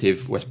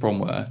negative West Brom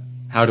were,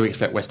 how do we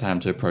expect West Ham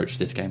to approach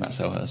this game at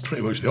Selhurst?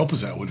 Pretty much the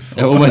opposite, I would have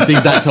thought. Almost the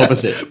exact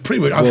opposite.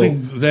 Pretty much. I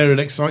think they're an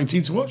exciting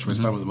team to watch,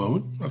 West Ham, at the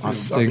moment. I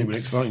think it'll be an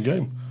exciting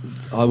game.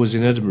 I was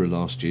in Edinburgh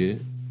last year.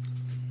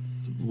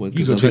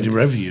 You go to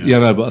Edinburgh every year. Yeah,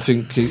 no, but I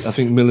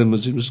think Millen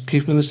was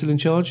Keith Millen still in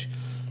charge?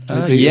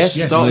 Yes.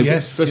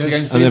 First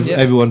against and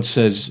everyone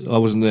says, I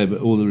wasn't there, but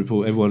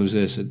everyone who was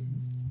there said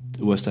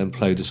West Ham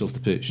played us off the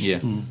pitch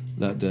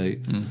that day.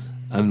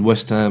 And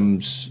West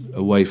Ham's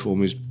away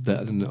form is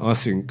better than I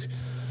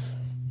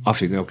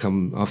think they'll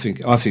come. I think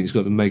it's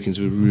got the makings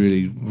of a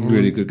really,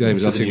 really good game.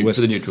 For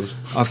the neutrals.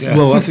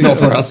 Well, I think not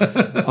for us.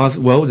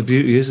 The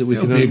beauty is that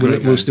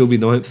we'll still be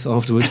ninth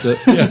afterwards. But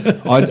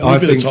I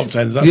think the top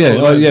 10.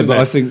 But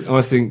I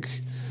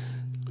think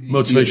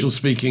motivational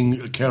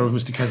speaking, care of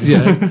Mr. Kevin.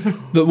 Yeah,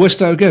 but West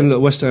Ham again.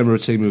 Look, West Ham are a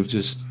team who've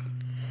just.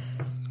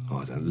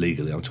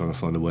 Legally, I'm trying to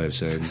find a way of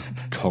saying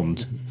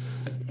conned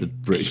the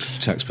British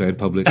taxpaying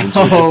public. I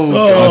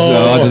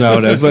don't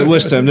know. But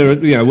West Ham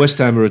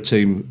are a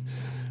team.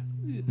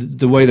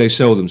 The way they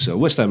sell themselves,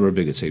 West Ham are a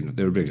bigger team.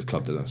 They're a bigger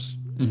club than us.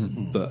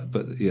 Mm-hmm. But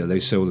they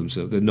sell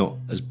themselves. They're not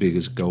as big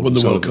as Gold. Won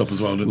the World Cup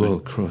as well, didn't they? Well,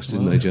 Christ,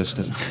 didn't they just?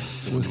 Won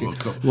the World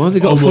Cup. Why have they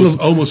got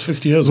almost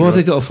 50 years ago? Why have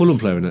they got a Fulham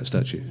player in that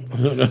statue? I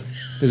don't know.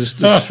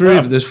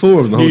 There's four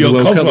of them holding the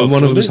World Cup, and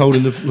one of them's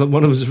holding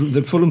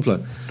the Fulham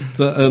player.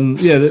 But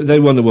they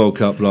won the World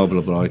Cup. Blah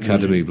blah blah.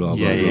 Academy. Blah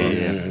blah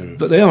blah.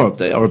 But they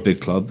are a big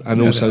club, and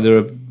also they're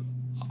a.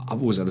 I've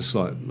always had a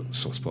slight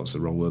soft spot's the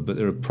wrong word, but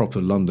they're a proper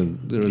London.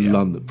 They're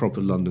a proper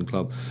London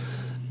club,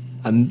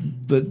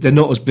 but they're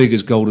not as big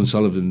as Gold and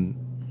Sullivan,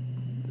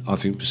 I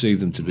think, perceive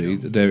them to be.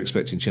 They're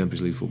expecting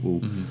Champions League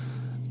football,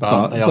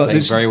 but they are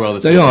playing very well.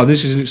 They are.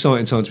 This is an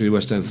exciting time to be a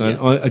West Ham fan.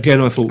 I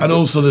thought, and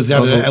also there's the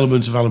added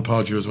element of Alan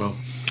Pardew as well.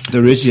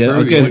 There is, yeah.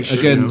 Again,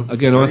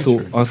 I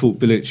thought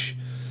Bilic.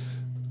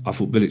 I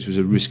thought Bilic was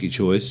a risky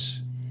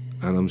choice,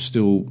 and I'm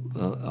still,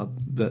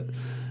 but.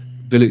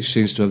 Bilic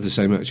seems to have the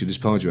same attitude as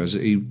Pardew has,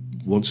 that he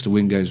wants to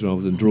win games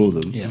rather than draw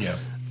them. Yeah.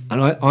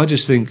 And I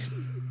just think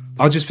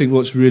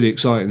what's really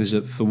exciting is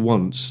that for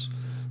once,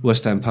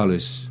 West Ham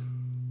Palace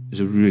is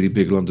a really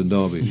big London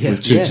derby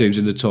with two teams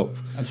in the top.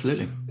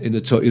 Absolutely. In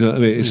the top,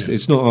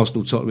 it's not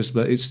Arsenal Tottenham,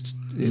 but it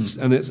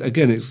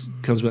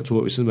comes back to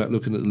what we said about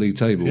looking at the league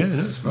table. Yeah,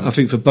 that's right. I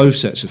think for both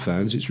sets of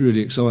fans, it's really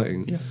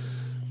exciting. Yeah.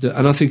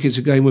 And I think it's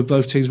a game where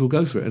both teams will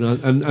go for it,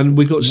 and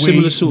we got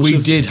similar sorts.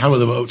 We did hammer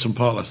them at Oakton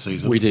Park last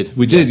season. We did,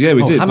 we did.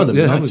 Hammer them.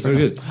 Yeah, very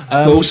good.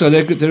 But also,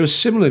 they're a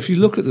similar. If you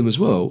look at them as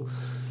well,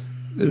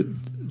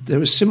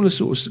 they're a similar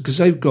sort of, because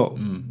they've got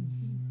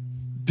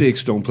big,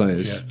 strong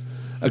players. Yeah.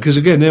 Because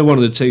again, they're one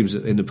of the teams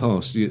that in the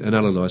past, an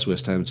Allardyce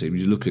West Ham team,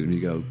 you look at them and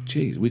you go,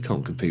 "Geez, we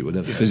can't compete with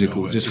them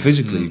physical. Just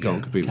physically, you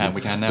can't compete.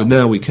 We can now. But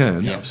now we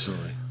can. Yeah,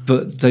 absolutely.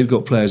 But they've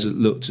got players that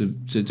look to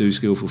do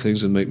skillful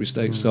things and make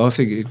mistakes. So I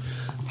think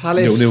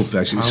Palace, nil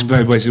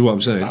basically what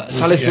I'm saying.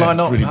 Palace line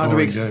up. Really How do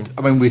we? game.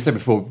 I mean, we said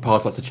before,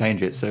 Palace likes to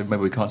change it, so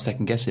maybe we can't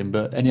second guess him.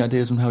 But any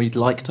ideas on how you'd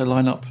like to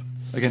line up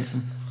against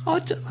them? I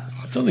don't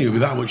think it'll be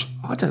that much.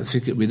 I don't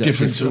think it'll be that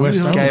different to West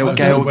Ham. Gayle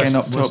getting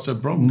up top.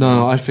 West Brom.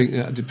 No, I think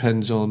that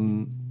depends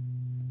on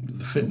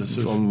the fitness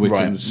of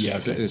Wickham's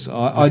fitness.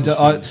 I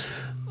don't.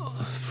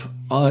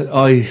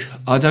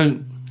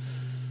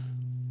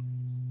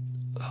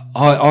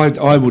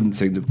 I wouldn't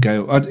think that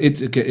Gayle.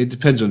 It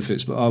depends on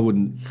fits, but I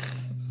wouldn't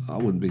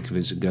be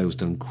convinced that Gale's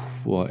done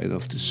quite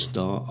enough to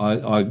start.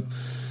 I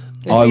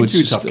would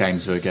do tough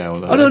games for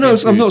Gayle. I don't know.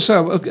 I'm not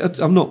saying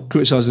I'm not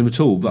criticising him at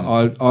all, but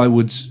I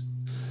would,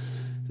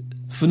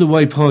 from the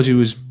way Pardew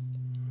was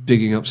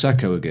bigging up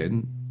Sacco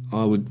again,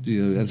 I would,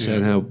 and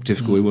saying how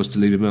difficult it was to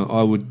leave him out.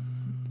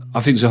 I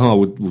think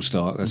Zaha will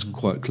start. That's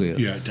quite clear.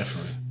 Yeah,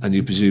 definitely. And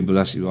you presume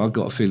Balassi. I've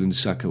got a feeling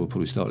Saka will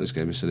probably start this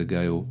game instead of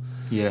Gale.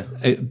 Yeah.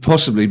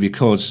 Possibly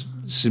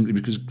simply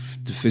because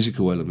the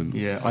physical element.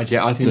 Yeah, I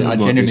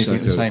genuinely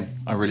think the same.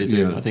 I really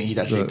do. Yeah, I think he's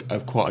actually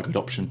quite a good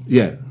option.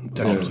 Yeah,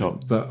 definitely.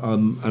 Top. But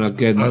and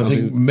again, I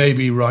think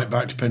maybe right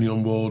back depending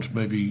on Ward.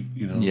 Maybe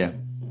Yeah.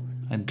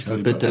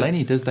 But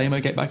Delaney, does Damo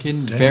get back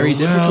in? Very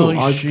difficult.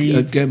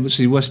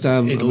 West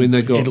Ham.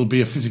 It'll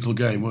be a physical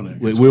game, won't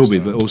it? It will be,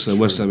 but also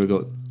West Ham have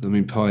got. I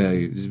mean,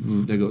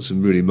 Payet. They got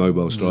some really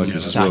mobile strikers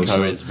as well.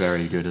 Sacco is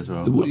very good as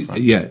well.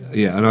 Yeah,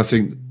 and I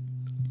think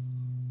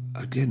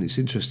again, it's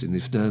interesting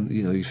if Dan.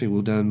 You think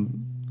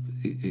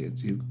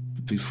he'll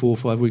be 4 or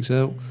 5 weeks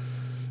out.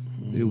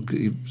 I mean,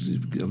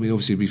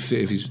 obviously, he'll be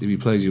fit if he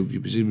plays. You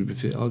presume he'll be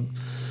fit.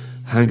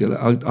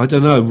 I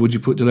don't know. Would you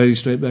put Delaney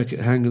straight back at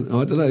Hang?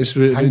 I don't know. It's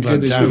really a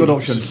good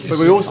option. But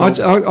we also,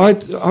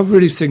 I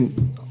really think,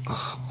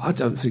 I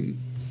don't think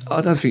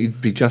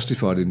he'd be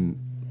justified in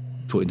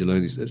putting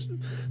Delaney. As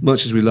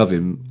much as we love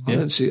him, I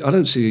don't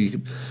see.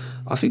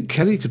 I think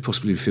Kelly could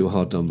possibly feel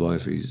hard done by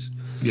if he's.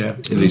 Yeah,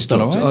 he's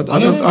done all right. I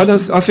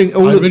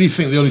really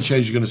think the only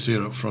change you're going to see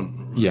are up front.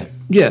 Yeah,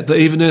 but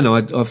even then,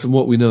 from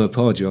what we know of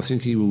Pardew, I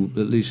think he will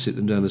at least sit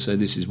them down and say,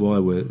 "This is why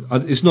we're."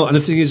 It's not, and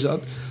the thing is, I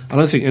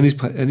don't think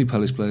any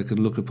Palace player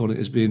can look upon it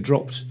as being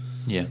dropped.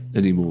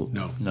 Anymore.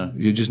 No.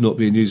 You're just not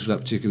being used for that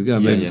particular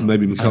game.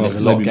 Maybe McCarthy. There's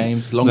a lot of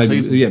games, long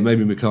season. Yeah,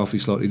 maybe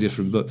McCarthy's slightly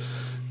different, but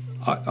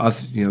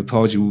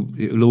Pardew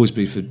it will always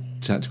be for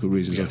tactical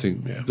reasons. I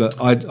think, but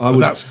I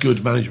would. That's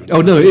good management.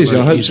 Oh no, it is.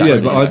 I hope so.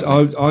 Yeah, but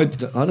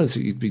I don't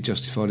think you'd be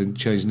justified in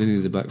changing any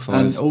of the back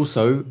five. And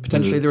also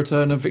potentially the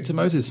return of Victor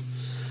Moses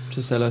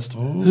to Celeste,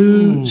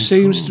 who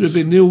seems to have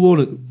been. Neil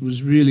Warnock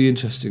was really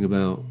interesting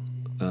about.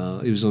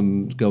 He was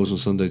on Goals on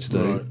Sunday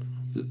today. Right.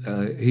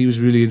 He was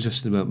really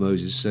interested about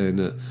Moses, saying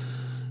that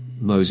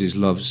Moses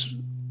loves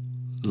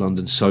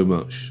London so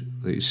much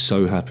that he's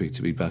so happy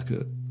to be back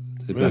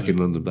in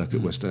London, back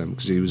at West Ham,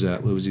 because he was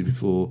out. Where was he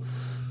before?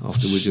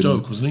 After Wigan,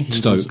 Stoke, wasn't he?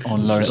 Stoke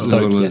on loan at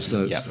Stoke. Yes.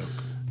 Yep.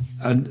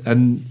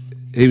 And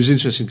he was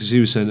interesting because he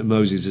was saying that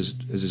Moses is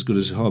as good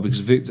as Zaha, because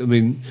Victor. I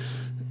mean,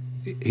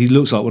 he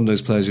looks like one of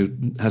those players who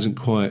hasn't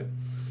quite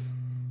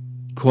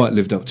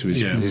lived up to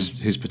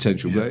his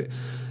potential, but.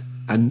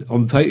 And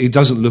on paper, he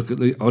doesn't look at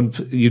the.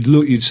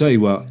 You'd say,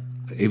 well,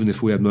 even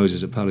if we had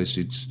Moses at Palace,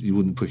 you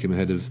wouldn't put him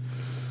ahead of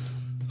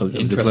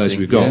the players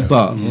we've got.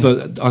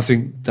 But I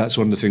think that's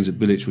one of the things that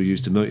Bilic will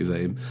use to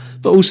motivate him.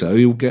 But also,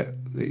 he'll get.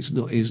 He's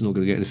not going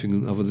to get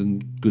anything other than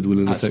goodwill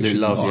and affection.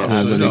 Love,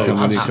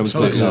 when he comes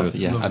back.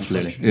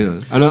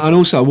 Absolutely. And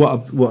also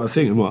what I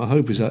think and what I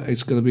hope is that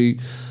it's going to be.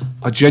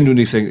 I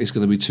genuinely think it's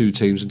going to be two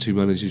teams and two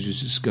managers who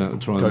just go out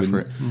and try and win. For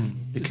it.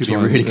 It could be a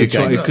really good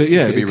game. It could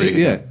be really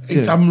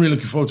good. I'm really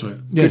looking forward to it.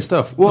 Yeah. Good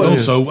stuff. Well,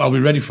 also, I'll be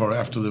ready for it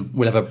after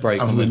we'll have a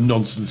break. After the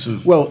nonsense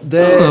of. We've got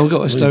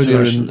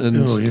Estonia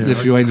and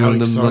Lithuania on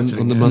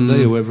the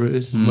Monday or whatever it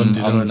is.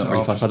 Monday I'm night. not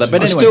really fussed by that.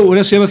 But anyway, still,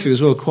 that's the other thing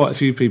as well. Quite a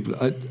few people.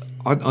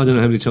 I don't know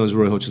how many times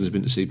Roy Hodgson has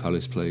been to see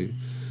Palace play.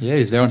 Yeah,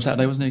 he's there on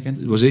Saturday, wasn't he?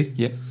 Again, was he?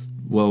 Yeah.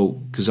 Well,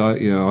 because I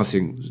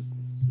think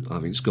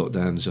Scott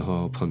Dan,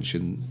 Zaha,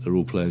 Punchin are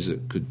all players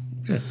that could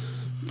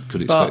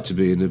expect to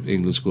be in the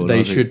England squad.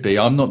 They should be.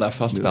 I'm not that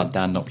fussed about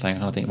Dan not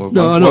playing. I think we'll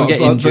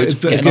get injured,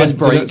 get a nice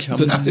break.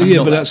 But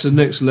that's the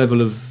next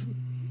level of.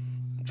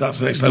 That's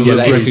the next level of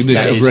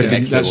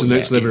recognition. That's the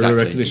next level of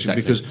recognition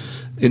because.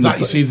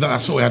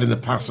 That's what we had in the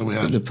past, and we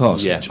had in the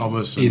past.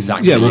 Thomas.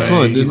 Exactly. Yeah,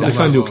 well,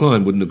 Nathaniel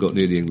Klein wouldn't have got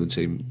near the England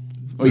team.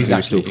 He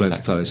was still playing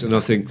for Palace, and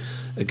I think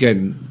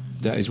again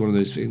that is one of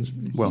those things.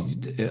 Well,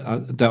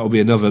 that will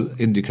be another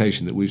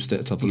indication that we've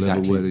stepped up a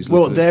level where these.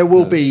 Well, there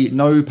will be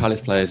no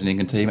Palace players in the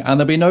England team, and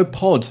there'll be no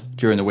pod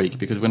during the week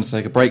because we're going to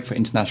take a break for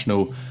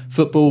international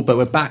football. But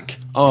we're back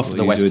after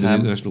the West Ham an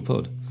international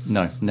pod.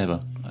 No,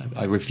 never.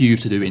 I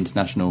refuse to do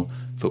international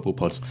football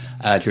pods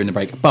during the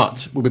break.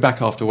 But we'll be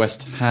back after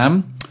West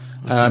Ham.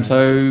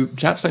 So,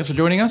 chaps, thanks for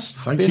joining us.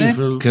 Thank you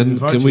for Can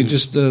we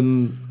just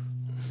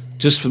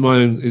for my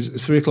own? Is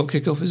it 3 o'clock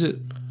kickoff? Is it?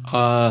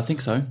 I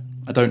think so.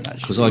 I don't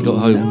actually because I got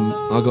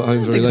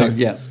home very late. So,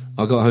 yeah,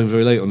 I got home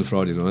very late on the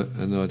Friday night,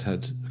 and I'd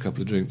had a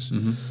couple of drinks.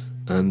 Mm-hmm.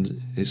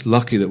 And it's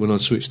lucky that when I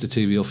switched the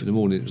TV off in the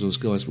morning, it was on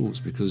Sky Sports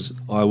because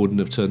I wouldn't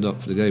have turned up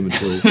for the game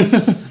until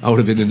I would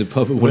have been in the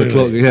pub at 1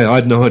 o'clock. Yeah, I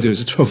had no idea it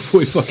was a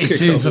 12:45 kickoff.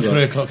 It is a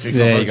 3 o'clock kickoff.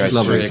 There you go.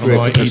 Lovely. 3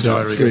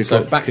 o'clock.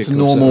 So back to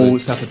normal.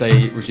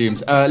 Saturday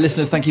resumes.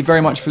 Listeners, thank you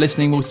very much for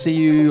listening. We'll see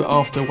you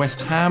after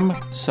West Ham.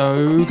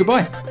 So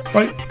goodbye.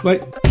 Bye.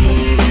 Bye.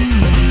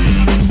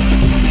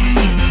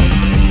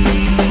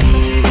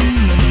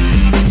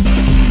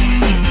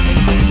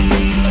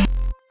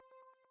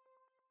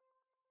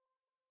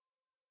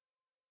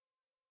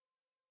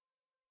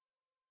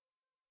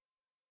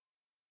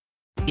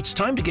 It's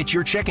time to get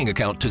your checking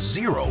account to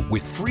zero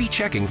with free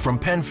checking from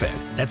PenFed.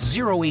 That's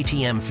zero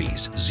ATM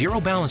fees, zero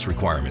balance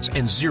requirements,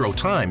 and zero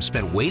time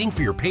spent waiting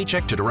for your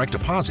paycheck to direct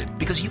deposit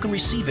because you can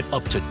receive it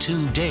up to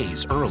 2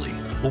 days early.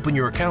 Open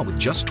your account with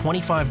just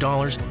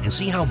 $25 and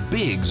see how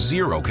big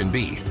zero can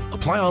be.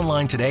 Apply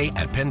online today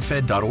at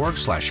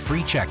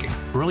PenFed.org/free checking.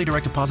 Early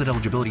direct deposit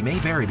eligibility may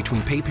vary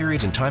between pay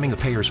periods and timing of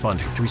payers'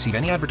 funding. To receive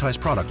any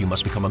advertised product, you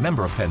must become a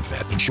member of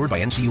PenFed, insured by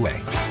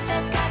NCUA.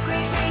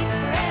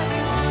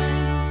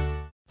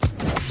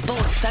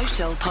 Sports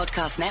Social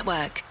Podcast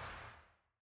Network.